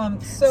 But,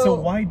 So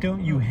why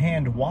don't you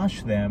hand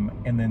wash them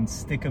and then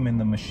stick them in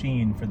the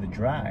machine for the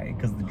dry?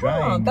 Because the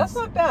drying that's is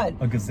not bad.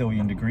 a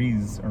gazillion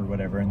degrees or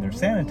whatever, and they're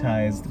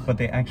sanitized, but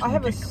they I actually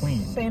have a get clean.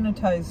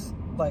 sanitized,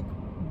 like,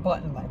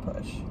 button I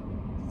push.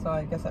 So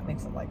I guess that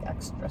makes it, like,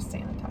 extra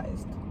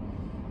sanitized.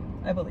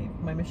 I believe.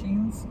 My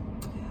machines.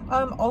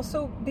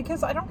 Also,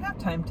 because I don't have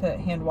time to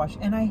hand wash,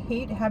 and I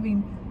hate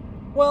having...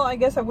 Well, I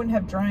guess I wouldn't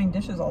have drying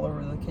dishes all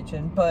over the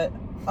kitchen, but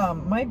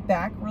my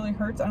back really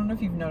hurts. I don't know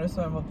if you've noticed,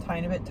 but I'm a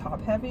tiny bit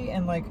top heavy,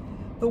 and like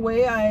the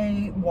way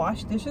I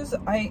wash dishes,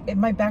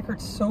 my back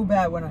hurts so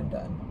bad when I'm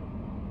done.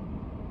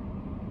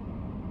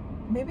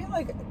 Maybe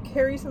like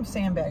carry some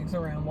sandbags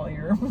around while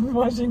you're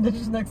washing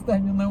dishes next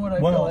time. You'll know what I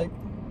feel like.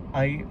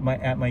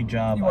 At my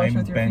job, You wash I'm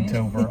with your bent feet?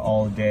 over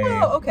all day.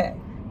 Oh, okay.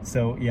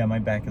 So yeah, my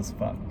back is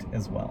fucked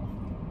as well.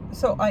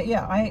 So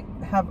I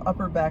have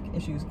upper back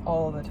issues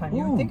all the time.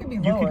 You would think it'd be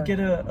lower. You could get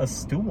a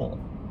stool,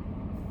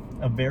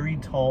 a very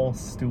tall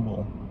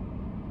stool,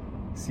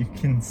 so you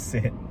can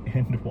sit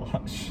and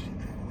wash.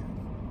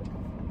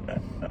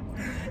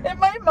 In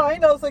my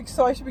mind, I was like,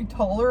 so I should be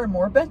taller and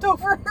more bent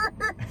over?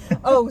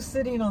 Oh,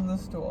 sitting on the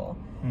stool.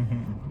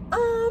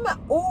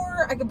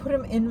 Or I could put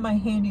them in my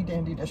handy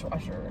dandy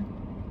dishwasher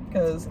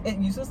because it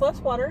uses less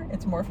water.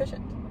 It's more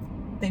efficient.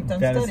 They've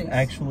done That studies. is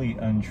actually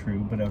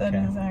untrue, but okay.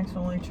 That is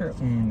actually true.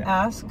 Mm.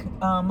 Ask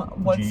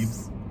what's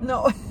Jeeves?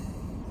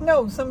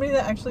 no somebody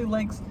that actually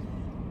likes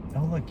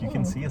Oh look, you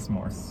can see us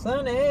more.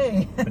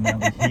 sunny. But now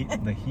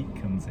the heat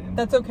comes in.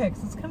 That's okay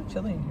because it's kind of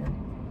chilly in here.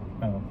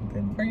 Oh,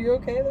 then. Are you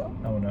okay though?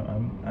 Oh no,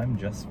 I'm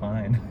just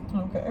fine.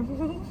 Okay.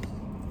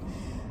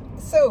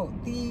 So,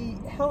 the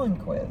Helen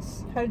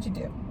quiz. How did you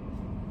do?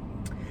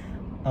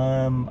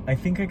 I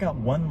think I got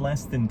one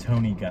less than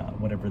Tony got,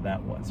 whatever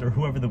that was, or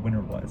whoever the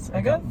winner was.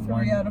 I got 3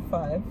 one... out of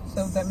 5,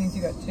 so that means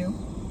you got 2.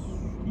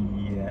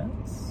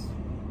 Yes.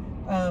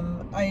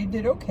 I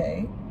did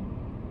okay.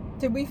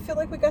 Did we feel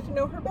like we got to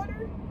know her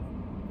better?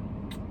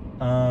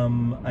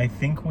 I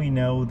think we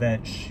know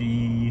that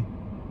she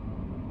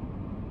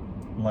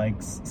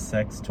likes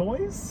sex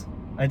toys.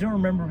 I don't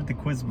remember what the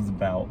quiz was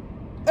about.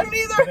 I don't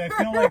either. But I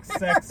feel like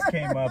sex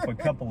came up a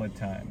couple of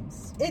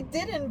times. It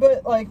didn't,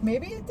 but like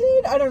maybe it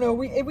did. I don't know.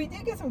 We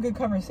did get some good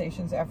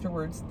conversations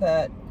afterwards.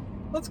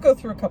 Let's go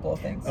through a couple of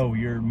things. Oh,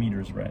 your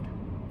meter's red.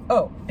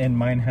 Oh. And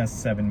mine has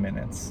 7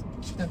 minutes.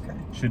 Okay.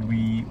 Should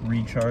we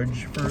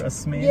recharge for a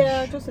smidge?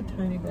 Yeah, just a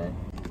tiny bit.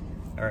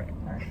 All right.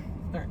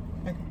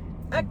 Okay.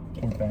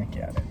 We're back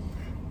at it.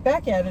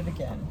 Back at it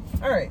again.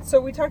 All right. So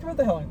we talked about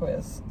the Helen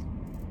quiz,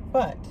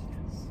 but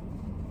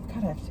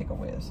God, I have to take a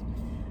whiz.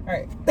 All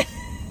right.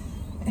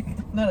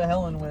 Not a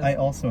Helen whiz. I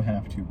also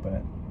have to,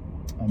 but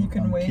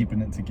I'm wait.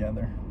 keeping it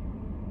together.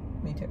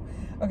 Me too.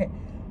 Okay.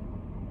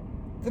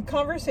 The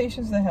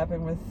conversations that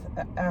happened with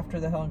after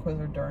the Helen quiz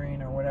or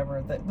during or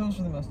whatever, those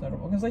are the most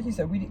notable. Because like you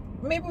said,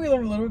 maybe we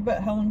learned a little bit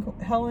about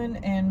Helen,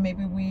 and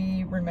maybe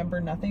we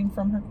remember nothing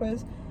from her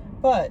quiz.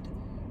 But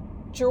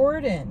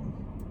Jordan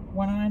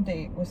went on a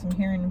date with some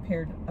hearing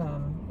impaired.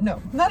 No,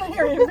 not a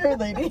hearing impaired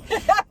lady.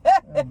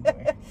 Oh,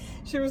 boy.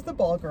 She was the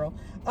ball girl.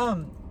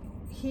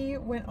 He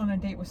went on a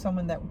date with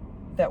someone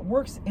that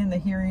works in the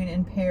hearing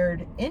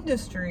impaired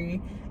industry,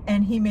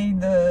 and he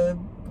made the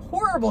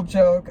horrible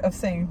joke of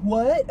saying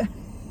what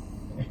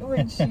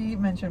when she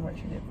mentioned what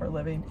she did for a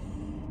living.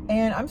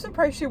 And I'm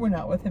surprised she went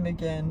out with him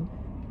again.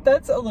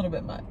 That's a little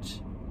bit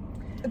much.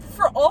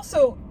 For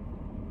also,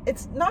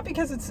 it's not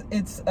because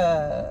it's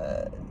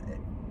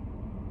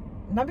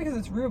not because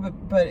it's rude,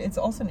 but it's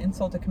also an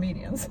insult to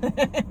comedians.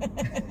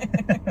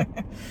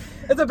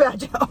 It's a bad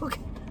joke.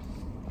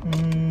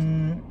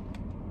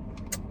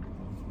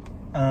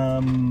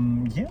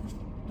 Yeah.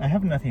 I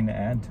have nothing to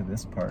add to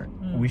this part.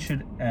 We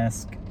should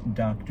ask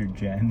Dr.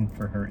 Jen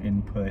for her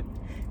input.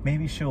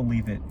 Maybe she'll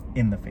leave it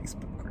in the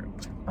Facebook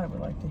group. I would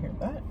like to hear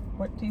that.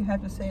 What do you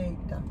have to say,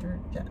 Dr.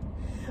 Jen?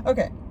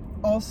 Okay.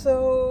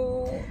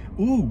 Also...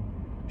 Ooh,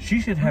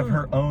 she should have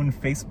her own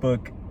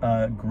Facebook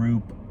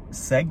group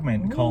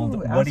segment called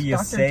What Do You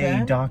Dr. Say,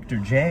 Jen? Dr.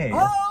 J?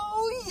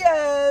 Oh,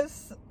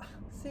 yes!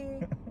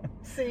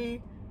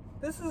 See?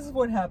 This is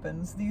what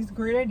happens. These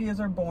great ideas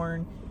are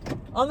born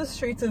on the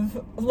streets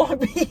of Long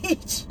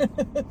Beach.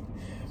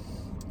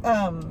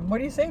 What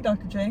do you say,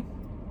 Dr. J?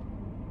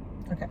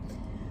 Okay.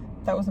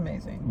 That was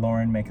amazing.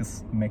 Lauren, make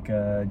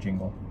a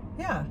jingle.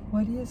 Yeah.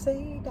 What do you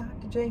say,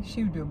 Dr. J?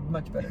 She would do a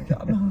much better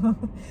job.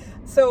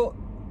 So,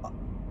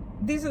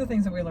 these are the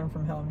things that we learned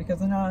from Helen, because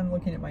now I'm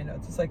looking at my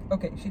notes. It's like,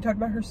 okay, she talked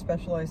about her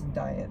specialized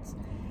diets.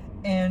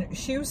 And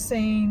she was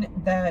saying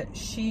that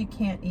she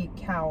can't eat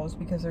cows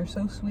because they're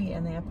so sweet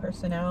and they have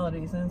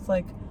personalities. And it's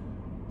like,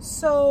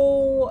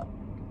 so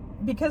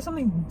because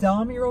something's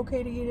dumb, you're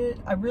okay to eat it?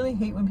 I really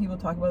hate when people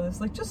talk about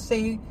this. Like, just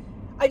say,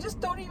 I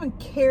just don't even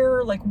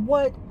care, like,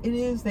 what it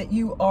is that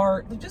you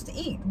are. Like, just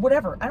eat,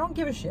 whatever. I don't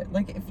give a shit.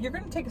 Like, if you're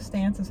going to take a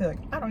stance and say, like,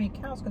 I don't eat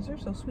cows because they're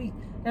so sweet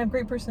and have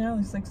great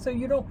personalities. Like, so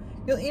you'll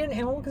eat an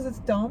animal because it's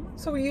dumb?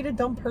 So you eat a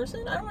dumb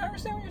person? I don't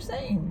understand what you're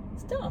saying.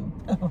 It's dumb.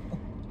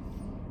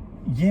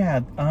 Yeah,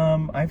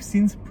 I've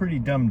seen some pretty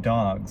dumb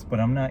dogs, but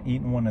I'm not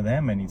eating one of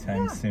them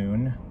anytime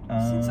soon.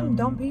 I've seen some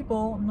dumb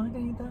people. I'm not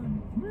going to eat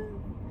them.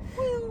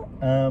 Well.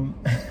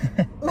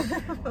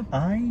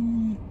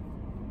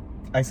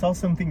 I saw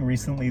something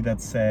recently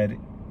that said,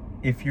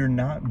 if you're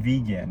not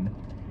vegan,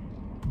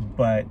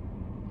 but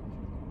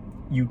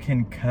you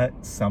can cut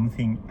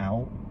something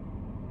out,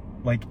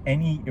 like,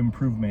 any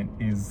improvement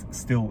is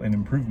still an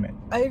improvement.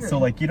 I agree. So,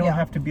 like, you don't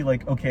have to be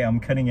like, okay, I'm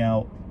cutting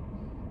out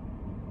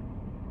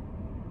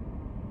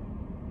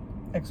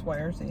X, Y,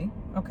 or Z.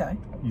 Okay.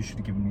 You should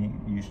have given me.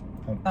 You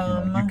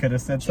could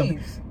have said something.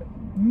 Cheese.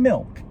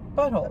 Milk.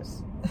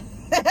 Buttholes.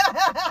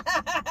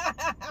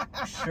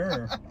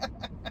 Sure.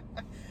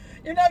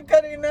 You're not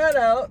cutting that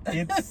out.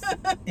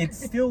 It's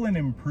still an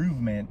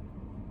improvement.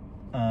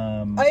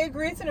 I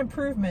agree, it's an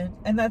improvement,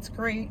 and that's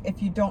great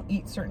if you don't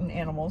eat certain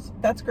animals.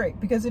 That's great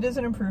because it is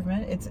an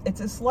improvement.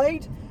 It's a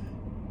slight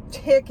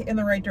tick in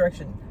the right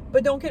direction.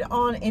 But don't get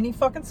on any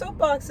fucking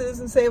soapboxes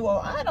and say, "Well,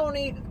 I don't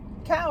eat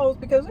cows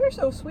because they're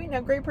so sweet and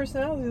have great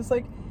personalities." It's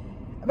like,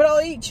 but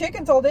I'll eat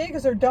chickens all day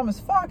because they're dumb as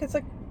fuck. It's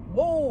like,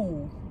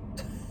 whoa.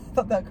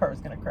 Thought that car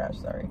was gonna crash.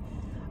 Sorry,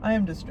 I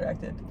am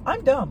distracted.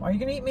 I'm dumb. Are you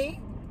gonna eat me?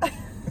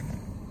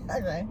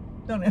 Okay,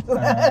 don't answer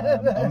that.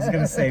 I was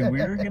gonna say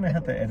we're gonna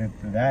have to edit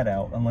that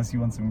out unless you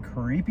want some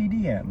creepy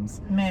DMs.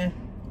 Meh.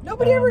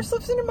 Nobody ever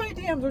slips into my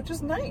DMs, which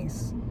is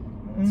nice.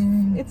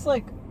 It's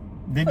like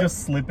they just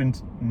slip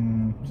into.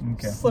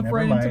 Okay, slip never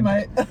right mind. into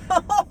my.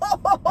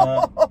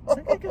 I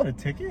think I got a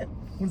ticket.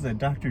 What is that,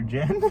 Dr.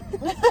 Jen?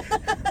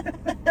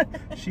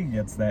 She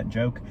gets that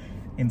joke.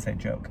 Inside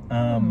joke.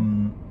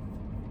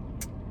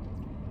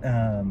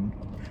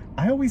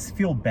 I always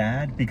feel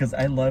bad because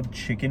I love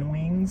chicken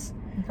wings,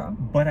 Okay.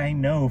 but I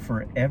know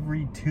for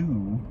every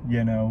 2,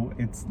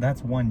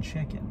 that's 1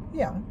 chicken.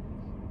 Yeah.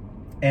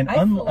 And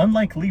I feel-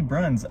 unlike Lee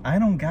Bruns, I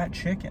don't got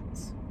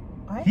chickens.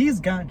 He's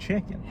got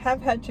chickens.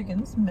 Have had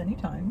chickens many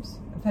times.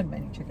 I've had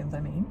many chickens,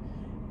 I mean.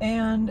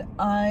 And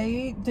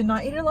I did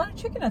not eat a lot of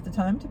chicken at the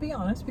time, to be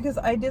honest, because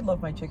I did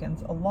love my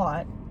chickens a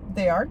lot.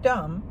 They are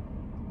dumb,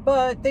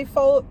 but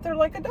they're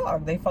like a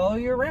dog. They follow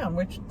you around,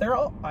 which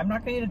I'm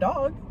not going to eat a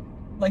dog,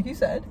 like you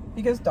said,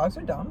 because dogs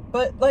are dumb.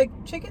 But, like,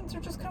 chickens are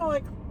just kind of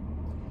like,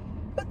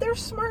 but they're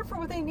smart for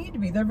what they need to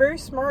be. They're very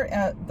smart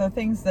at the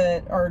things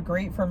that are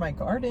great for my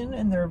garden,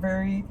 and they're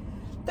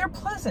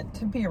pleasant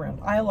to be around.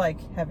 I like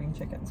having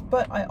chickens,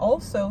 but I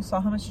also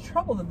saw how much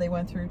trouble that they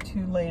went through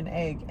to lay an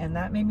egg, and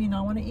that made me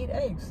not want to eat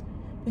eggs,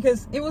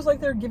 because it was like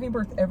they're giving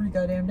birth every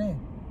goddamn day.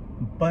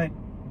 But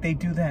they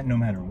do that no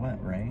matter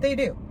what, right? They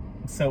do.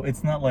 So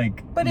it's not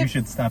like you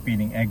should stop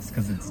eating eggs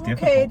because it's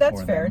difficult. Okay,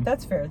 that's for fair. them.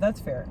 That's fair. That's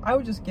fair. I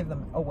would just give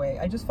them away.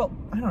 I just felt,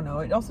 I don't know.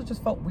 It also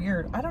just felt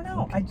weird. I don't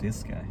know. Look at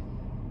this guy.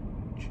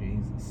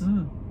 Jesus.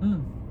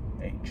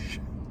 H.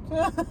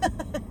 Oh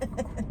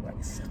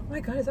Christ. my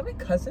God, is that my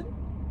cousin?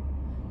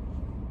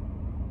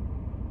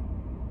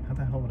 How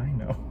the hell would I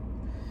know?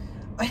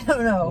 I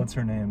don't know. What's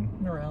her name?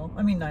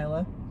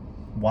 Nyla.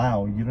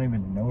 Wow, you don't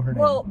even know her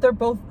name. Well, they're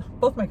both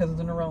my cousins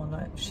are Narelle and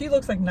Nyla. She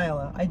looks like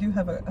Nyla. I do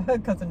have a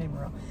cousin named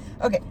Narelle.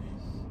 Okay,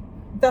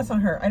 that's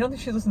on her. I don't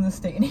think she lives in this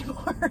state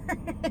anymore.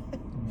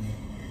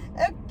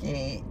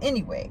 Okay.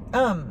 Anyway,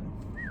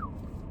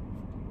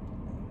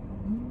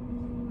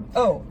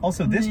 Oh.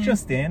 Also, this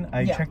just in,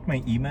 I Yeah. checked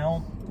my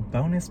email.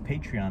 Bonus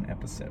Patreon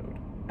episode.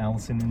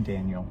 Allison and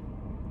Daniel.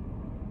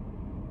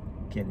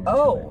 Get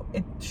into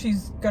it.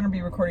 She's gonna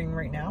be recording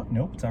right now.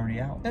 Nope, it's already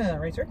out.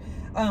 Right, sir.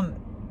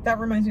 That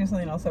reminds me of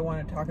something else I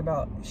wanted to talk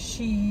about.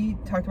 She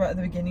talked about at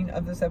the beginning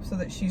of this episode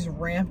that she's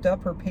ramped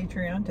up her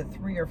Patreon to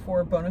 3 or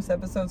 4 bonus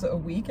episodes a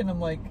week, and I'm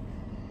like,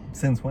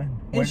 Since when?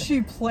 is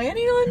she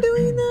planning on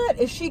doing that?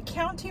 Is she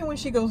counting when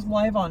she goes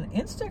live on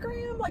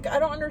Instagram? Like, I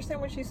don't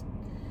understand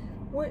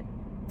what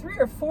 3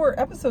 or 4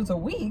 episodes a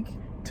week?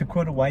 To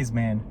quote a wise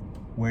man,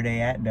 where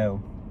they at though?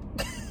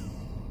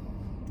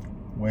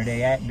 Where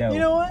they at though? You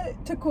know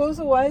what? To quote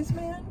a wise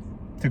man?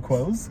 To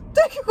quoze?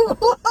 To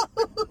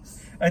quote.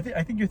 I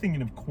think you're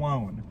thinking of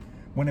quone.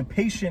 When a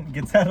patient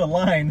gets out of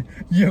line,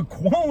 you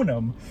quone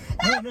them.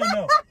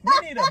 No.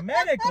 We need a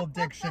medical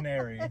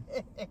dictionary.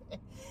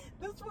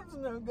 This one's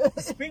no good.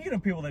 Speaking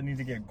of people that need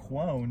to get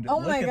quoned, Oh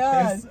look my at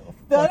God. this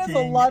That is a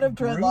fucking lot of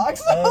group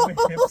dreadlocks. of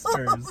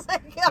hipsters. Oh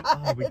my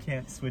God. Oh, we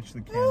can't switch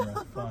the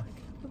camera. Fuck.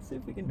 Let's see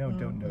if we can. No,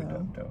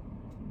 don't.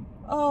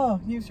 Oh,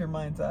 use your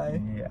mind's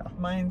eye. Yeah.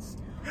 Mine's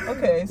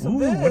okay. So Ooh,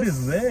 this what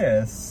is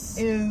this?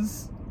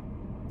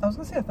 I was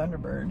gonna say a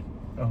Thunderbird.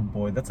 Oh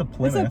boy, that's a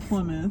Plymouth. It's a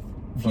Plymouth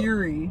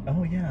Fury.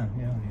 Oh yeah.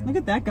 Look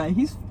at that guy.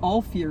 He's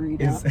all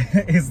furied out.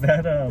 Is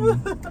that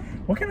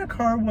what kind of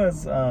car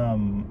was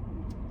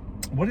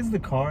what is the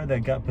car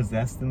that got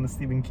possessed in the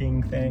Stephen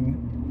King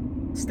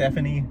thing?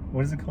 Stephanie,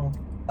 what is it called?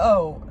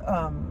 Oh,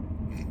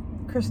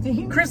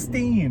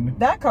 Christine.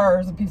 That car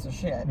is a piece of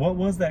shit. What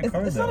was that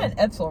car It's though? not an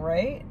Edsel,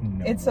 right?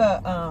 No. It's a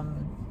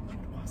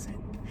What was it?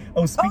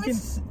 Oh, speaking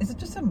is it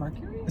just a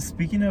Mercury?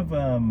 Speaking of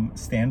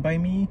Stand By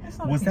Me, It's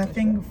not a was piece that of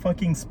thing shit.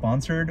 fucking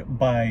sponsored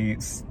by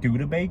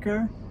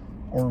Studebaker?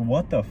 Or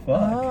what the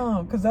fuck?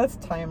 Oh, because that's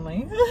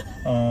timely.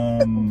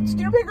 Um,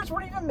 Studebakers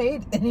weren't even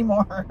made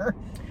anymore.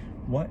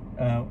 What?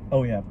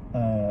 Oh yeah.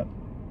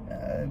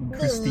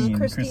 Christine.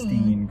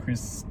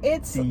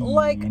 It's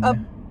like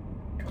a.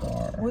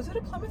 car. Was it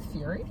a Plymouth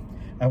Fury?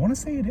 I want to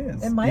say it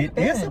is. It might have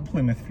It is a been.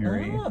 Plymouth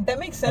Fury. Oh, that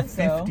makes A sense,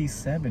 though.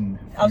 57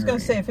 I was going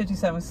to Fury. say a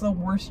 57. It's the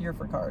worst year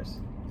for cars.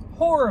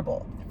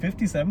 Horrible.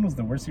 57 was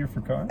the worst year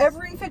for cars?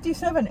 Every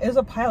 57 is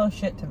a pile of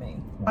shit to me.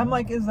 I'm Wow.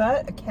 like, is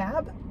that a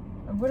cab?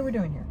 What are we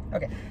doing here?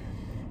 Okay.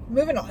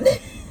 Moving on.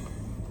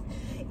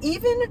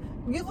 Even,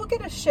 you look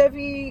at a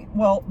Chevy,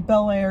 well,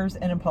 Bel Airs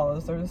and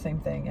Impalas, they're the same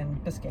thing,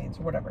 and Biscaynes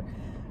or whatever.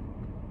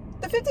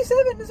 The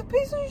 57 is a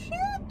piece of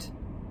shit.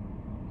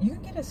 You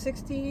can get a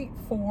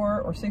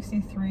 64 or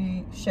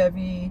 63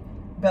 Chevy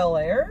Bel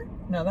Air.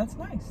 Now that's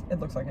nice. It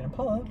looks like an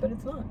Impala, but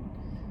it's not.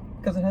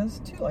 Because it has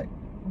 2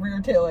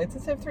 rear tail lights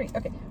instead of 3.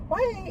 Okay,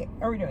 why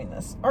are we doing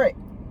this? All right,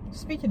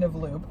 speaking of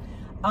lube,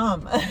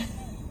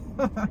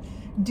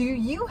 do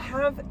you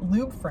have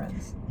lube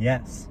friends?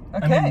 Yes.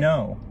 Okay. I mean,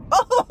 no.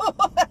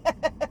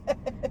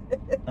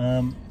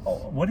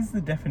 What is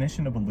the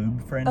definition of a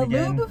lube friend A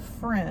again? lube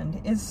friend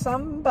is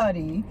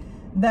somebody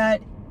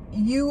that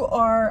you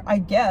are, I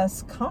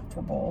guess,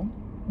 comfortable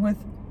with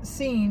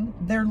seeing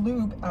their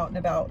lube out and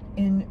about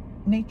in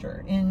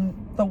nature, in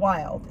the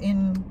wild,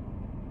 in...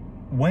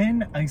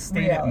 When I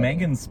stayed at Reality.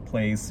 Megan's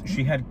place,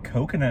 she had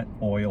coconut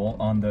oil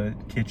on the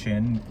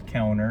kitchen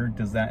counter.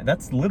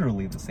 That's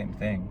literally the same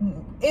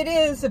thing. It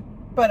is,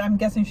 but I'm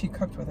guessing she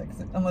cooked with it,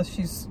 'cause unless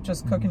she's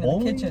just cooking in Boy,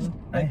 the kitchen.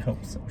 I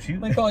hope so.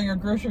 Like all your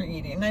grocery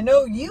eating. I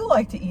know you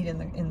like to eat in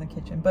the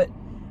kitchen, but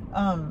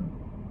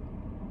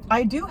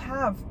I do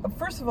have,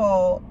 first of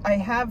all, I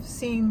have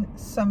seen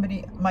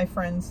my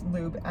friend's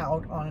lube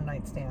out on a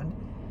nightstand.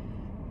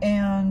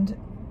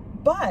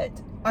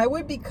 But I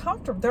would be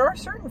comfortable. There are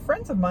certain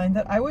friends of mine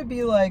that I would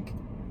be like,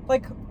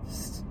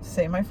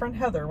 say my friend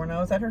Heather, when I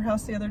was at her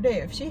house the other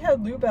day, if she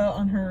had lube out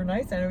on her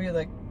nightstand, I would be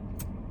like,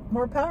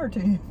 more power to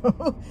you,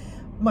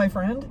 my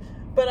friend.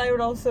 But I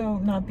would also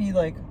not be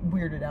like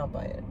weirded out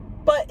by it.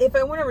 But if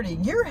I went over to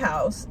your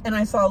house and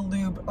I saw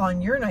lube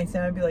on your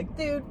nightstand, I'd be like,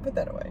 dude, put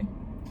that away.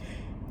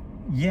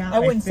 Yeah, I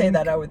wouldn't say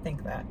that. I would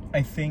think that.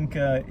 I think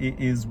it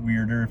is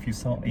weirder if you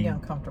saw a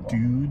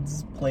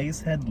dude's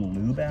place had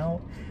lube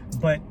out.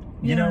 But,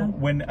 you know,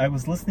 when I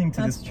was listening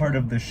to this part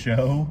of the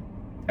show,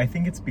 I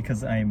think it's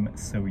because I'm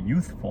so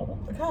youthful.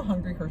 Look how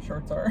hungry her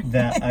shorts are.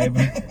 That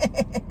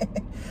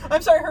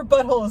I'm sorry, her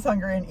butthole is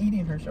hungry and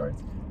eating her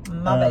shorts.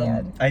 My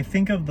bad. I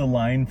think of the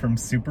line from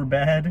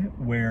Superbad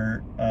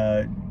where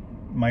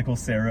Michael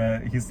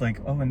Cera, he's like,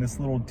 oh, and this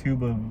little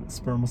tube of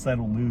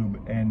spermicidal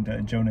lube,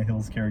 and Jonah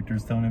Hill's character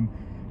is telling him,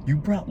 you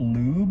brought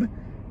lube?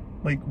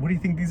 Like, what do you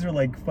think? These are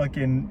like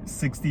fucking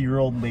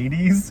 60-year-old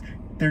ladies?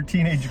 They're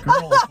teenage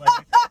girls.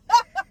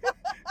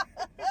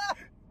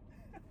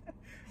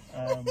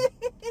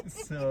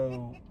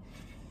 So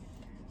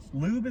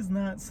lube is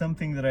not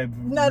something that I've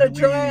not really a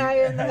dry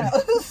eye in the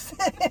house.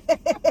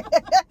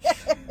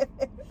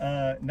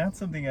 Not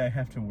something I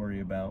have to worry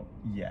about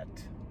yet.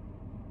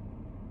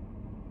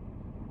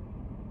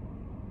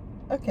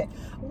 Okay.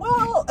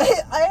 Well,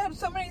 I had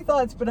so many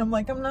thoughts, but I'm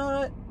like, I'm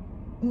not.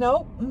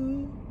 Nope.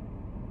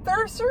 There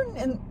are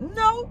certain.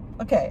 No.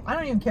 Okay. I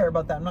don't even care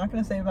about that. I'm not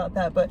going to say about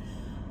that. But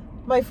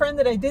my friend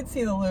that I did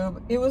see the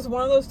lube, it was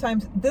one of those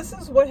times. This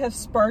is what has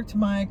sparked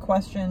my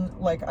question.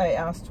 Like I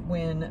asked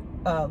when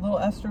Little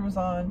Esther was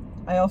on.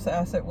 I also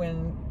asked it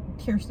when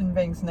Kirsten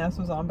Banks Ness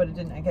was on, but it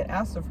didn't get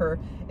asked of her.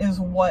 Is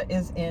what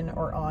is in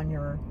or on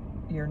your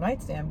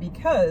nightstand?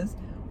 Because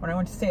when I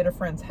went to stay at a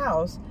friend's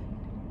house.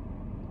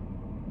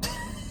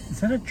 Is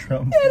that a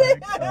Trump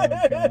flag?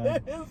 Oh,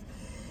 God.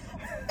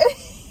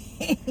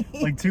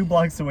 Like 2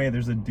 blocks away,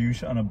 there's a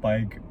douche on a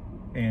bike,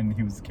 and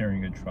he was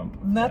carrying a Trump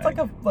flag. And that's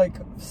like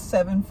a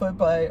 7 foot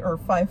by or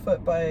 5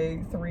 foot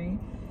by 3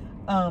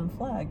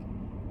 flag.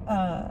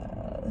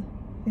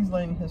 He's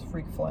letting his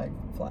freak flag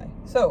fly.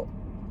 So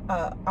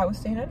I was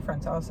staying at a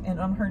friend's house, and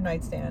on her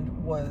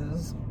nightstand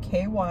was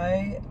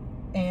KY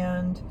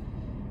and.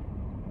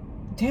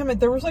 Damn it,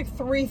 there was like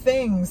 3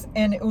 things,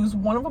 and it was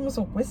one of them was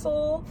a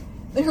whistle.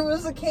 There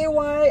was a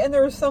KY and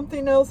there was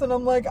something else, and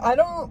I'm like, I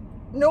don't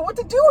know what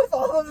to do with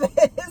all of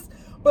this,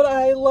 but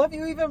I love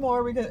you even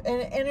more because,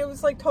 and it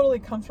was like totally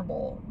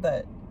comfortable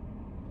that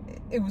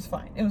it was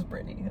fine. It was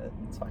Brittany.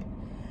 It's fine.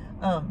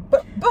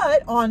 But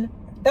that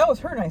was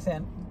her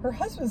nightstand. Her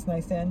husband's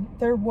nightstand,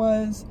 there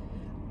was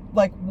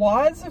like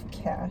wads of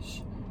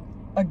cash,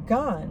 a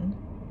gun,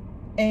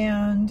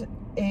 and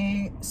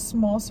a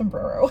small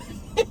sombrero.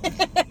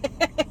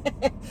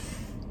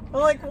 I'm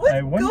like,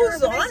 what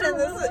goes on in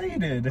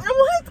this?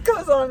 What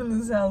goes on in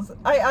this house?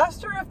 I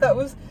asked her if that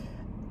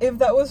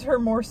was her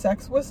more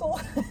sex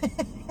whistle.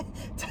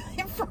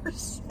 Time for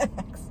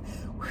sex.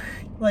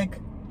 Like,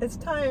 it's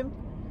time.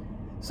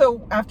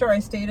 So after I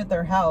stayed at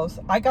their house,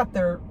 I got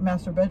their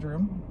master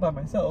bedroom by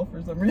myself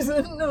for some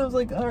reason. And I was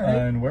like, all right.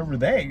 And where were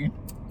they?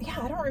 Yeah,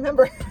 I don't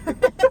remember.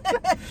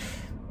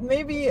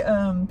 Maybe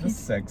the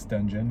sex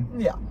dungeon.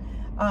 Yeah.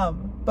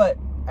 But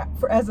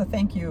as a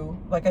thank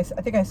you, like I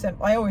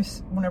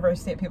always, whenever I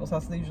stay at people's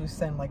houses, they usually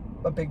send like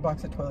a big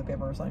box of toilet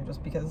paper or something,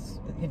 just because,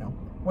 you know,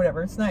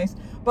 whatever, it's nice.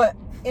 But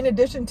in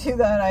addition to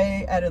that,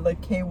 I added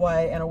like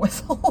KY and a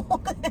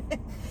whistle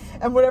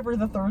and whatever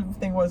the third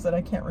thing was that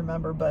I can't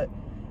remember. But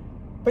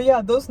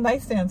yeah, those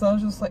nightstands, I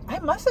was just like, I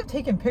must have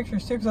taken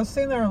pictures too, because I was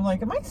sitting there, I'm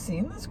like, am I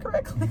seeing this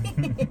correctly?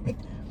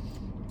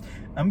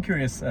 I'm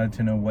curious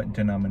to know what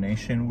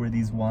denomination were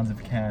these wads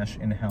of cash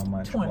and how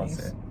much 20s. Was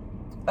it?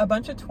 A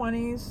bunch of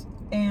 20s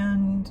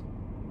and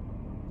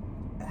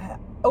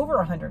over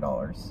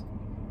 $100.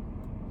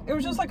 It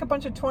was just like a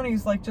bunch of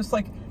 20s, like just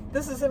like,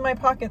 this is in my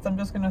pockets, I'm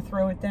just gonna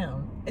throw it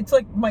down. It's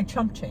like my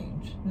chump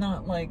change,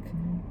 not like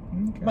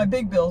my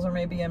big bills are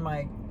maybe in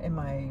my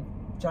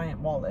giant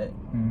wallet.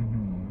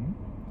 Mm-hmm.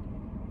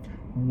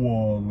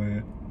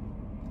 Wallet.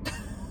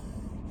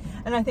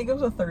 And I think it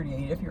was a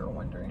 38, if you were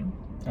wondering.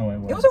 Oh, it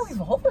was. It was a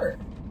revolver.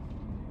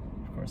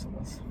 Of course it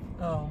was.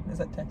 Oh, is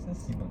that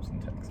Texas? He lives in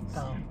Texas.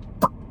 Oh.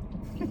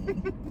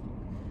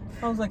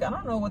 I was like, I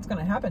don't know what's going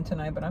to happen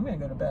tonight, but I'm going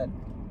to go to bed.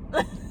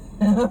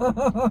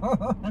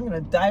 I'm going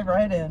to dive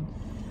right in.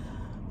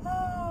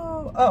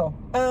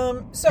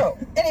 So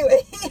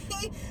anyway,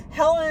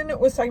 Helen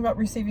was talking about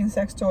receiving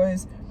sex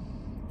toys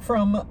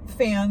from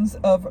fans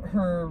of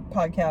her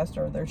podcast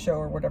or their show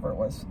or whatever it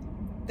was.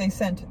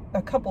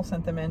 A couple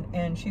sent them in,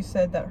 and she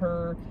said that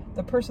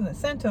the person that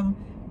sent them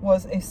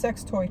was a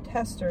sex toy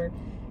tester.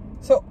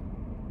 So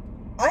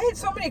I had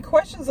so many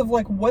questions of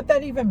like what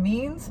that even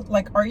means.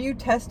 Like, are you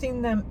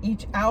testing them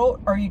each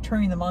out? Are you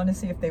turning them on to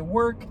see if they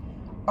work?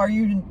 Are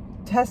you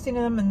testing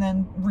them and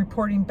then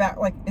reporting back?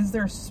 Like, is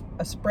there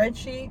a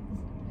spreadsheet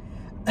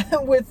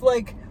with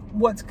like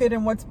what's good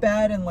and what's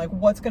bad and like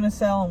what's gonna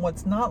sell and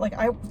what's not. Like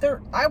I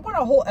want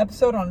a whole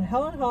episode on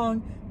Helen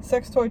Hong,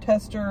 sex toy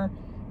tester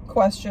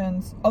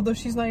questions. Although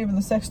she's not even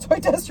the sex toy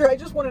tester, I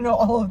just want to know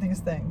all of these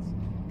things.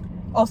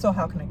 Also,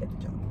 how can I get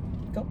the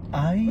job? Go.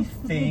 I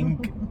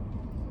think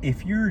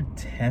if you're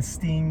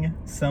testing Oh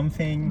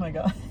something, my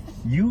god.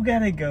 you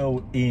gotta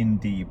go in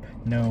deep.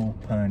 No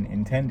pun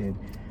intended.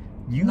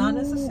 Not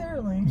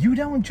necessarily. You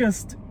don't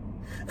just...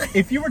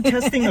 If you were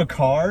testing a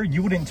car,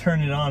 you wouldn't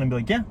turn it on and be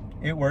like, yeah,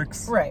 it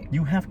works. Right.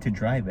 You have to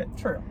drive it.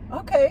 True.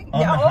 Okay.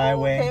 On yeah. the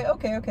highway.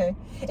 Okay.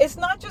 It's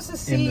not just to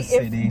see the if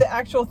city. the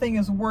actual thing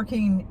is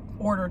working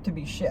order to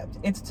be shipped.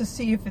 It's to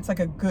see if it's like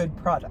a good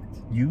product.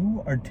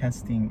 You are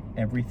testing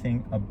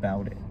everything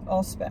about it.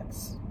 All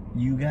specs.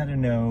 You gotta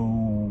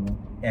know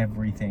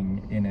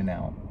everything in and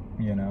out,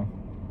 you know?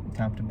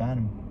 Top to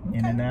bottom. In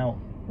Okay. and out.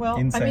 Well,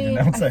 Inside I mean,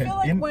 and outside. I feel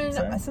like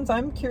Inside. since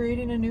I'm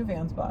curating a new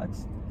Vans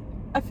box,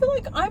 I feel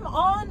like I'm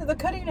on the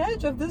cutting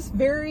edge of this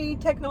very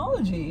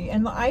technology,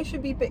 and I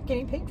should be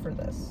getting paid for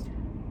this.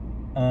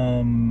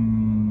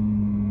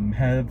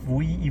 Have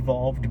we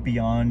evolved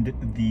beyond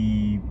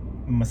the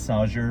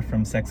massager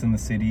from Sex and the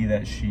City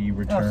that she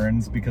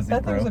returns because it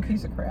That broke? thing's a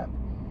piece of crap.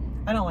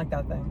 I don't like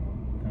that thing.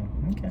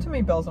 Oh, okay. Too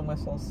many bells and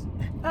whistles.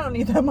 I don't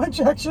need that much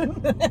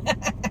action.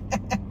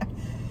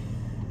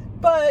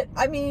 But,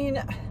 I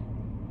mean,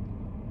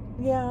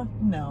 yeah,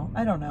 no,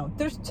 I don't know.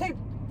 There's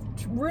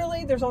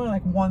only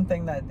like one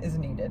thing that is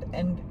needed.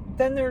 And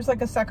then there's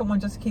like a second one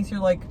just in case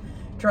you're like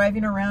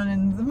driving around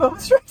in the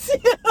moment strikes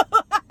you.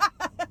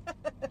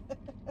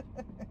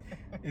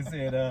 Is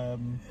it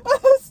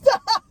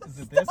Stop! Is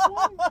it this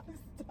one?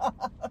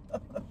 Stop.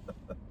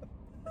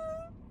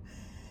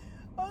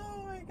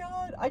 Oh my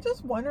god. I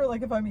just wonder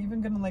like if I'm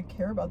even gonna like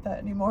care about that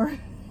anymore.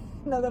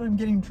 Now that I'm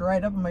getting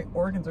dried up and my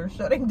organs are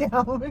shutting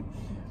down.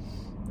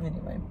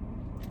 Anyway.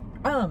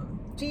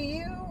 Do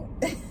you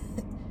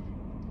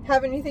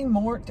have anything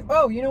more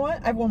oh, you know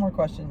what? I have one more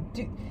question.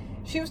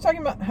 She was talking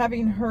about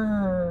having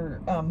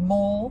her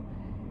mole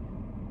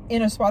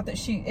in a spot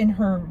that in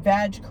her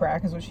vag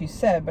crack is what she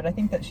said, but I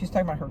think that she's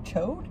talking about her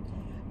chode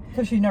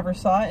because she never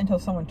saw it until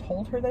someone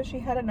told her that she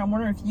had it. And I'm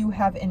wondering if you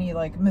have any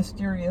like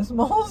mysterious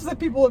moles that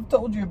people have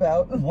told you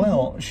about.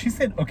 Well, she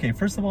said, okay,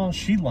 first of all,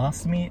 she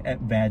lost me at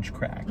vag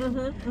crack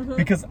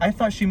because I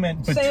thought she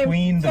meant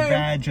between the same.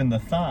 vag and the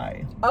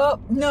thigh. Oh,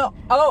 no.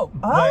 Oh,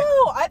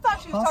 I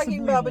thought she was talking possibly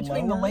about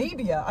between the lower?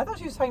 labia. I thought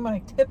she was talking about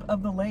like tip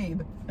of the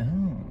lab.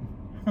 Oh.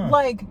 Huh.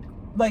 Like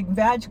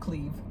vag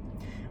cleave.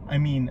 I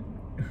mean,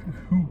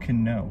 who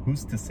can know?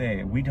 Who's to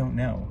say? We don't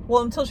know.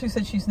 Well, until she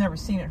said she's never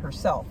seen it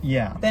herself.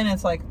 Yeah. Then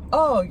it's like,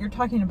 oh, you're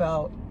talking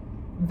about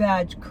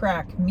vag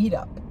crack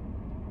meetup.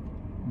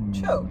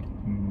 Chode.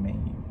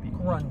 Maybe.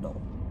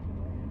 Grundle.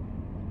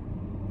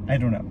 I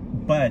don't know.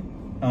 But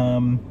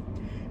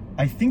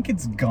I think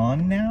it's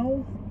gone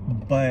now.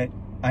 But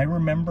I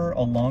remember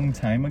a long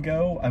time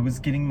ago, I was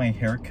getting my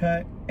hair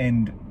cut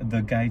and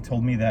the guy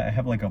told me that I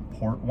have like a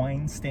port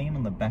wine stain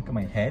on the back of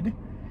my head.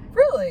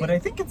 Really? But I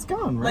think it's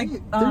gone, right?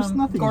 Like, There's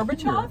nothing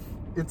Gorbachev? here.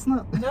 It's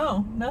not.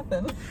 No,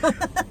 nothing.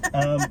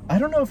 I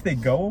don't know if they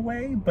go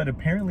away, but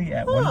apparently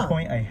at Huh. one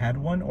point I had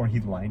one, or he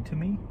lied to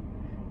me.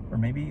 Or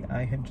maybe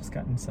I had just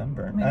gotten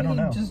sunburned. Maybe I don't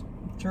know. he just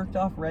jerked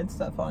off red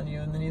stuff on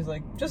you, and then he's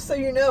like, just so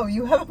you know,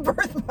 you have a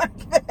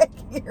birthmark back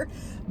here.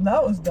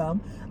 That was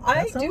dumb.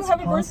 I do sounds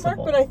have a birthmark,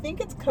 possible. but I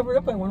think it's covered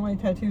up by one of my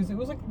tattoos. It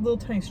was like a little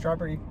tiny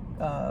strawberry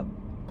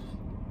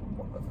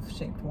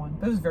shaped one,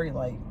 but it was very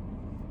light.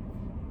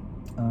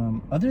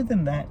 Other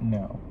than that,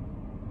 no.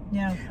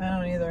 Yeah, I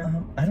don't either.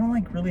 I don't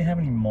like really have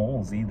any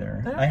moles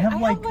either. I have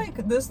have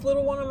like this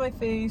little one on my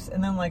face,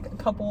 and then like a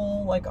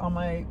couple like on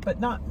my, but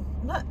not.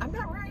 I'm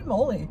not very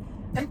moly.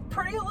 I'm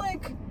pretty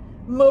like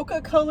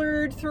mocha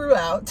colored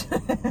throughout.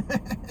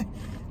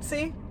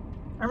 See,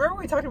 I remember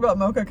we talked about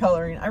mocha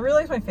coloring. I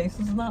realized my face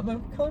is not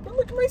mocha colored, but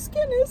look, my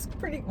skin is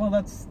pretty. Well,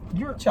 that's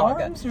your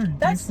chaga. arms are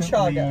That's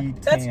decently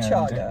chaga. That's tanned.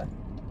 chaga.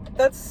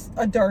 That's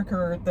a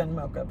darker than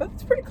mocha, but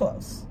it's pretty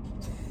close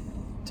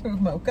to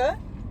mocha.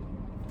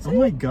 Oh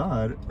my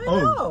god. I Oh,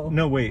 know.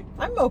 No, wait.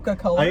 I'm mocha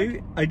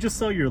colored. I just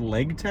saw your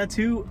leg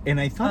tattoo, and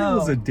I thought it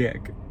was Oh. a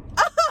dick.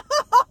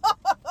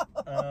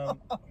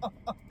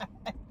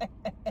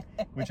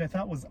 Which I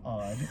thought was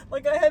odd.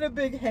 Like I had a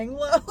big hang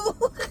low.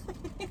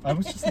 I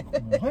was just like,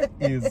 what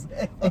is...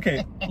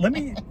 Okay,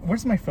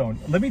 where's my phone?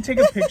 Let me take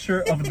a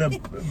picture of the...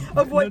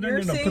 Of what no,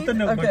 you're seeing? Put the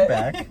notebook Okay.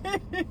 back.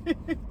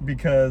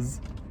 Because...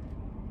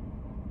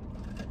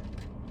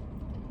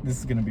 This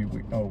is gonna be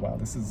weird. Oh, wow,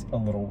 this is a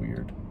little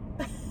weird.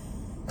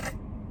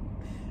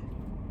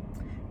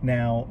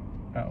 Now...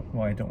 Oh,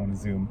 well, I don't want to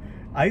zoom.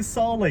 I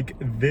saw, like,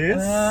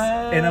 this,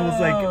 and I was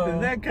Oh.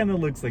 like, that kind of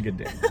looks like a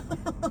dick.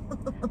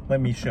 Let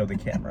me show the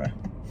camera.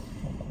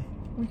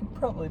 We could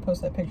probably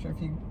post that picture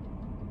if you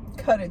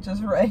cut it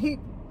just right.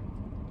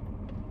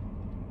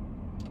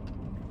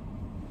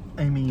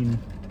 I mean,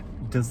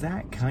 does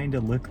that kind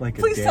of look like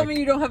a Please dick? tell me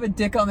you don't have a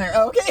dick on there.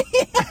 Okay.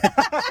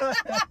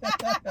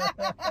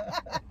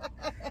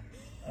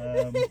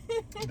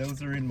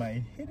 Those are in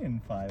my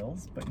hidden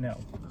files, but no,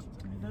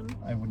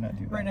 I would not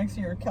do that. Right next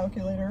to your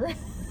calculator.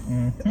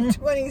 Mhm.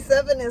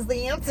 27 is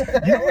the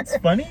answer. You know what's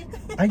funny?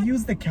 I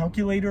use the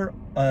calculator.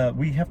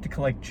 We have to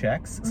collect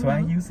checks, so I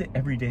use it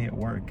every day at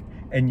work.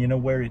 And you know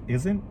where it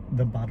isn't?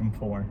 The bottom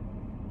 4.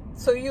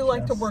 So you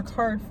like to Yes. work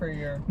hard for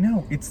your...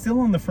 No, it's still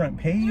on the front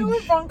page. You know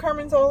what Von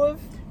Carmen's Olive?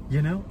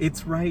 You know,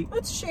 it's right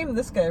Let's shame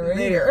this guy right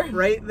there, here.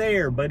 right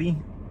there, buddy.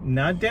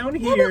 Not down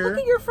Yeah, here. but look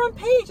at your front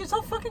page. It's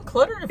all fucking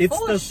cluttered and It's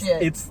full the of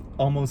shit. it's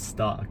almost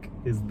stock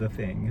is the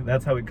thing.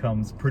 That's how it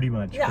comes pretty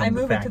much. Yeah, from I the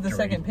move it to the factory.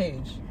 second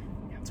page.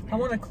 That's I weird.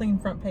 want a clean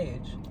front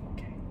page.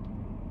 Okay.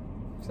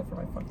 Except for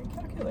my fucking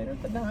calculator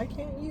that now I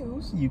can't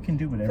use. You can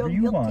do I whatever feel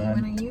you guilty want.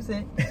 when I use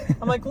it.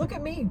 I'm like, look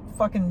at me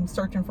fucking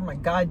searching for my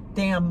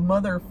goddamn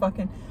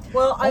motherfucking...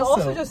 Well, I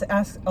also Also- just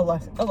asked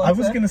Alexa. I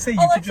was gonna say, you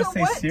could Alexa, just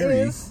say what Siri.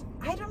 is-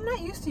 I'm not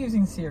used to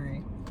using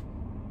Siri.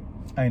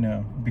 I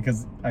know,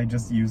 because I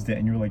just used it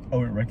and you were like,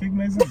 oh, it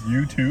recognizes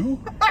you too?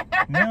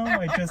 No,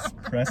 I just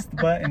pressed the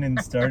button and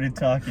started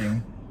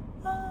talking.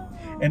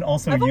 And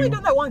also I've only you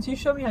done that once. You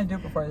showed me how to do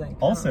it before, I think. I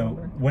don't also,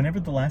 remember. whenever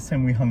the last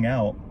time we hung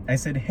out, I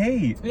said,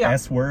 hey, Yeah.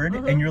 S word,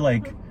 Mhm, and you're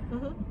like,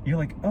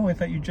 mhm. oh, I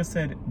thought you just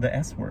said the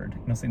S word.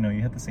 And I'll say, no,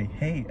 you have to say,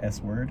 hey,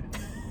 S word.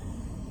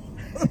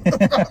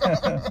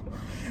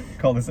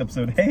 Call this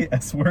episode, hey,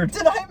 S word.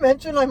 Did I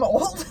mention I'm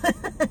old?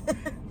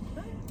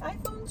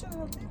 iPhones are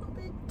a little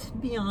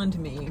bit beyond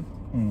me.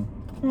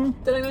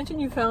 Did I mention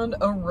you found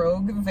a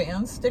Rogue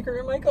Van sticker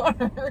in my car?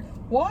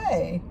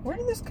 Why? Where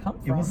did this come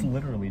from? It was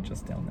literally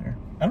just down there.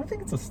 I don't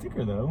think it's a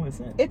sticker though, is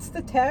it? It's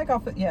the tag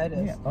off of... Yeah, it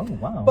is. Yeah. Oh,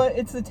 wow. But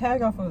it's the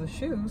tag off of the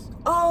shoes.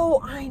 Oh,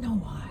 I know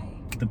why.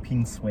 The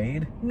pink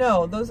suede?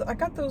 No, I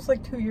got those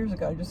like 2 years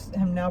ago. I just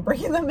am now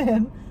bringing them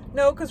in.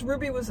 No, because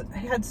Ruby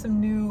had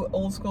some new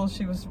old school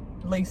she was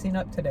lacing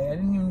up today. I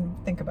didn't even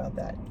think about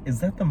that. Is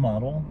that the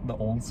model? The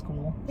old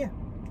school? Yeah.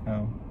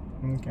 Oh,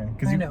 okay. I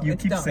Because know, you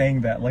it's keep dumb.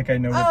 saying that like I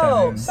know what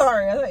Oh, that is.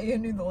 sorry. I thought you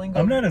knew the lingo.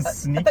 I'm not a I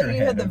thought you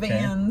had the sneakerhead, okay?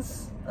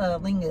 Vans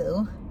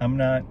lingo. I'm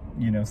not,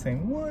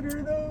 saying, what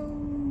are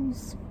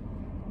those?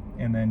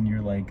 And then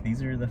you're like,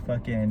 these are the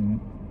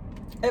fucking...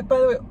 By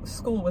the way,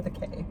 school with a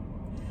K.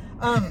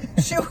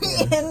 Should we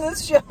end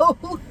this show?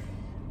 Oh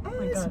my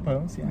I God.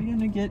 suppose, yeah. Are we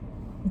gonna get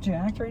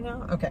jacked right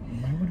now? Okay.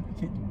 Why would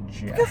we get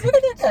Because jacked? look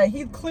at that guy.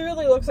 He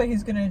clearly looks like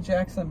he's gonna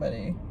jack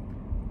somebody.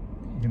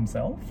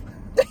 Himself?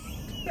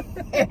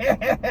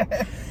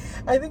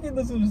 I think he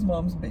lives in his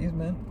mom's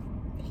basement.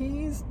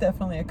 He's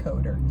definitely a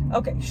coder.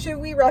 Okay, should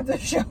we wrap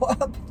this show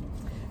up?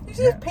 You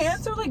see his Yes.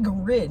 pants are like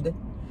grid.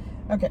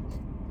 Okay,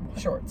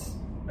 shorts.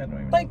 I don't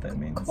even know Like what that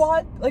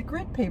means.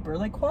 grid paper,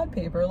 like quad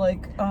paper,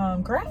 like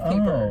graph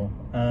paper.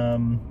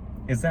 Oh,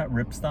 is that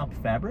ripstop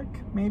fabric,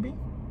 maybe?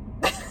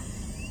 I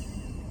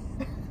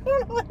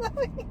don't know what that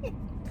means.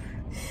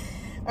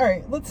 All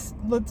right, let's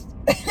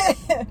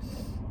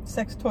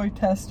sex toy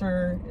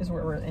tester is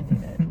where we're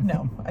ending it.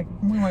 No,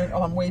 we went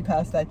on way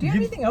past that. Do you have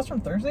You- anything else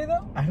from Thursday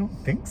though? I don't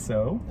think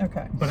so.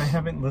 Okay. But I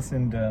haven't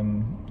listened,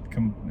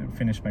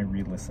 finished my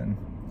re-listen.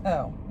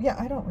 Oh, yeah,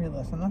 I don't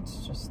re-listen.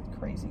 That's just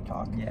crazy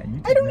talk. Yeah,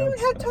 you I take don't even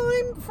notes, have though.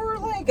 time for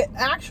like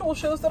actual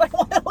shows that I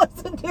want to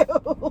listen to.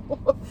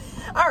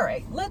 All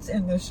right, let's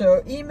end this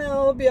show.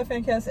 Email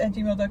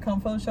bfncast@gmail.com.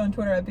 Follow the show on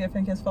Twitter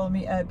 @bfncast. Follow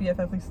me at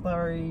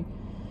bffleaslowry.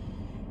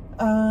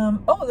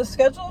 The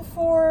schedule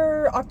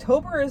for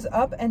October is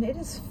up and it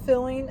is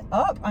filling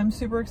up. I'm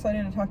super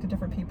excited to talk to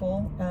different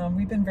people.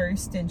 We've been very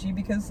stingy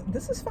because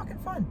this is fucking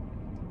fun.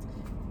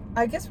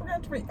 I guess we're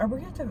going to we're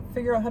going to have to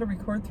figure out how to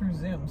record through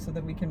Zoom so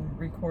that we can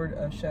record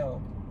a show.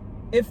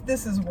 If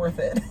this is worth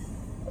it.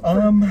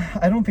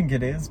 I don't think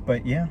it is,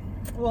 but yeah.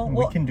 Well,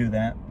 we can do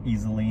that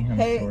easily, I'm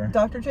hey, sure.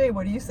 Dr. J,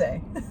 what do you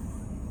say?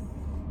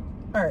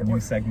 All right, New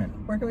segment.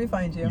 where can we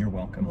find you? You're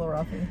welcome. Hello,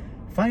 Rafi.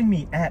 Find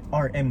me at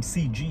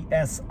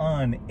RMCGS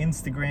on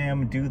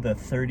Instagram. Do the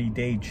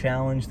 30-day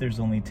challenge. There's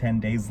only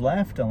 10 days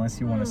left, unless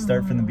you want to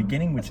start from the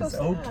beginning, which That's is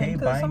so sad, okay 'cause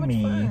it's by so much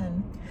me.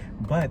 fun.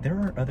 But there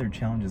are other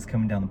challenges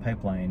coming down the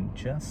pipeline.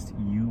 Just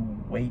you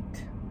wait.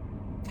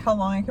 How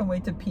long I can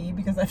wait to pee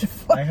because I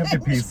I have to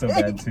pee so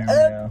bad too,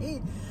 yeah. They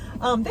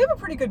have a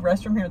pretty good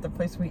restroom here at the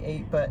place we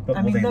ate, but But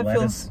I will mean they that let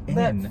feels us in?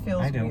 that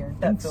feels I don't weird.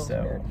 think That feels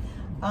so. weird.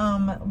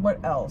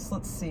 What else?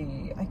 Let's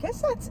see. I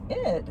guess that's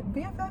it.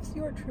 BFFs,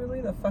 you are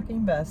truly the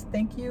fucking best.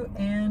 Thank you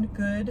and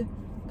good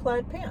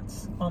plaid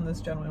pants on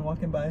this gentleman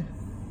walking by.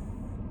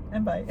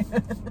 And bye.